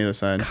might be on the other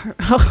side.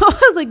 I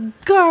was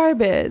like,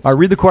 garbage. All right,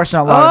 read the question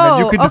out loud, and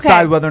then you can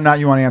decide okay. whether or not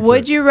you want to answer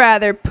Would it. you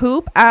rather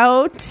poop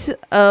out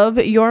of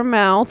your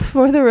mouth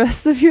for the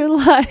rest of your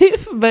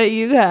life, but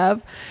you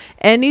have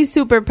any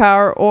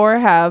superpower, or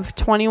have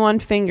 21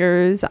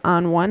 fingers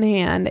on one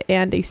hand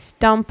and a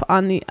stump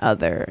on the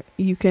other?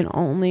 You can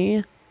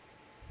only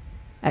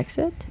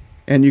exit?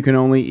 And you can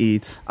only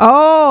eat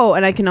Oh,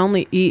 and I can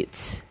only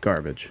eat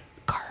garbage.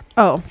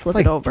 Oh, flip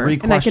like it over. 3 And I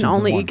can questions in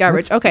only one. eat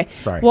garbage. Let's- Okay.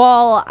 sorry.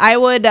 Well, I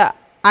would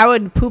I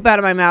would poop out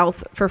of my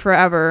mouth for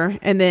forever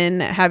and then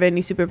have any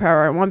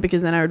superpower I want,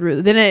 because then I would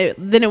really, then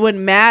it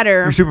wouldn't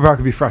matter. Your superpower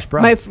could be fresh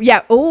breath.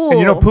 Oh, And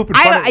you don't poop in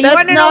front of- you That's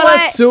wanna know not a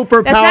what?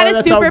 superpower. That's not a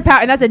That's a-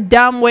 superpower, and that's a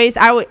dumb waste.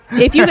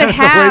 If you could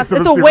have,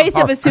 it's a waste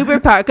of a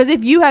superpower, because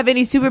if you have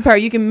any superpower,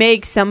 you can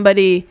make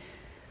somebody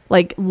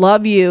like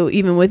love you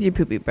even with your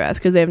poopy breath,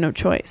 because they have no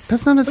choice.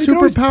 That's not a you can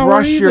always superpower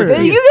brush your either.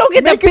 teeth. You don't get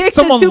to Making pick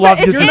someone the super. love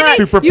you It's is a any-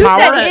 superpower. You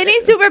said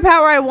any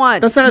superpower I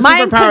want. That's not a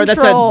Mind superpower, that's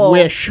a control.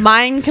 wish.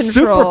 Mind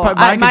control.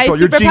 Mind My control.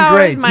 You're Jean superpower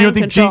Grey. is You mind don't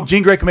think control.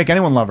 Jean Grey can make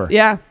anyone love her?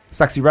 Yeah.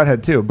 Sexy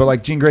redhead too, but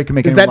like Jean Grey can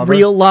make Is anyone that love her.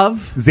 real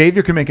love?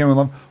 Xavier can make anyone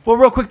love. Well,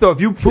 real quick though,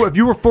 if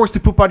you were forced to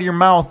poop out of your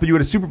mouth, but you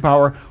had a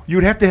superpower, you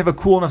would have to have a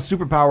cool enough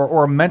superpower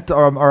or a mental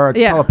or a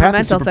telepathic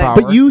mental thing.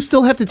 superpower. But you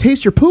still have to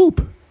taste your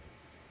poop.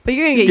 But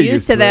you're gonna You get get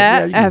used to used to it. Yeah,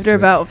 that you get used after to it.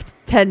 about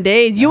 10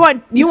 days. You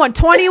want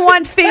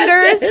 21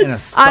 fingers And a on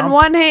stump.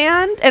 one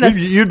hand and a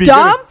You'd be good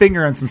stump at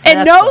fingering some snatch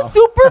and no though.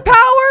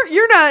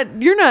 superpower.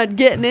 You're not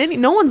getting any.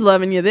 No one's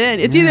loving you then.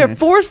 It's either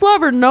forced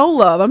love or no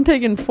love. I'm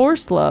taking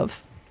forced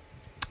love.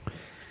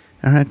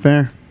 All right,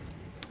 fair.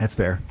 That's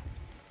fair.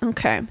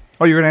 Okay.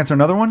 Oh, you're gonna answer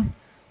another one?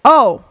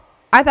 Oh,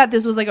 I thought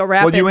this was like a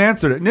rapid. Well, you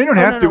answered it. No, you don't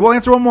have no, to. no. We'll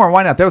answer one more.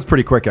 Why not? That was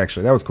pretty quick,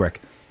 actually. That was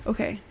quick.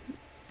 Okay.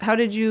 How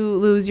did you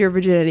lose your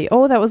virginity?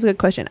 Oh, that was a good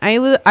question. I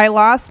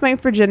lost my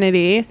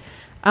virginity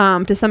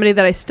to somebody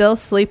that I still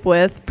sleep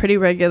with pretty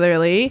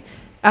regularly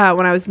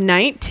when I was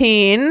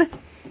 19. In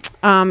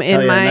my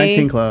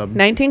 19 Club.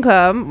 19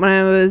 Club, when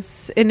I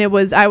was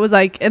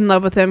like in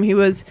love with him. He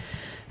was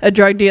a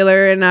drug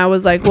dealer, and I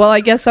was like, well, I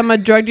guess I'm a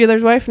drug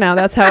dealer's wife now.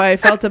 That's how I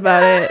felt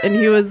about it. And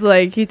he was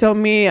like, he told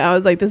me, I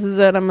was like, this is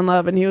it, I'm in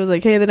love. And he was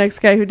like, hey, the next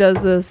guy who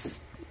does this,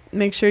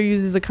 make sure he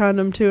uses a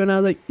condom too. And I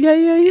was like, yeah.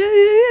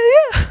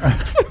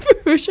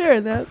 For sure.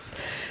 And that's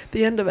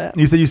the end of it.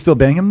 You said you still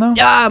bang him though?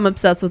 Yeah, I'm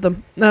obsessed with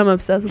him.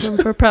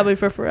 Probably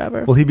for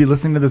forever. Will he be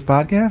listening to this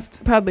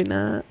podcast? Probably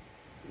not,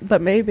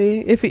 but maybe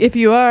if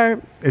you are,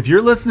 If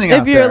you're listening,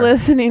 if out you're there,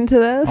 listening to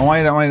this,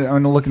 I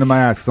want to look into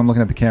my eyes because I'm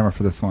looking at the camera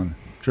for this one.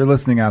 If you're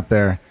listening out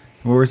there,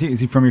 where is he? Is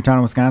he from your town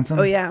in Wisconsin?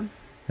 oh yeah,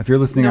 If you're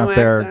listening No out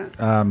there,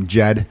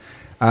 Jed,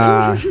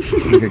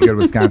 it's a good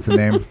Wisconsin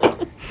name.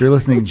 If you're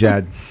listening,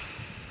 Jed,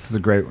 this is a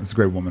great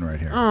woman right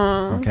here.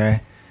 Aw.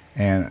 Okay,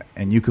 and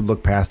you could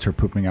look past her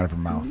pooping out of her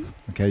mouth.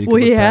 Okay, you could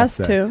Well, look he past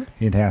has that. to.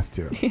 He has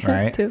to. He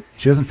has right? to.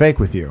 She doesn't fake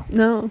with you.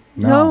 No,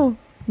 No.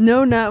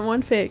 not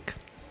one fake.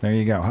 There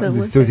you go. No,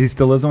 So he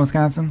still lives in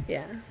Wisconsin?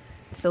 Yeah.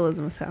 Still lives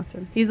in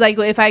Wisconsin. He's like,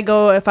 if I have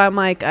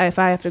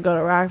to go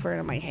to Rockford,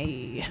 I'm like,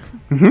 hey.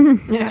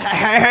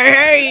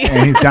 Hey.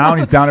 And he's down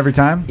every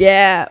time?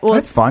 Yeah. Well,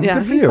 That's fun. Yeah,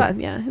 Good for he's you. fun.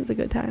 Yeah, it's a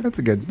good time. That's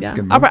a good yeah.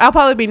 move. I'll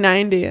probably be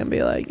 90 and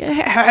be like,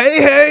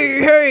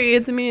 hey,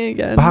 it's me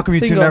again. But how come you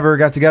two Single. never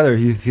got together?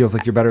 He feels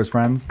like you're better as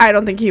friends? I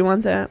don't think he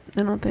wants it.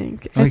 I don't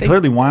think. Well, he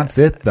clearly wants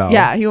it, though.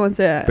 Yeah, he wants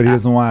it. But he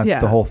doesn't want yeah,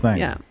 the whole thing.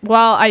 Yeah.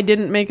 Well, I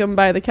didn't make him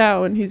buy the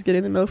cow, and he's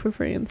getting the milk for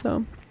free, and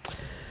so Do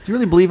you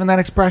really believe in that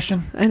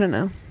expression? I don't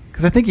know.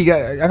 Because I think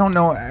I don't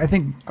know. I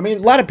think I mean,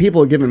 a lot of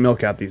people are giving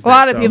milk out these days. A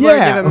lot of people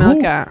are giving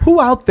milk out.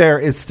 Who out there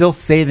is still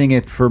saving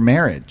it for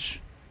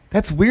marriage?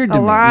 That's weird to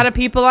A me. lot of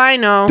people I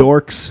know.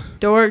 Dorks.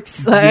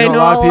 Dorks. You I know a know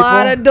lot of a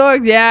lot of people?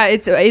 dorks. Yeah,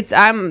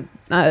 I'm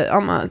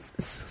a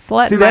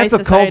slut. See, in my that's a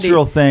society.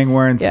 cultural thing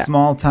where in Yeah.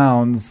 small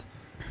towns,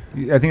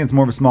 I think it's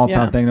more of a small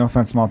town Yeah. thing. No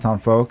offense, small town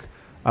folk.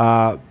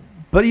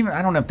 But even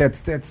I don't know if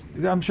that's.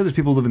 I'm sure there's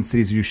people who live in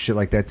cities who do shit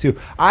like that too.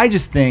 I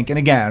just think, and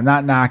again, I'm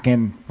not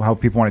knocking how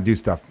people want to do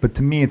stuff, but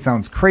to me, it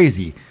sounds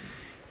crazy.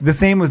 The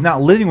same was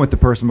not living with the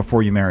person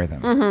before you marry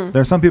them. Mm-hmm.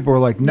 There are some people who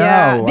are like, no,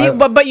 Yeah.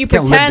 But you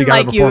can't live pretend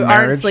together like you before aren't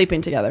marriage.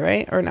 sleeping together,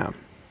 right? Or no?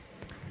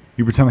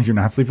 You pretend like you're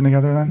not sleeping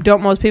together then?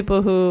 Don't most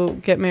people who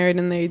get married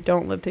and they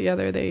don't live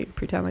together, they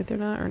pretend like they're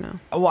not, or no?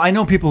 Well, I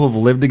know people who've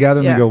lived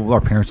together and Yeah. they go, well,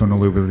 our parents don't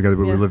live together,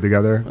 but we Yeah. live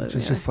together. Well, Which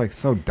is yeah. just like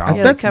so dumb.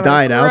 Yeah, That's come on,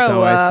 died out, grow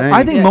though, I up. think.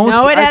 I think Yeah. most-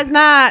 No, it I- has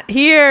not.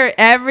 Here,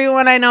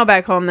 everyone I know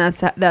back home, that's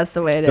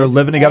the way it is. They're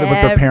living together,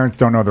 but their Ev- parents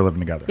don't know they're living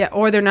together. Yeah,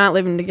 or they're not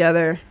living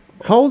together.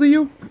 How old are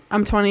you?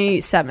 I'm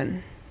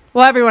 27.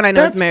 Well, everyone I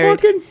know That's is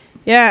married. fucking.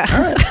 Yeah.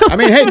 I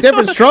mean, hey,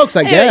 different strokes,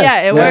 I guess.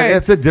 Yeah, it Yeah,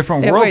 works. it's a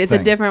different It world works. It's a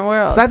thing. different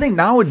world. So I think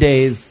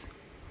nowadays,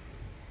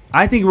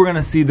 I think we're going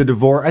to see the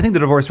divorce. I think the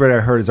divorce rate I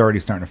heard is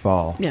already starting to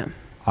fall. Yeah.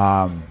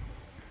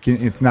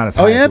 It's not as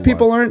high Oh, as yeah? it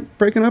People was. aren't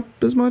breaking up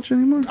as much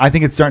anymore? I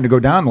think it's starting to go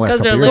down the last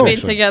Because couple they're of years. living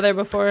actually. together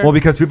before. Well,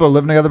 because people are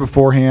living together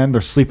beforehand,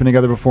 they're sleeping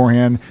together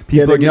beforehand. People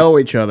Yeah, they are getting- know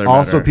each other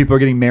Also, better. people are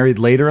getting married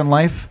later in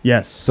life.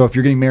 Yes. So if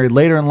you're getting married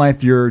later in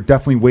life, you're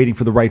definitely waiting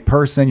for the right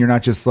person. You're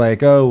not just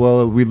like, oh,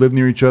 well, we live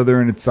near each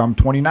other, and I'm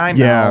 29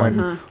 now, Yeah.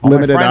 and Uh-huh. all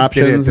Limited my friends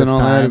did it options this and all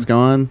time. that is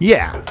gone.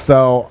 Yeah.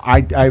 So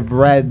I've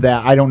read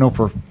that. I don't know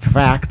for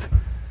fact,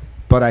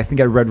 but I think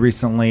I read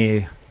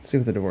recently. Let's see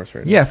what the divorce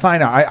rate is. Yeah,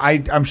 find out.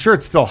 I'm sure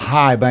it's still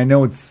high, but I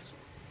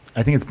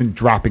think it's been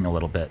dropping a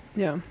little bit.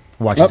 Yeah.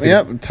 Watch Oh, this.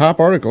 yeah, top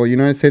article.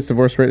 United States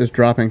divorce rate is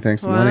dropping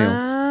thanks to millennials.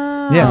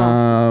 Wow.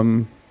 Yeah.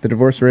 The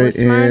divorce We're rate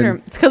smarter.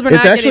 in It's because we're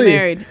not actually- getting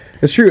married.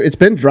 It's true. It's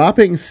been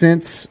dropping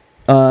since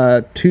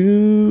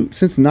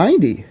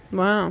 90.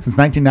 Wow. Since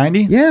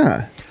 1990.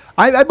 Yeah.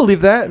 I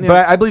believe that, Yeah.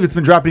 but I believe it's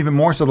been dropping even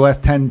more so the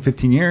last 10,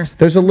 15 years.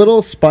 There's a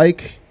little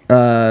spike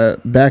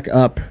back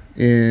up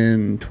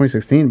in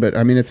 2016, but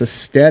I mean it's a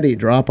steady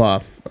drop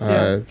off.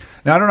 Yeah.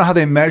 Now, I don't know how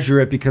they measure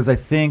it because I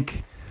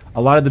think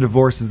a lot of the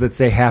divorces that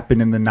say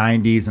happened in the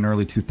 90s and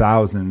early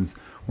 2000s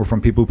were from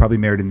people who probably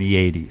married in the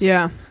 80s.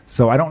 Yeah.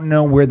 So I don't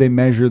know where they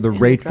measure the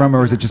rate from,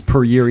 or is it just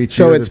per year each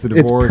So year it's that's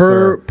a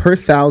divorce? per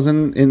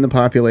thousand in the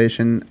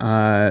population.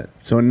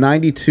 So in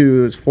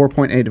 92 it's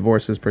 4.8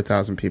 divorces per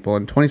thousand people.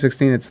 In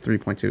 2016 it's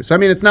 3.2. So I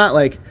mean it's not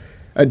like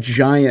a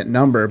giant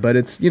number, but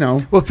it's Well,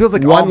 it feels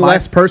like all one my-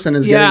 less person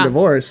is Yeah. getting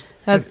divorced.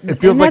 That- It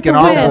feels and like that's in a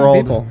our win.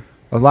 world, People.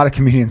 a lot of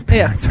comedians'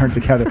 parents aren't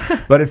together.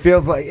 But it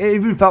feels like, it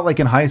even felt like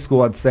in high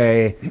school, I'd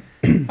say,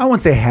 I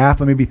wouldn't say half,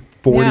 but maybe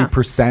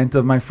 40%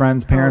 of my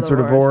friends' parents were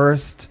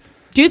divorced.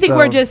 Do you think So-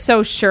 we're just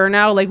so sure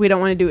now, like we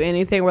don't want to do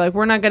anything? We're like,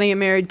 we're not going to get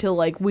married till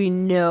like we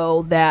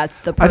know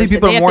that's the person. I think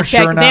people They are have more to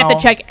check, sure They have now.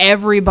 to check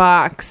every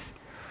box,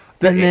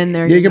 and then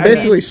they're. You can I mean,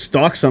 basically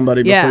stalk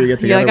somebody before Yeah. you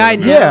get You're together. like,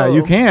 with I them. know. Yeah,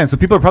 you can. So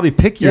people are probably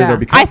pickier though.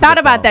 Because I thought of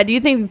it, about though. that. Do you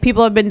think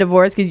people have been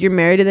divorced because you're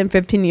married to them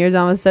 15 years?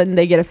 All of a sudden,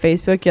 they get a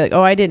Facebook. You're like,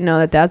 oh, I didn't know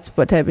that. That's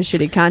what type of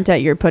shitty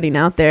content you're putting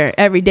out there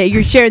every day.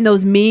 You're sharing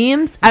those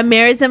memes. I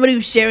married somebody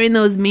who's sharing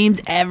those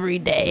memes every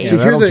day. Yeah,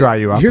 that'll dry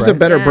you up, Here's a right?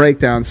 better Yeah.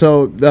 breakdown.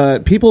 So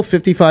people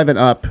 55 and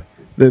up,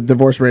 the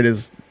divorce rate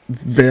is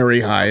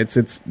very high.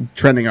 It's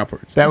trending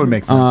upwards. That would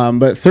make sense.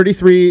 But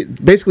 33,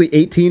 basically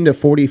 18 to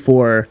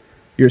 44,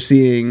 you're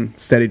seeing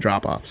steady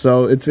drop off.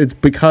 So it's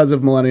because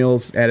of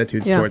millennials'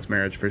 attitudes Yeah. towards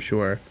marriage for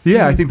sure.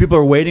 Yeah, I think people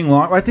are waiting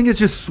long. I think it's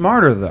just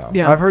smarter though.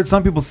 Yeah. I've heard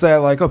some people say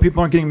like, "Oh, people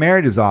aren't getting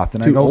married as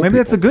often." I Too go, old maybe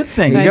that's a people. good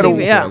thing. I You gotta,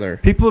 think- yeah. Other.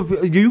 people,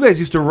 you guys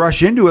used to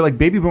rush into it like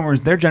baby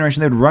boomers. Their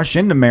generation, they'd rush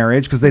into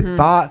marriage because they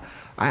thought.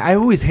 I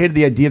always hated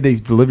the idea that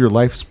you live your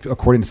life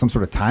according to some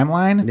sort of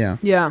timeline. Yeah.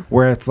 Yeah.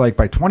 Where it's like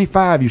by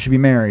 25 you should be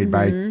married,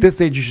 by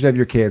this age you should have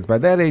your kids, by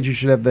that age you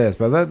should have this,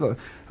 by that.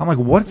 I'm like,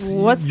 what's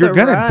you're the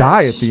gonna rush?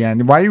 die at the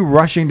end. Why are you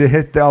rushing to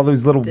hit all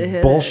those little To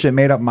hit bullshit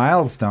made up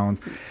milestones?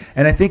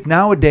 And I think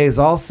nowadays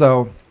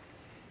also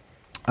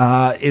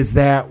is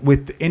that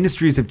with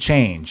industries have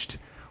changed,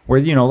 where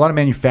a lot of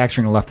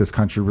manufacturing left this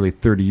country really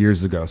 30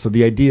 years ago. So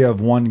the idea of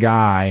one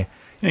guy.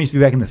 It used to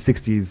be back in the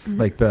 60s,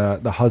 like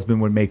the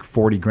husband would make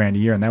 40 grand a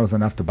year, and that was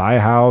enough to buy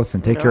a house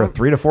and take care of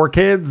 3 to 4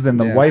 kids, and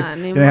the Yeah. wife Not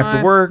didn't have to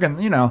anymore. work, and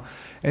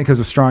because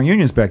of strong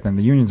unions back then,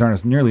 the unions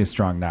aren't nearly as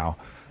strong now,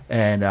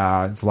 and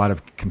it's a lot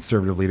of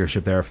conservative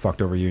leadership there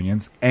fucked over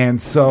unions, and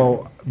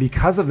so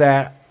because of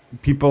that,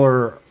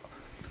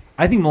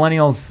 I think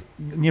millennials,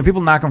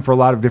 people knock them for a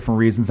lot of different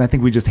reasons. I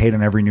think we just hate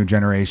on every new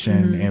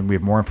generation, and we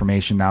have more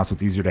information now, so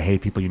it's easier to hate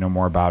people you know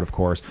more about, of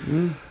course.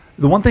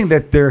 The one thing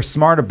that they're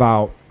smart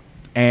about.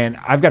 And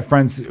I've got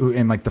friends who,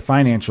 in like the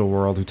financial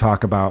world, who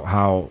talk about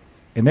how,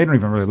 and they don't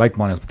even really like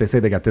millennials, but they say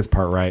they got this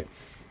part right.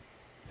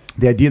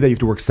 The idea that you have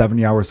to work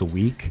 70 hours a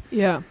week.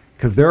 Yeah.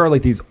 Because there are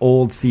like these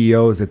old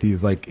CEOs at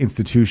these like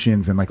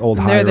institutions and like old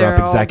And they're higher there up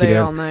all day,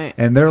 executives. all night.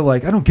 And they're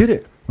like, I don't get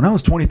it. When I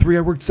was 23,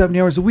 I worked 70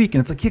 hours a week. And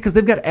it's like, yeah, because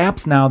they've got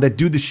apps now that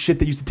do the shit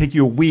that used to take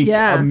you a week,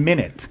 Yeah. a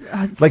minute.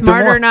 Smarter,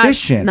 they're more not-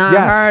 efficient. not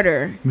Yes,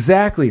 harder.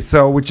 Exactly.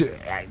 So,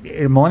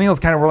 millennials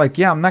kind of were like,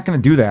 yeah, I'm not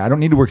going to do that. I don't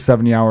need to work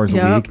 70 hours a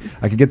Yep. week.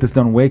 I could get this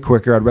done way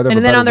quicker. I'd rather have And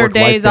a then better on their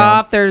work-life days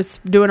balance. off, they're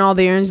doing all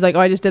the errands. Like, oh,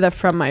 I just did that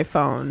from my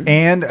phone.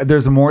 And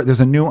there's a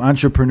new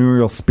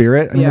entrepreneurial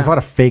spirit. I mean, Yeah. there's a lot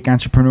of fake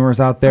entrepreneurs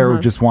out there who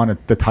just want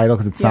the title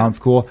because it sounds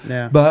cool.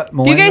 Yeah. But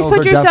millennials Do you guys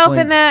put are yourself definitely-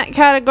 in that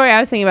category? I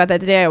was thinking about that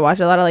today. I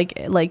watched a lot of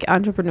like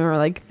entrepreneur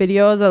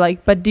videos or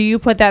but do you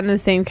put that in the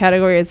same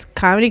category as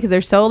comedy? Because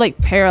they're so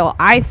parallel.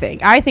 I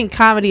think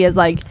comedy is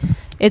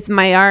it's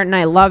my art and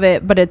I love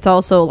it, but it's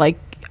also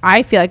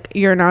I feel like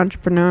you're an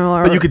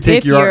entrepreneur. But you could take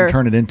if your art you're and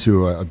turn it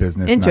into a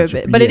business. into a not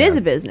bit, but it yeah. is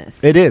a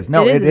business. It is.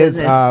 No, it is.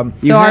 business.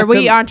 You So are have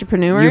we to-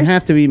 entrepreneurs? You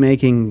have to be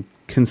making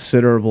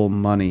considerable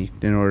money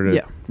in order to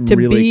Yeah. To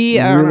really, be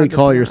an really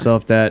call entrepreneur.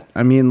 yourself that.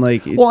 I mean,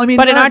 Well, I mean,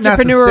 But an not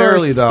entrepreneur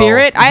necessarily, though.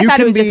 spirit? I You thought it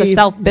can was just a be-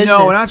 self-business.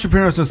 No, an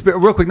entrepreneur spirit.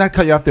 Real quick, not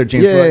cut you off there,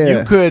 James. Yeah, but yeah.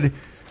 You could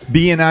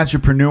be an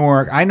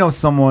entrepreneur. I know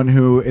someone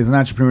who is an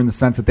entrepreneur in the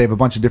sense that they have a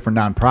bunch of different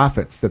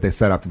nonprofits that they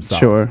set up themselves.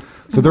 Sure.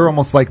 So they're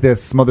almost like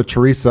this Mother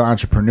Teresa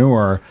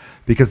entrepreneur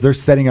because they're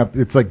setting up.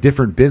 It's like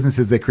different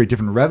businesses. They create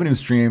different revenue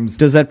streams.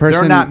 Does that person-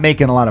 They're not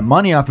making a lot of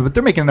money off it, but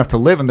they're making enough to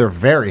live, and they're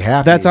very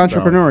happy. that's so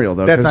entrepreneurial,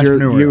 though. That's 'cause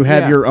entrepreneurial. You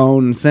have Yeah. your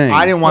own thing.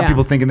 I didn't want Yeah.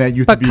 people thinking that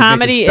you. But could be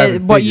comedy making seven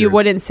is what you figures.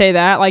 wouldn't say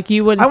that. You I wouldn't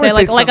say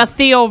wouldn't say like a some-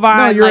 Theo Von.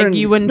 No, you're an-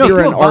 you wouldn't. no, No, you're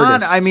Theo an Von,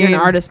 artist. I mean, You're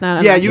an artist, not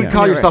an yeah, you would entrepreneur.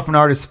 call yourself an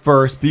artist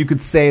first, but you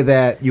could say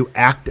that you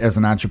act as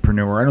an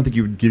entrepreneur. I don't think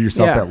you would give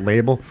yourself Yeah. that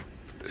label.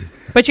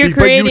 But you're But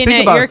you creating think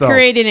it. about You're it, though.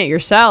 creating it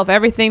yourself.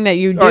 Everything that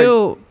you All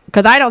do.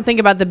 Because I don't think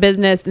about the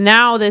business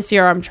now. This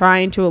year, I'm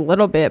trying to a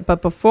little bit,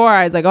 but before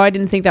I was like, oh, I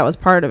didn't think that was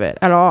part of it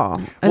at all.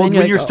 And Well, then when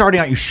like, you're oh. starting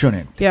out, you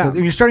shouldn't. Yeah. 'Cause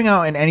when you're starting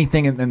out in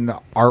anything in the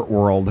art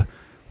world,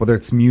 whether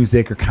it's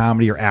music or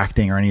comedy or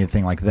acting or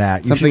anything like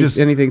that, you Something, should just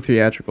anything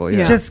theatrical. Yeah.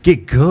 Yeah. just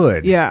get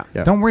good. Yeah.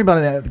 Yeah. Don't worry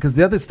about that because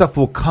the other stuff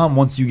will come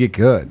once you get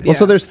good. Well,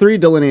 so Yeah. there's 3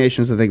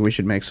 delineations I think we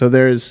should make. So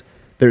there's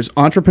there's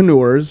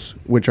entrepreneurs,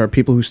 which are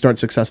people who start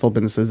successful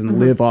businesses and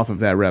live off of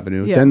that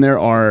revenue. Yeah. Then there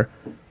are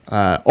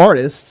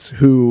artists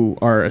who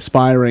are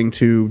aspiring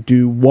to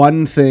do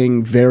one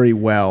thing very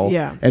well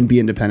Yeah. and be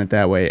independent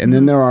that way. And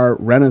then there are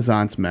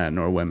Renaissance men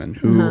or women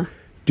who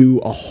do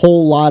a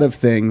whole lot of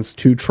things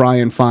to try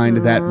and find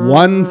that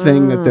one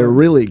thing that they're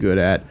really good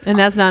at. And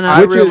that's not I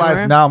entrepreneur.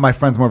 realize now my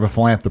friend's more of a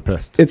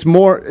philanthropist. It's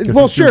more Because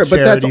well, he's doing sure,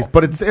 but that's charities,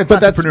 but it's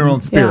entrepreneurial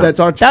in spirit. Yeah. That's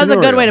entrepreneurial. That was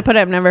a good way to put it.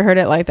 I've never heard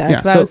it like that. Yeah,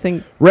 'Cause I so was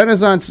thinking,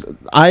 Renaissance,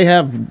 I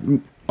have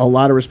a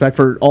lot of respect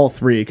for all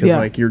three because Yeah.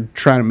 like you're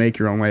trying to make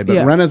your own way. But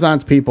Yeah.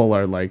 Renaissance people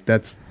are like,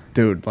 that's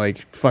dude,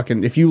 like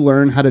fucking. If you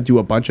learn how to do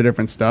a bunch of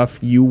different stuff,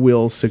 you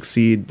will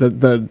succeed.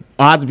 The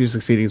odds of you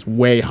succeeding is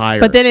way higher.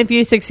 but then if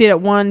you succeed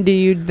at one, do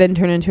you then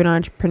turn into an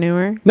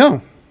entrepreneur?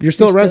 no. You're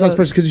still You're a Renaissance still-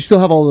 person because you still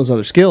have all those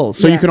other skills.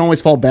 So Yeah. you can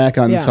always fall back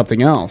on Yeah.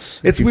 something else.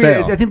 It's if you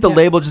weird. fail. I think the Yeah.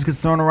 label just gets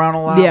thrown around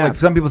a lot. Yeah. Like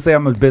some people say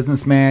I'm a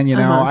businessman. You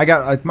know, I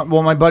got like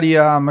my buddy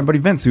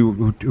Vince,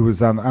 who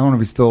was on. I don't know if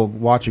he's still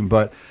watching,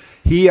 but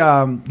he's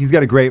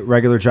got a great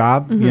regular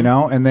job. You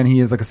know, and then he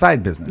is like a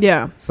side business.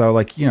 Yeah. So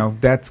like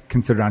that's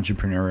considered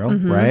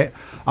entrepreneurial, right?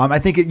 I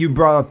think you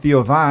brought up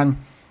Theo Von.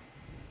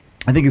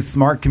 I think as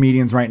smart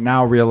comedians right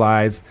now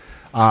realize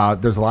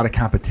there's a lot of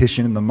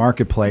competition in the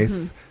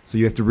marketplace, so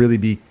you have to really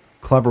be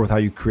clever with how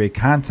you create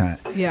content.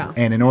 Yeah.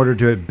 And in order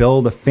to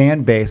build a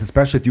fan base,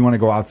 especially if you want to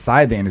go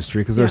outside the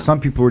industry, because there are Yeah. some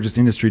people who are just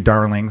industry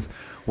darlings,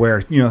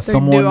 where They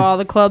someone. do all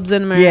the clubs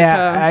in America.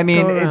 Yeah, I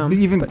mean, go around,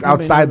 even but nobody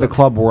outside knows the them.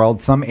 club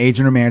world, some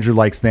agent or manager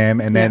likes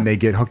them, and then Yeah. they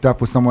get hooked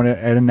up with someone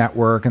at a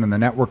network, and then the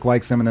network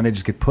likes them, and then they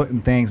just get put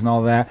in things and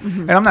all that.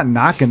 And I'm not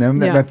knocking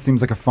them. Yeah. That seems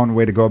like a fun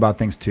way to go about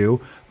things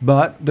too.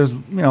 But there's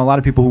a lot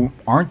of people who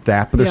aren't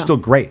that, but they're Yeah. still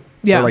great.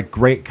 Yeah. They're like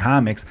great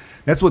comics.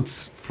 That's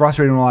what's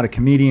frustrating with a lot of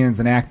comedians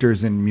and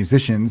actors and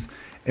musicians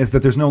is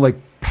that there's no like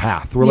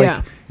path. We're Yeah.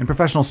 like in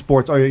professional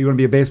sports. Oh, you want to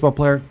be a baseball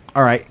player?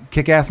 All right,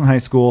 kick ass in high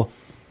school.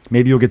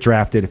 Maybe you'll get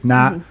drafted. If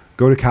not,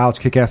 go to college,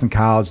 kick ass in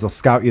college. They'll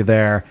scout you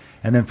there.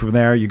 And then from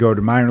there, you go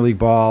to minor league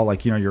ball.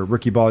 Like, you're a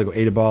rookie ball. You go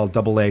A to ball,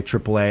 double A,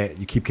 triple A.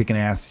 You keep kicking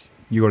ass.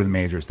 You go to the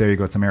majors. There you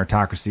go. It's a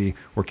meritocracy.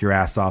 Work your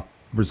ass off.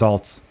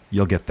 Results,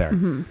 you'll get there.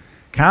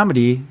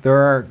 Comedy,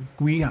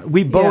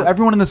 we both, Yeah.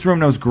 everyone in this room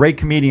knows great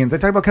comedians. I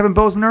talked about Kevin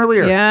Bozeman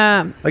earlier.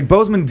 Yeah. Like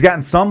Bozeman's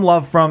gotten some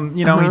love from,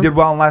 he did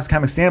well in Last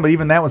Comic Stand, but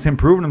even that was him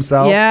proving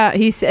himself. Yeah,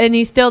 he's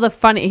still the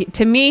funny.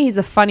 To me, he's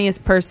the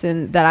funniest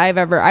person that I've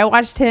ever. I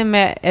watched him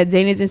at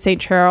Zany's in St.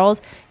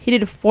 Charles. He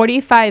did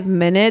 45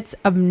 minutes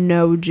of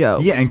no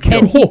jokes. Yeah,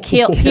 and he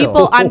killed Kill.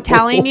 people. I'm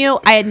telling you,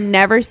 I had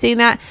never seen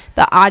that.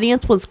 The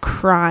audience was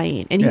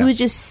crying, and Yeah. he was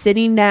just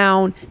sitting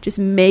down, just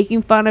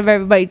making fun of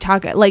everybody,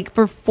 talking like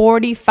for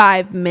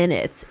 45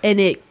 minutes, and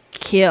it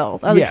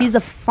killed. I was like, he's the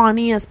Yes.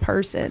 funniest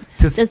person.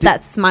 To Just sti-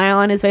 that smile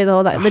on his face the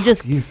whole time. They're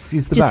just He's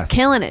the just best.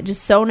 killing it,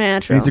 just so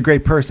natural. He's a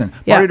great person.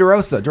 Yeah. Marty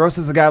DeRosa.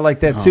 DeRosa's a guy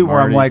like that too, where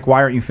I'm Marty. like,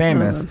 why aren't you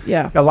famous?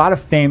 Yeah. A lot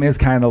of fame is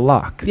kind of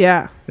luck.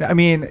 Yeah. I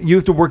mean, you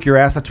have to work your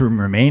ass off to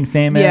remain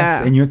famous,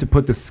 Yeah. and you have to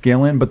put the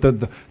skill in. But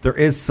there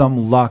is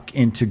some luck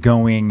into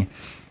going,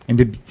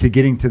 to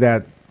getting to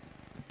that,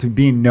 to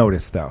being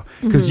noticed though,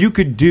 because you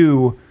could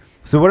do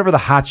so whatever the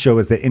hot show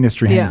is that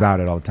industry hangs Yeah. out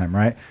at all the time,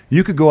 right?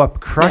 You could go up,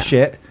 crush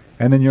it.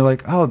 And then you're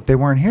like, oh, they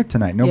weren't here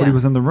tonight. Nobody Yeah.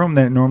 was in the room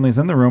that normally is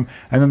in the room.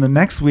 And then the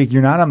next week,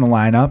 you're not on the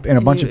lineup, and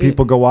a bunch of You-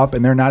 people go up,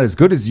 and they're not as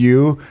good as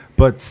you.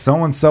 But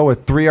so and so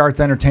at 3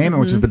 Arts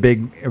Entertainment, which is the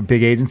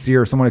big agency,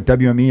 or someone at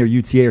WME or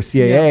UTA or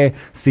CAA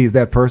sees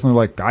that person. They're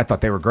like, I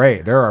thought they were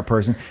great. They're our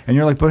person. And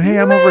you're like, but hey,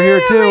 I'm over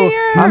here too.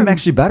 I'm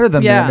actually better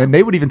than Yeah. them. And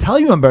they would even tell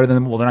you I'm better than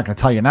them. Well, they're not going to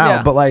tell you now.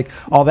 Yeah. But like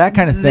all that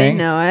kind of They thing.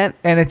 know it.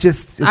 And it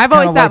just, it's I've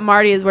always kinda thought like-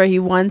 Marty is where he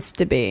wants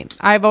to be.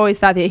 I've always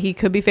thought that he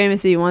could be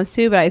famous if he wants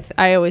to, but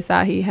I always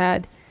thought he had.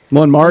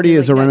 Well, and Marty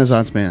is a like that.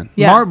 Renaissance man.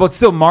 Yeah. But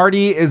still,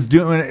 Marty is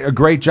doing a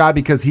great job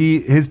because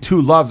his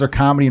two loves are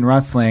comedy and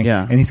wrestling.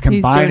 Yeah. And he's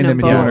combining doing them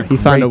them and doing a both. He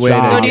found a great way to-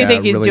 job. So do you yeah,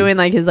 think he's really. doing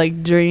like his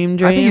like dream?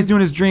 I think he's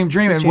doing his dream, and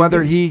dream.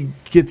 whether he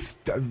gets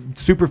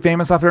super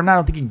famous off it or not, I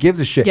don't think he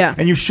gives a shit. Yeah.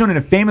 And you shouldn't.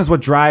 If fame is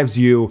what drives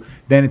you,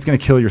 then it's going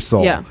to kill your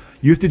soul. Yeah.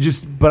 You have to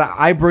but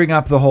I bring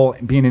up the whole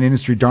being an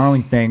industry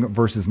darling thing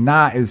versus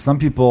not, is some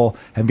people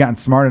have gotten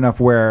smart enough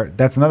where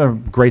that's another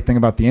great thing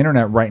about the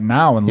internet right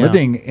now and Yeah.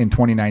 living in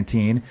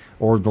 2019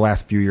 or the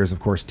last few years,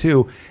 of course,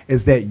 too,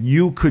 is that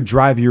you could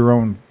drive your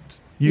own,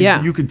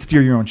 you could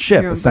steer your own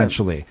ship, Your own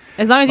essentially.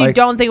 As long as you Like-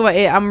 don't think about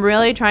it, I'm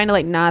really trying to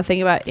like not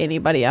think about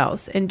anybody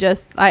else and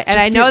just I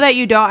Just know do- that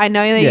you don't. I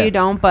know that Yeah. you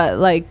don't, but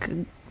like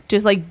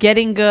just like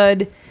getting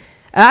good.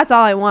 That's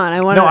all I want. I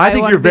want. No, I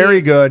think you're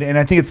very good, and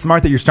I think it's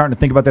smart that you're starting to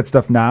think about that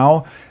stuff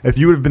now. If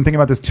you would have been thinking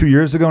about this 2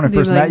 years ago when I You'd be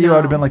first like, met you, I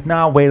would have no. been like,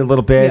 "No, wait a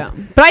little bit." Yeah.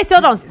 But I still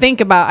don't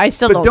think about. I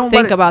still But don't don't let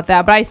think it- about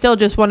that. But I still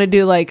just want to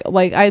do like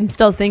I'm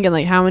still thinking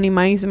like how many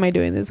mics am I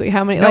doing this week?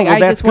 How many? No, like well, I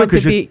that's just good want to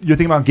because be. you're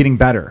thinking about getting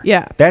better.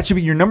 Yeah. That should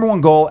be your number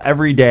one goal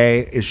every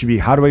day. It should be,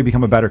 how do I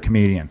become a better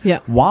comedian?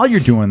 Yeah. While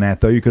you're doing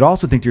that, though, you could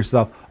also think to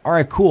yourself, all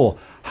right, cool.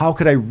 How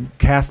could I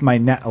cast my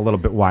net a little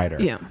bit wider?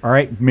 Yeah. All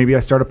right. Maybe I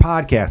start a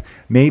podcast.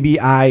 Maybe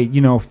I,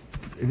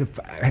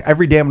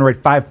 every day I'm going to write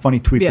 5 funny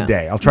tweets a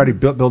day. I'll try to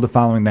build a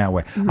following that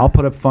way. I'll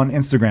put up fun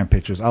Instagram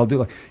pictures. I'll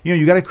do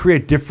you got to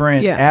create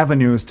different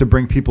avenues to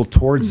bring people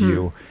towards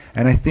you.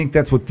 And I think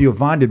that's what Theo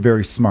Von did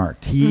very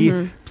smart.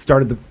 He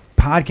started the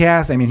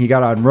podcast. I mean, he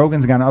got on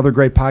Rogan's, got on other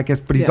great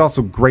podcasts, but he's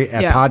also great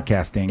at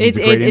podcasting. He's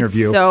a great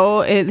interview.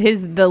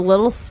 The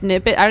little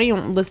snippet. I don't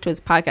even listen to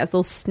his podcast.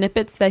 Those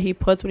snippets that he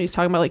puts when he's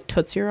talking about like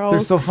Tootsie Rolls.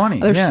 They're so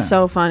funny. They're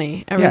so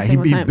funny. Every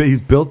single time.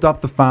 He's built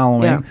up the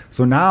following. Yeah.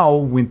 So now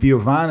when Theo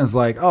Von is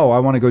like, oh, I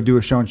want to go do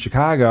a show in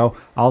Chicago,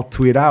 I'll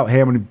tweet out,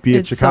 hey, I'm going to be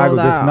at Chicago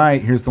this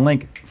night. Here's the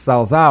link.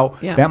 Sells out.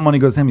 Yeah. That money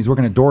goes to him. He's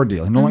working a door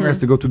deal. He no longer has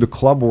to go through the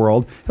club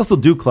world. He'll still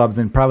do clubs,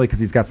 and probably because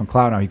he's got some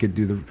clout now, he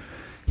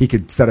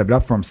could set it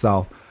up for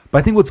himself. But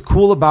I think what's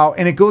cool about,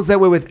 and it goes that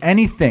way with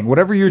anything,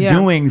 whatever you're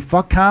doing,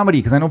 fuck comedy,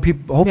 because I know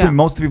people, hopefully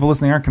most of the people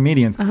listening aren't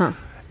comedians.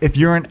 If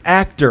you're an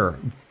actor,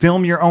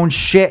 film your own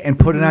shit and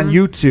put it on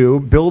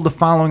YouTube, build a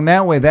following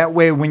that way. That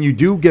way, when you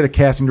do get a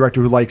casting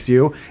director who likes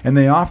you and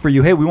they offer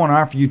you, hey, we want to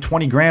offer you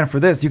 $20,000 for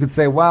this, you could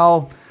say,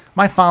 well,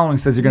 my following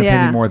says you're going to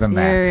pay me more than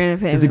that,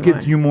 because it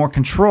gives you more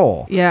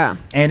control. Yeah.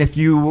 And if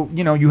you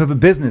have a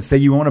business, say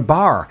you own a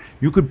bar,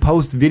 you could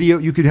post video.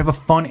 You could have a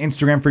fun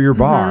Instagram for your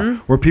bar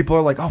where people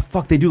are like, oh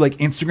fuck, they do like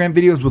Instagram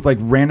videos with like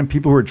random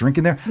people who are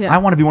drinking there. Yeah. I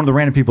want to be one of the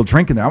random people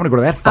drinking there. I want to go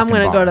to that fucking bar.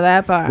 I'm going to go to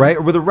that bar. Right?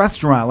 Or with a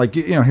restaurant, like,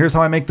 here's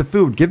how I make the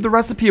food. Give the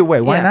recipe away.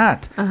 Why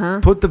not?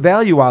 Put the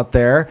value out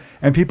there,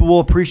 and people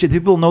will appreciate.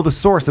 People will know the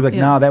source. They're like,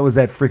 nah, that was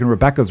that freaking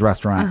Rebecca's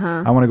restaurant.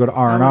 I want to go to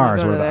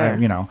R&R's or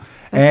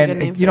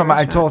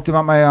I talked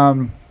about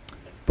my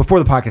before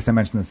the podcast. I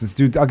mentioned this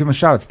dude. I'll give him a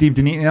shout out. Steve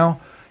Denino.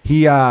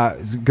 He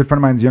is a good friend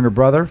of mine's younger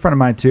brother, friend of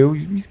mine too.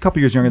 He's a couple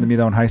years younger than me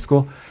though in high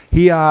school.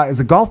 He is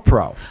a golf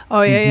pro.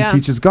 Oh yeah, he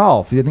teaches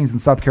golf. I think he's in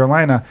South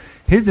Carolina.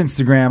 His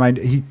Instagram,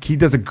 he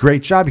does a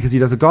great job because he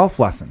does a golf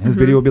lesson. His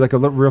video will be like a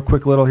real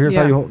quick little. Here's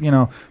how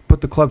you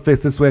put the club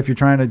face this way if you're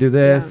trying to do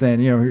this,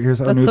 and here's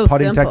a new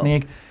putting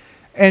technique.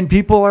 And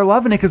people are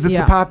loving it because it's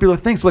a popular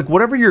thing. So, like,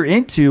 whatever you're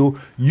into,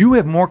 you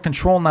have more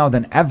control now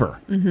than ever,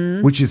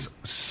 which is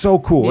so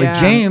cool. Yeah. Like,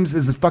 James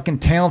is a fucking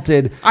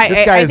talented.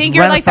 This guy is think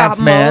you're like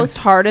the most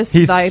hardest.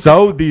 He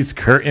sewed these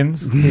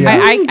curtains.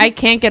 I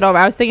can't get over.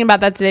 I was thinking about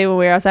that today when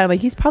we were outside. I'm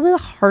like, he's probably the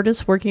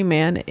hardest working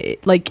man,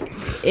 like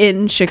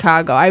in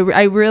Chicago.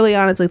 I really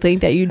honestly think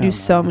that you do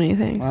so many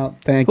things. Well,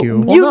 thank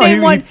you.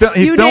 He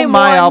filmed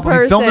my album.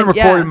 He filmed and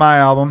recorded my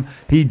album.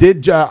 He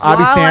did.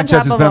 Avi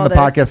Sanchez, who's been on the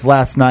podcast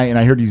last night, and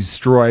I heard he's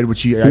destroyed,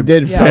 which he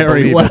did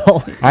very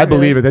well. I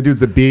believe it. That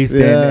dude's a beast,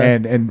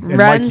 and Run,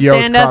 Mike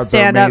Yo's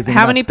stand up.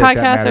 How many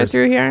podcasts are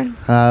through here?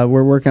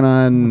 We're working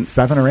on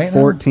 7 or 8.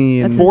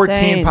 14.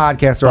 14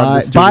 podcasts are on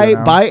the studio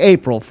now. By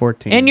April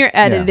 14. And you're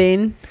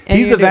editing. And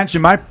he's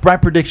eventually. My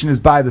prediction is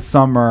by the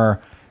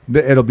summer.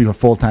 It'll be a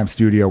full-time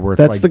studio worth.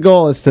 That's the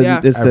goal is to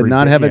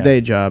not have a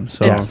day job.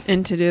 So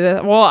and to do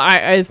that. Well,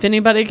 if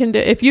anybody can do,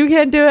 if you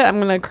can't do it, I'm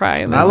gonna cry.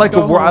 And I like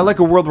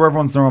a world where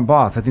everyone's their own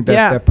boss. I think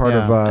that part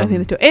of. I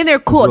think they do, and they're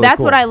cool. Really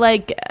That's what I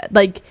like.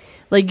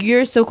 Like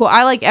you're so cool.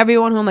 I like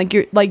everyone who I'm like,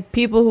 you're like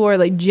people who are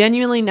like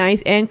genuinely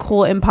nice and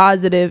cool and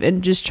positive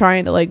and just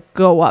trying to like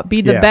go up,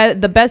 be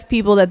the best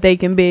people that they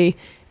can be,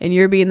 and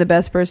you're being the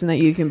best person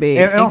that you can be.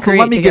 And also,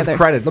 let me give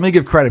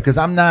credit because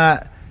I'm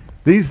not.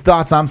 These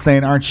thoughts I'm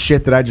saying aren't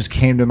shit that I just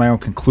came to my own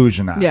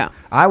conclusion on. Yeah.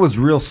 I was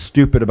real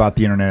stupid about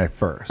the internet at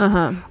first.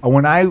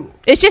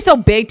 It's just so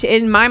big.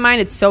 In my mind,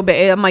 it's so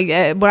big. I'm like,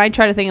 when I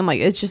try to think, I'm like,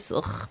 it's just,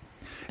 ugh.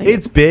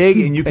 It's big,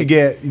 and you could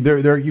get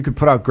there. You could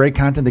put out great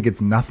content that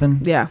gets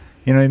nothing. Yeah.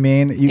 You know what I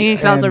mean? And you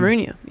can also ruin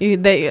you. You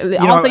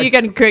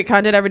can create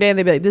content every day, and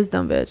they'd be like, this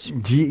dumb bitch.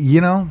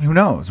 Who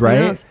knows, right?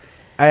 Who knows?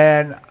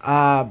 And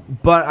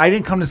but I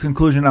didn't come to this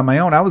conclusion on my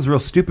own. I was real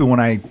stupid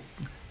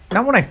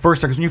not when I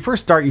first started, because when you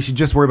first start, you should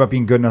just worry about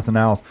being good and nothing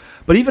else.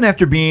 But even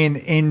after being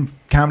in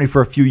comedy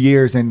for a few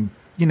years, and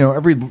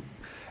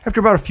after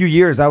about a few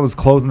years, I was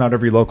closing out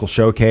every local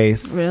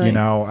showcase. Really?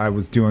 I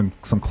was doing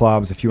some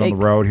clubs, a few on the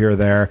road here or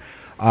there.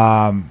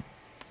 But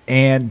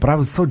I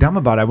was so dumb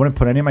about it. I wouldn't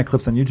put any of my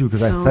clips on YouTube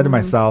because I said to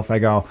myself, I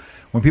go,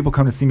 when people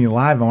come to see me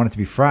live, I want it to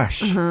be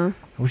fresh.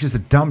 Which is a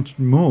dumb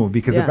move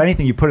because if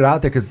anything, you put it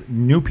out there because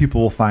new people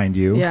will find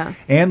you. Yeah.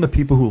 And the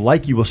people who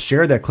like you will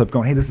share that clip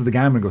going, hey, this is the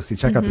guy I'm going to go see.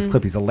 Check out this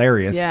clip. He's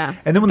hilarious. Yeah.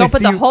 And then when Don't they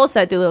put the whole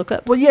set, do little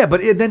clips. Well, yeah,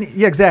 but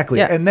exactly.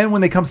 Yeah. And then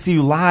when they come see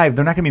you live,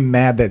 they're not going to be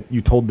mad that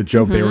you told the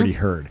joke they already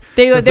heard.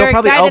 They're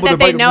excited that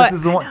they know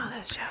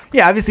it.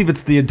 Yeah, obviously if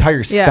it's the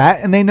entire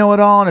set and they know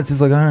it all and it's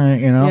just like, all right,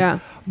 Yeah.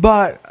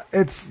 But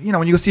it's,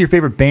 when you go see your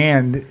favorite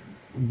band,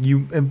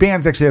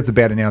 bands actually, that's a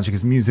bad analogy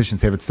because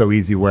musicians have it so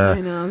easy where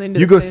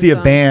you go see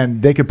a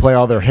band, they could play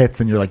all their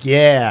hits and you're like,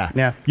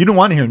 yeah. You don't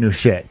want to hear new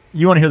shit.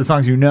 You want to hear the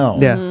songs you know.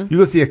 Yeah. You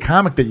go see a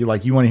comic that you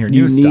like, you want to hear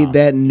new stuff. You need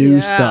that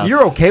new stuff.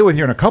 You're okay with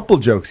hearing a couple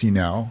jokes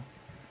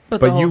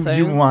but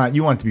you want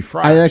it to be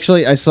fresh.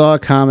 I saw a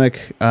comic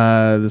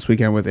this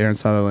weekend with Aaron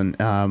Sutherland,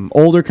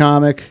 older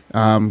comic,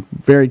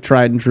 very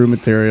tried and true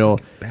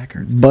material.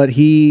 But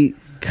he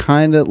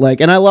kind of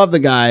like, and I love the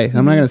guy.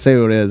 I'm not gonna say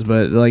who it is,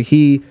 but like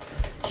he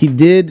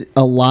did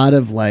a lot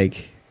of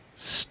like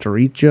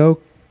street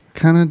joke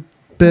kind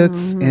of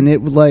bits, and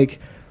it was like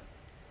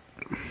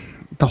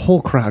the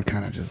whole crowd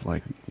kind of just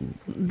like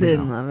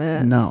Didn't love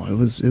it. No, it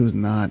was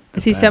not.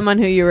 Is he someone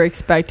who you were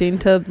expecting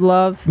to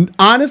love?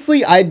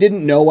 Honestly, I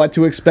didn't know what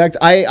to expect.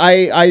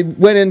 I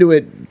went into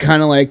it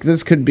kind of like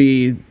this could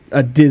be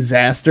a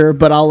disaster,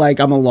 but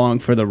I'm along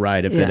for the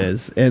ride if it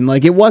is. And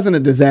like it wasn't a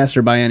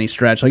disaster by any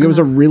stretch. Like it was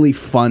a really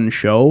fun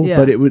show,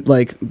 but it would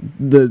like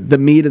the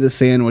meat of the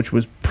sandwich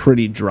was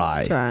pretty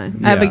dry. I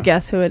have a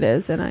guess who it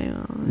is, and I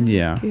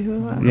ask you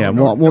who it is.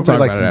 We'll talk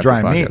about some it dry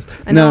after meat.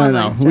 podcast.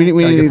 No.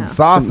 We need get some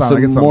sauce on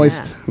it. Get some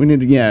moist. We need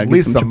to at get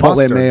least some some chipotle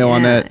mustard. mayo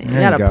on it. You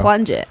gotta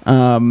plunge it.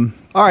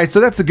 All right, so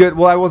that's a good.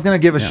 Well, I was gonna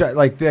give a shot.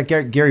 Like that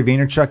Gary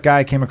Vaynerchuk guy,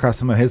 I came across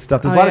some of his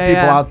stuff. There's a lot of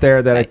people out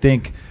there that I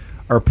think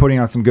are putting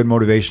out some good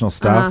motivational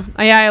stuff.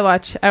 I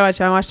watched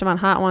him on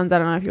Hot Ones. I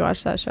don't know if you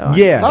watched that show.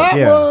 Hot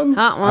Ones.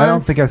 I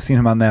don't think I've seen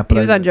him on that, but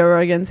he was on Joe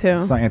Rogan too.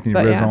 Saw Anthony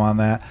Rizzo on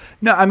that.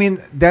 No, I mean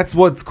that's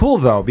what's cool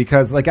though,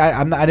 because like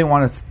I didn't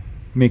want to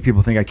make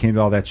people think I came to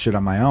all that shit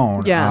on my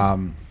own. Yeah.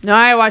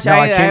 I watched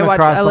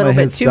a little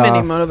bit too many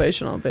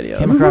motivational videos.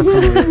 Came across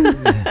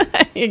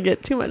some you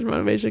get too much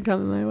motivation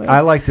coming my way.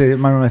 I like to.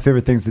 One of my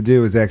favorite things to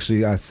do is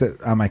actually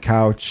sit on my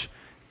couch,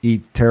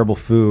 eat terrible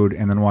food,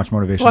 and then watch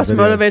motivational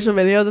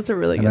videos. That's a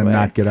really good way. And then way.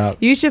 not get up.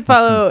 You should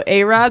follow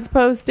A-Rod's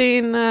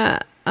posting.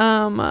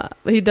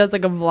 He does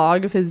like a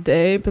vlog of his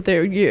day, but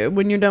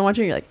when you're done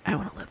watching, you're like, I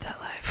want to live that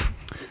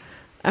life.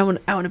 I want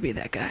to be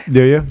that guy.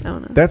 Do you?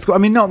 That's cool. I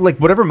mean, no, like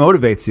whatever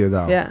motivates you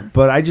though. Yeah.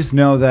 But I just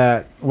know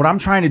that what I'm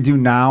trying to do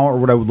now, or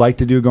what I would like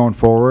to do going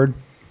forward,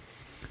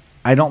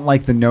 I don't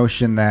like the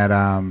notion that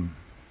I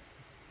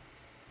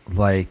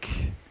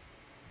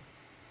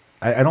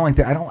don't like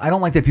that. I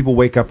don't like that people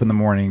wake up in the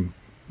morning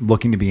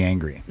looking to be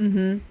angry.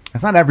 Mm-hmm.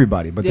 It's not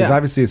everybody, but there's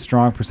obviously a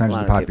strong percentage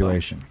of the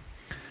population.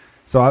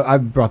 So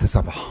I've brought this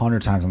up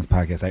 100 times on this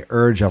podcast. I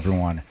urge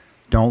everyone,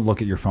 don't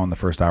look at your phone the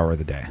first hour of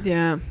the day.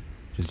 Yeah.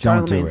 Just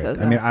don't do it.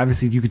 I mean,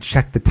 obviously, you could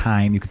check the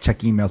time, you could check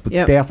emails, but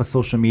stay off of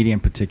social media in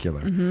particular,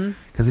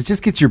 because it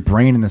just gets your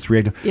brain in this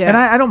reaction. Yeah. And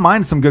I don't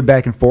mind some good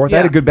back and forth. I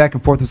had a good back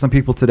and forth with some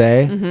people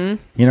today.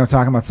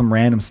 Talking about some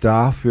random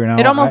stuff.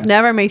 It almost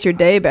never makes your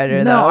day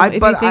better, though.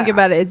 If you think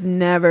about it, it's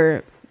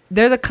never.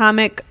 There's a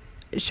comic,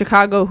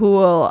 Chicago, who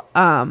will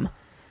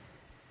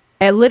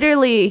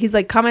literally, he's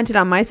like commented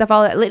on my stuff.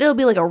 It'll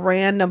be like a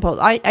random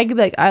post. I could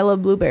be like, I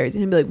love blueberries,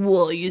 and he'd be like,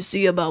 well, you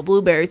see about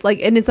blueberries, like,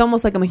 and it's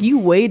almost like I'm like, you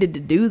waited to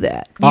do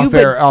that. Off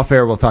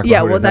air, we'll talk about.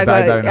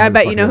 Yeah, I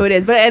bet you know who it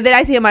is. But then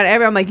I see him on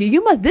every. I'm like,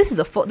 you must. This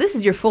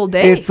is your full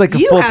day. It's like a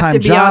full time job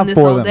for them. You have to be on this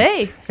all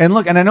day. And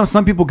look, and I know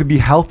some people could be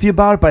healthy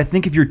about it, but I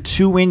think if you're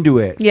too into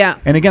it,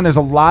 And again, there's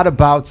a lot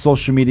about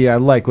social media I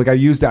like. Like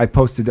I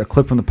posted a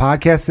clip from the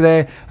podcast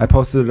today. I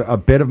posted a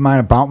bit of mine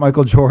about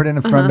Michael Jordan,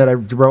 a friend that I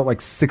wrote like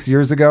 6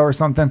 years ago or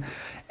something.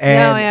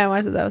 And, I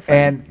watched it. That was fun.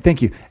 And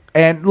thank you.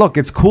 And look,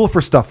 it's cool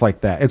for stuff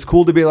like that. It's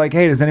cool to be like,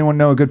 hey, does anyone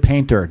know a good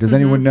painter? Does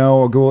anyone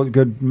know a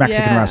good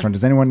Mexican restaurant?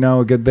 Does anyone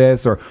know a good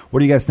this? Or what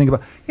do you guys think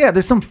about? Yeah,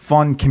 there's some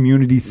fun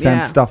community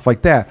sense stuff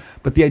like that.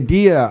 But the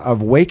idea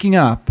of waking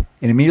up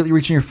and immediately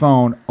reaching your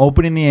phone,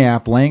 opening the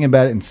app, laying in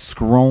bed and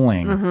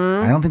scrolling,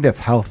 I don't think that's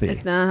healthy.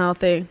 It's not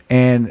healthy.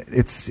 And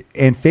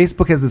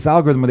Facebook has this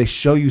algorithm where they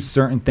show you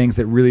certain things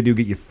that really do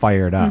get you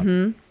fired up.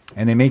 And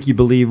they make you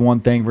believe one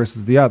thing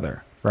versus the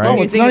other. Right?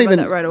 Oh, it's not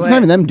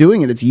even them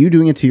doing it. It's you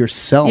doing it to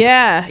yourself.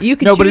 Yeah, you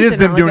can. No, but it is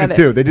them doing it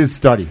too. They did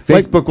study.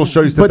 Facebook will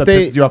show you stuff that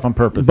pisses you off on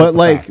purpose. But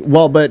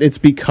but it's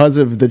because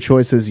of the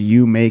choices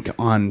you make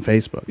on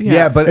Facebook.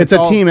 Yeah, but it's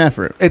a team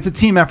effort. It's a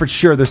team effort.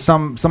 Sure, there's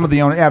some of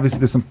the owners. Obviously,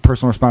 there's some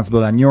personal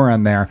responsibility on your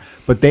end there.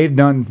 But they've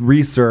done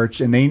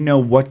research and they know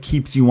what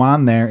keeps you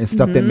on there is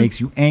stuff that makes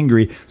you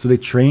angry. So they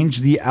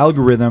change the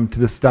algorithm to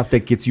the stuff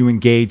that gets you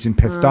engaged and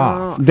pissed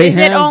off. Is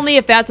it only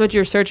if that's what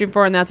you're searching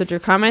for and that's what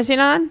you're commenting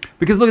on?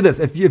 Because look at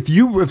this.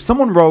 If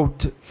someone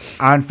wrote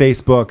on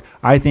Facebook,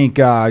 I think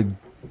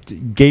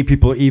gay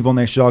people are evil and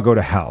they should all go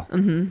to hell.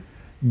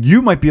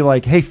 You might be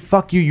like, hey,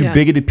 fuck you,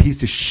 bigoted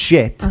piece of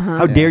shit.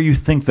 How dare you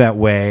think that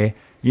way?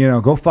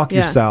 Go fuck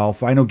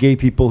yourself. I know gay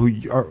people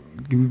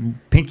who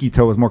pinky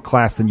toe is more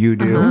class than you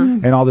do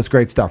and all this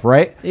great stuff,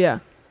 right? Yeah.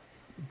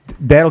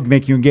 That'll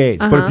make you engage.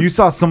 But if you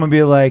saw someone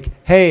be like,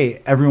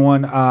 hey,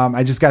 everyone,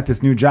 I just got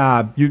this new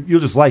job,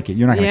 you'll just like it.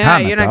 You're not going to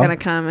comment. You're not going to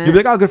comment. You'll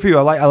be like, oh, good for you.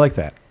 I like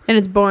that. And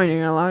it's boring.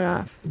 You're gonna log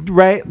off,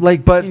 right?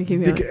 Like, but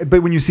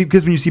when you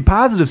see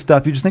positive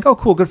stuff, you just think, oh,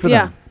 cool, good for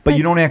them. But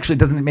you don't actually. It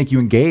doesn't make you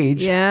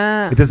engage.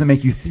 Yeah. It doesn't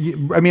make you.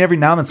 I mean, every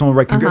now and then someone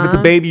will write. If it's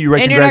a baby, you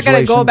write. And you're not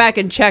gonna go back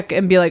and check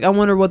and be like, I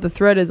wonder what the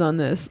thread is on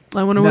this.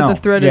 I wonder what the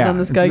thread is on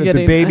this guy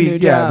getting a new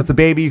job. Yeah, if it's a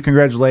baby,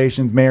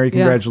 congratulations, Mary,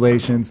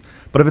 congratulations.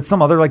 But if it's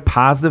some other like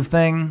positive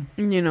thing,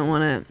 you don't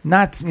want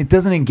it. It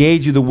doesn't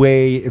engage you the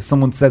way if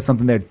someone says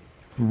something that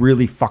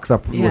really fucks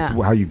up Yeah.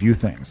 with how you view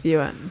things.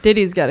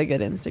 Diddy's got a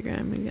good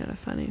Instagram. He got a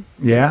funny,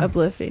 Yeah?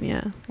 uplifting.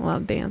 Yeah, a lot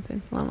of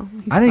dancing. I don't know.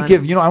 He's I didn't fun.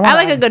 give, you know, I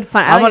like a good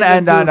fun. I'm I like going to a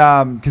end good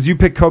on, because you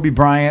picked Kobe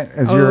Bryant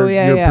as Oh, your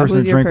yeah. person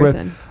Who's to your drink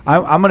person? with.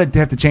 I'm going to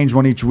have to change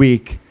one each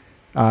week.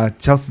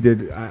 Chelsea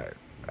did.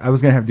 I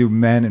was going to have to do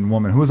men and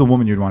woman. Who's a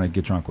woman you'd want to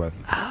get drunk with?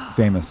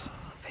 Famous.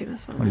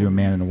 famous one. Want to do a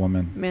man and a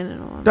woman? Man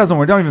and a woman. Doesn't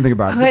work. Don't even think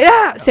about it.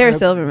 Yeah, Sarah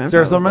Silverman.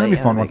 Sarah Silverman, probably.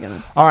 that'd be a fun Yeah,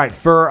 one. All right,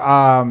 for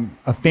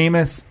a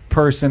famous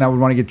person I would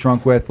want to get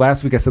drunk with.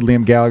 Last week I said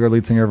Liam Gallagher,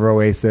 lead singer of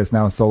Oasis,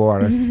 now a solo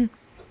artist.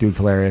 Dude's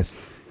hilarious.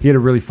 He had a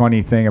really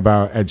funny thing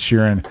about Ed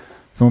Sheeran.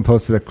 Someone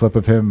posted a clip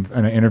of him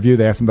in an interview.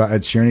 They asked him about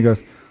Ed Sheeran. He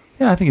goes,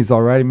 "Yeah, I think he's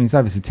all right. I mean, he's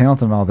obviously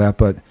talented and all that,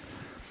 but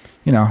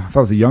you know, if I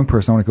was a young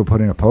person, I want to go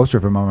put in a poster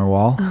of him on my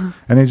wall." And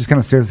then he just kind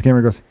of stares at the camera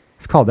and goes,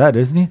 "It's called Ed,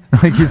 isn't he?"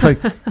 Like he's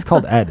like, "It's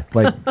called Ed."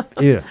 Like,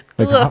 yeah.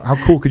 Like how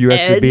cool could you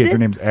actually be if your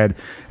name's Ed?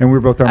 And we were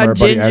both talking A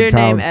about our buddy Ed ginger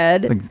named Towns.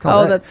 Ed. Like, it's called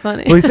Oh, Ed. that's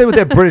funny. Well, he said with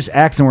that British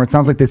accent where it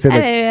sounds like they say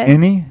like Ed.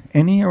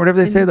 "innie" or whatever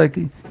they say. Like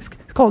it's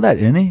called Ed,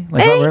 "innie,"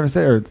 like whatever they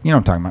say, or you know what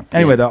I'm talking about.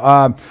 Anyway,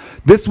 though,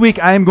 this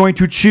week I am going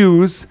to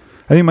choose.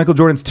 I think Michael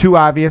Jordan's too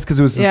obvious because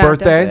it was his Don't do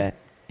birthday. it.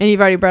 And you've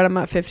already brought him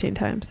up 15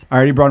 times. I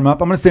already brought him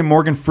up. I'm going to say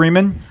Morgan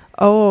Freeman.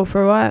 Oh,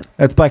 for what?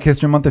 That's Black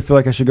History Month. I feel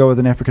like I should go with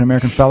an African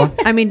American fella.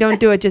 I mean, don't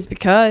do it just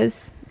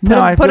because.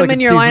 I Put feel them like in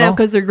it's your seasonal. lineup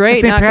because they're great.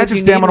 At St. not 'cause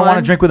Patrick's you Day, I'm need going to want to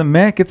one. drink with a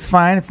Mick. It's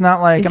fine. It's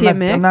not like Is he a I'm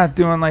Mick? not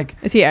doing like.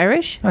 Is he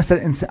Irish? I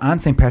said on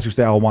St. Patrick's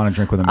Day, I'll want to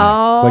drink with a Mick.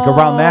 Oh, Like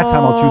around that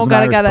time, I'll choose an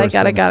Irish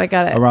person.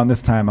 Got it. Around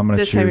this time, I'm going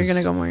to choose. This time you're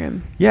gonna go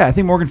Morgan. Yeah, I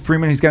think Morgan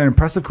Freeman. He's got an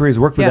impressive career. He's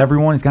worked with Yeah.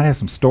 everyone. He's got to have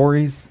some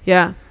stories.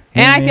 Yeah. You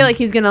know And what I I feel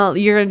mean?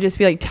 like you're gonna just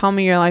be like, tell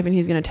me your life, and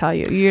he's gonna tell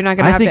you. You're not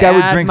gonna have I think to I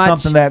would add drink much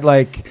something that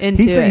like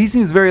into he it.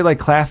 seems very like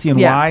classy and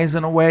Yeah. wise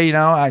in a way, you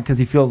know, because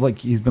he feels like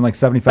he's been like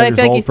 75 But I years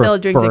feel like old. he still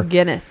drinks a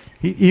Guinness.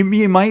 He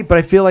might, but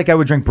I feel like I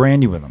would drink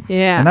brandy with him.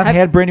 Yeah. And I've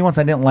had brandy once.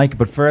 I didn't like it,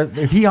 but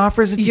if he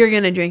offers it, to You're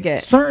gonna drink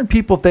it. certain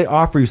people, if they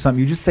offer you something,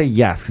 you just say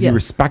yes because Yeah. you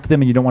respect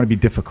them and you don't want to be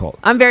difficult.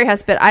 I'm very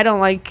hospitable. I don't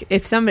like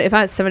if I'm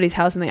at somebody's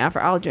house and they offer,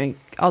 I'll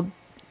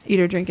eat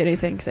or drink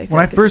anything. Cause I feel When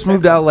I like it's first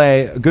moved to respectful.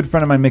 LA, a good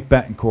friend of mine, Mick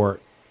Betancourt,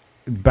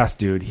 best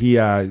dude. He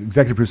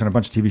executive producer on a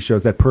bunch of TV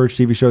shows. That Purge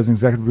TV show is an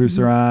executive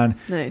producer on.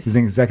 Nice. He's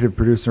an executive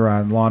producer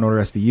on Law and Order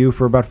SVU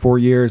for about 4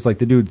 years. Like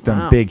the dude's done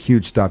Wow. big,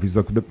 huge stuff. He's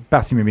the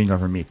best human being you'll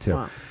ever meet too.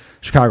 Wow.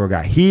 Chicago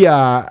guy. He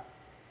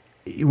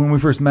when we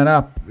first met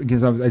up,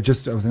 because I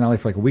was in LA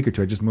for like a week or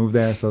two. I just moved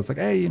there, so it's like,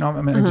 hey, you know,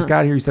 I just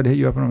got here. He said to hit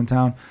you up when I'm in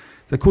town.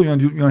 It's like, cool. You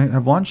want to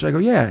have lunch? I go,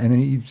 yeah. And then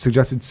he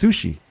suggested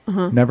sushi.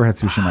 Never had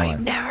sushi in my life.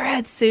 Never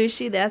had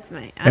sushi. That's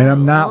my. And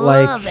I'm not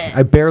love like it.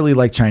 I barely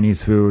like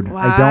Chinese food.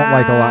 I don't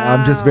like a lot.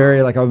 I'm just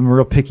very like I'm a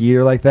real picky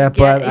eater like that.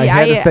 But I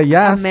had to say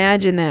yes.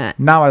 Imagine that.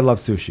 Now I love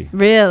sushi.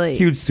 Really.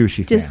 Huge sushi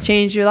fan. Just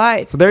changed your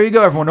life. So there you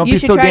go, everyone. Don't You be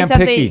should so try damn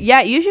something. picky.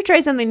 Yeah, you should try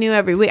something new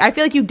every week. I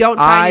feel like you don't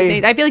try new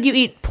things. I feel like you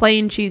eat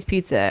plain cheese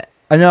pizza.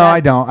 No, I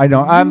don't.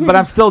 But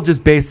I'm still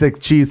just basic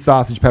cheese,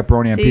 sausage,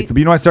 pepperoni, and See? pizza. But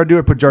you know what I started doing?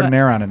 I put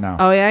jardinera on it now.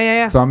 Oh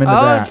yeah. So I'm into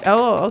that.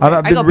 Oh, okay.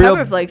 I've I go been real-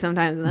 pepper flakes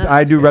sometimes. And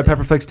I do red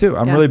pepper flakes too.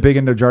 I'm Yeah. really big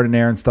into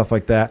jardinera and stuff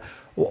like that.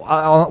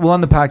 We'll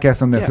end the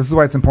podcast on this. Yeah. This is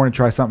why it's important to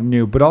try something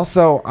new. But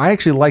also, I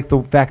actually like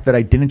the fact that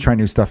I didn't try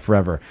new stuff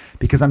forever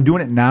because I'm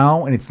doing it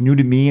now and it's new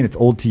to me and it's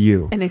old to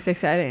you. And it's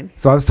exciting.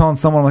 So I was telling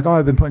someone, I'm like, oh,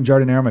 I've been putting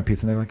jardinera on my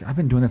pizza. And they're like, I've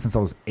been doing that since I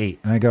was 8.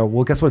 And I go,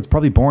 well, guess what? It's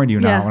probably boring to you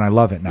now Yeah. and I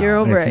love it now. You're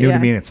over and it's it, new yeah. to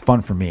me and it's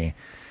fun for me.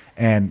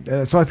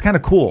 And so it's kind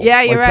of cool.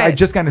 Yeah, you're I right.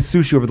 just got into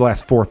sushi over the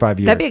last 4 or 5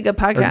 years. That'd be a good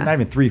Or podcast. not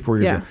even 3, 4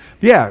 years Yeah. ago.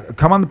 Yeah,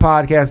 come on the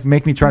podcast.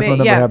 Make me try something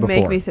that I had before.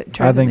 Make me try I think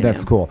something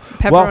that's new. cool.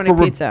 Pepperoni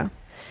pizza.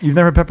 You've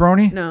never had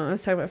pepperoni? No, I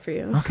was talking about for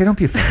you. Okay, don't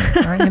be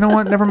afraid. All right, you know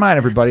what? Never mind,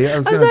 everybody. I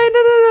was I'm gonna- sorry.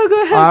 No.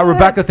 Go ahead.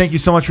 Rebecca, thank you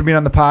so much for being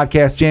on the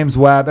podcast. James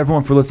Webb,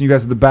 everyone for listening. You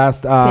guys are the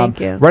best. Thank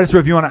you. Write us a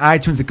review on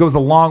iTunes. It goes a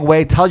long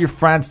way. Tell your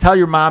friends. Tell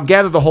your mom.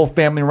 Gather the whole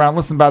family around.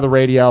 Listen by the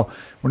radio.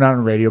 We're not on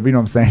the radio, but you know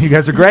what I'm saying. You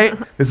guys are great.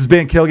 This has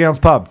been Kilgallen's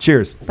Pub.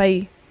 Cheers.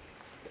 Bye.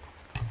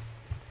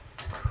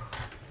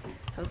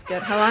 That was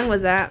good. How long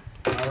was that?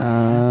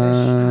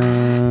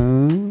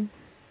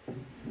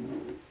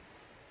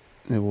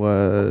 It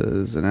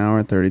was an hour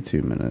and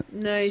 32 minutes.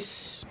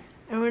 Nice.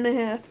 Hour and a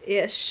half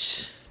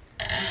ish.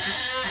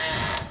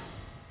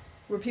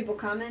 Were people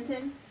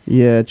commenting?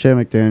 Yeah, Chad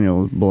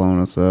McDaniel was blowing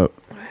us up.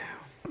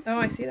 Oh,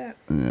 I see that.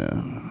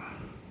 Yeah.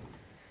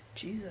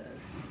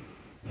 Jesus.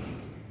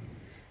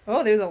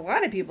 Oh, there's a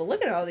lot of people.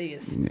 Look at all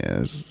these. Yeah,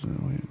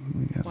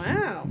 we got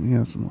Wow. we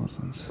got some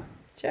lessons.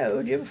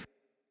 Joe, do you have a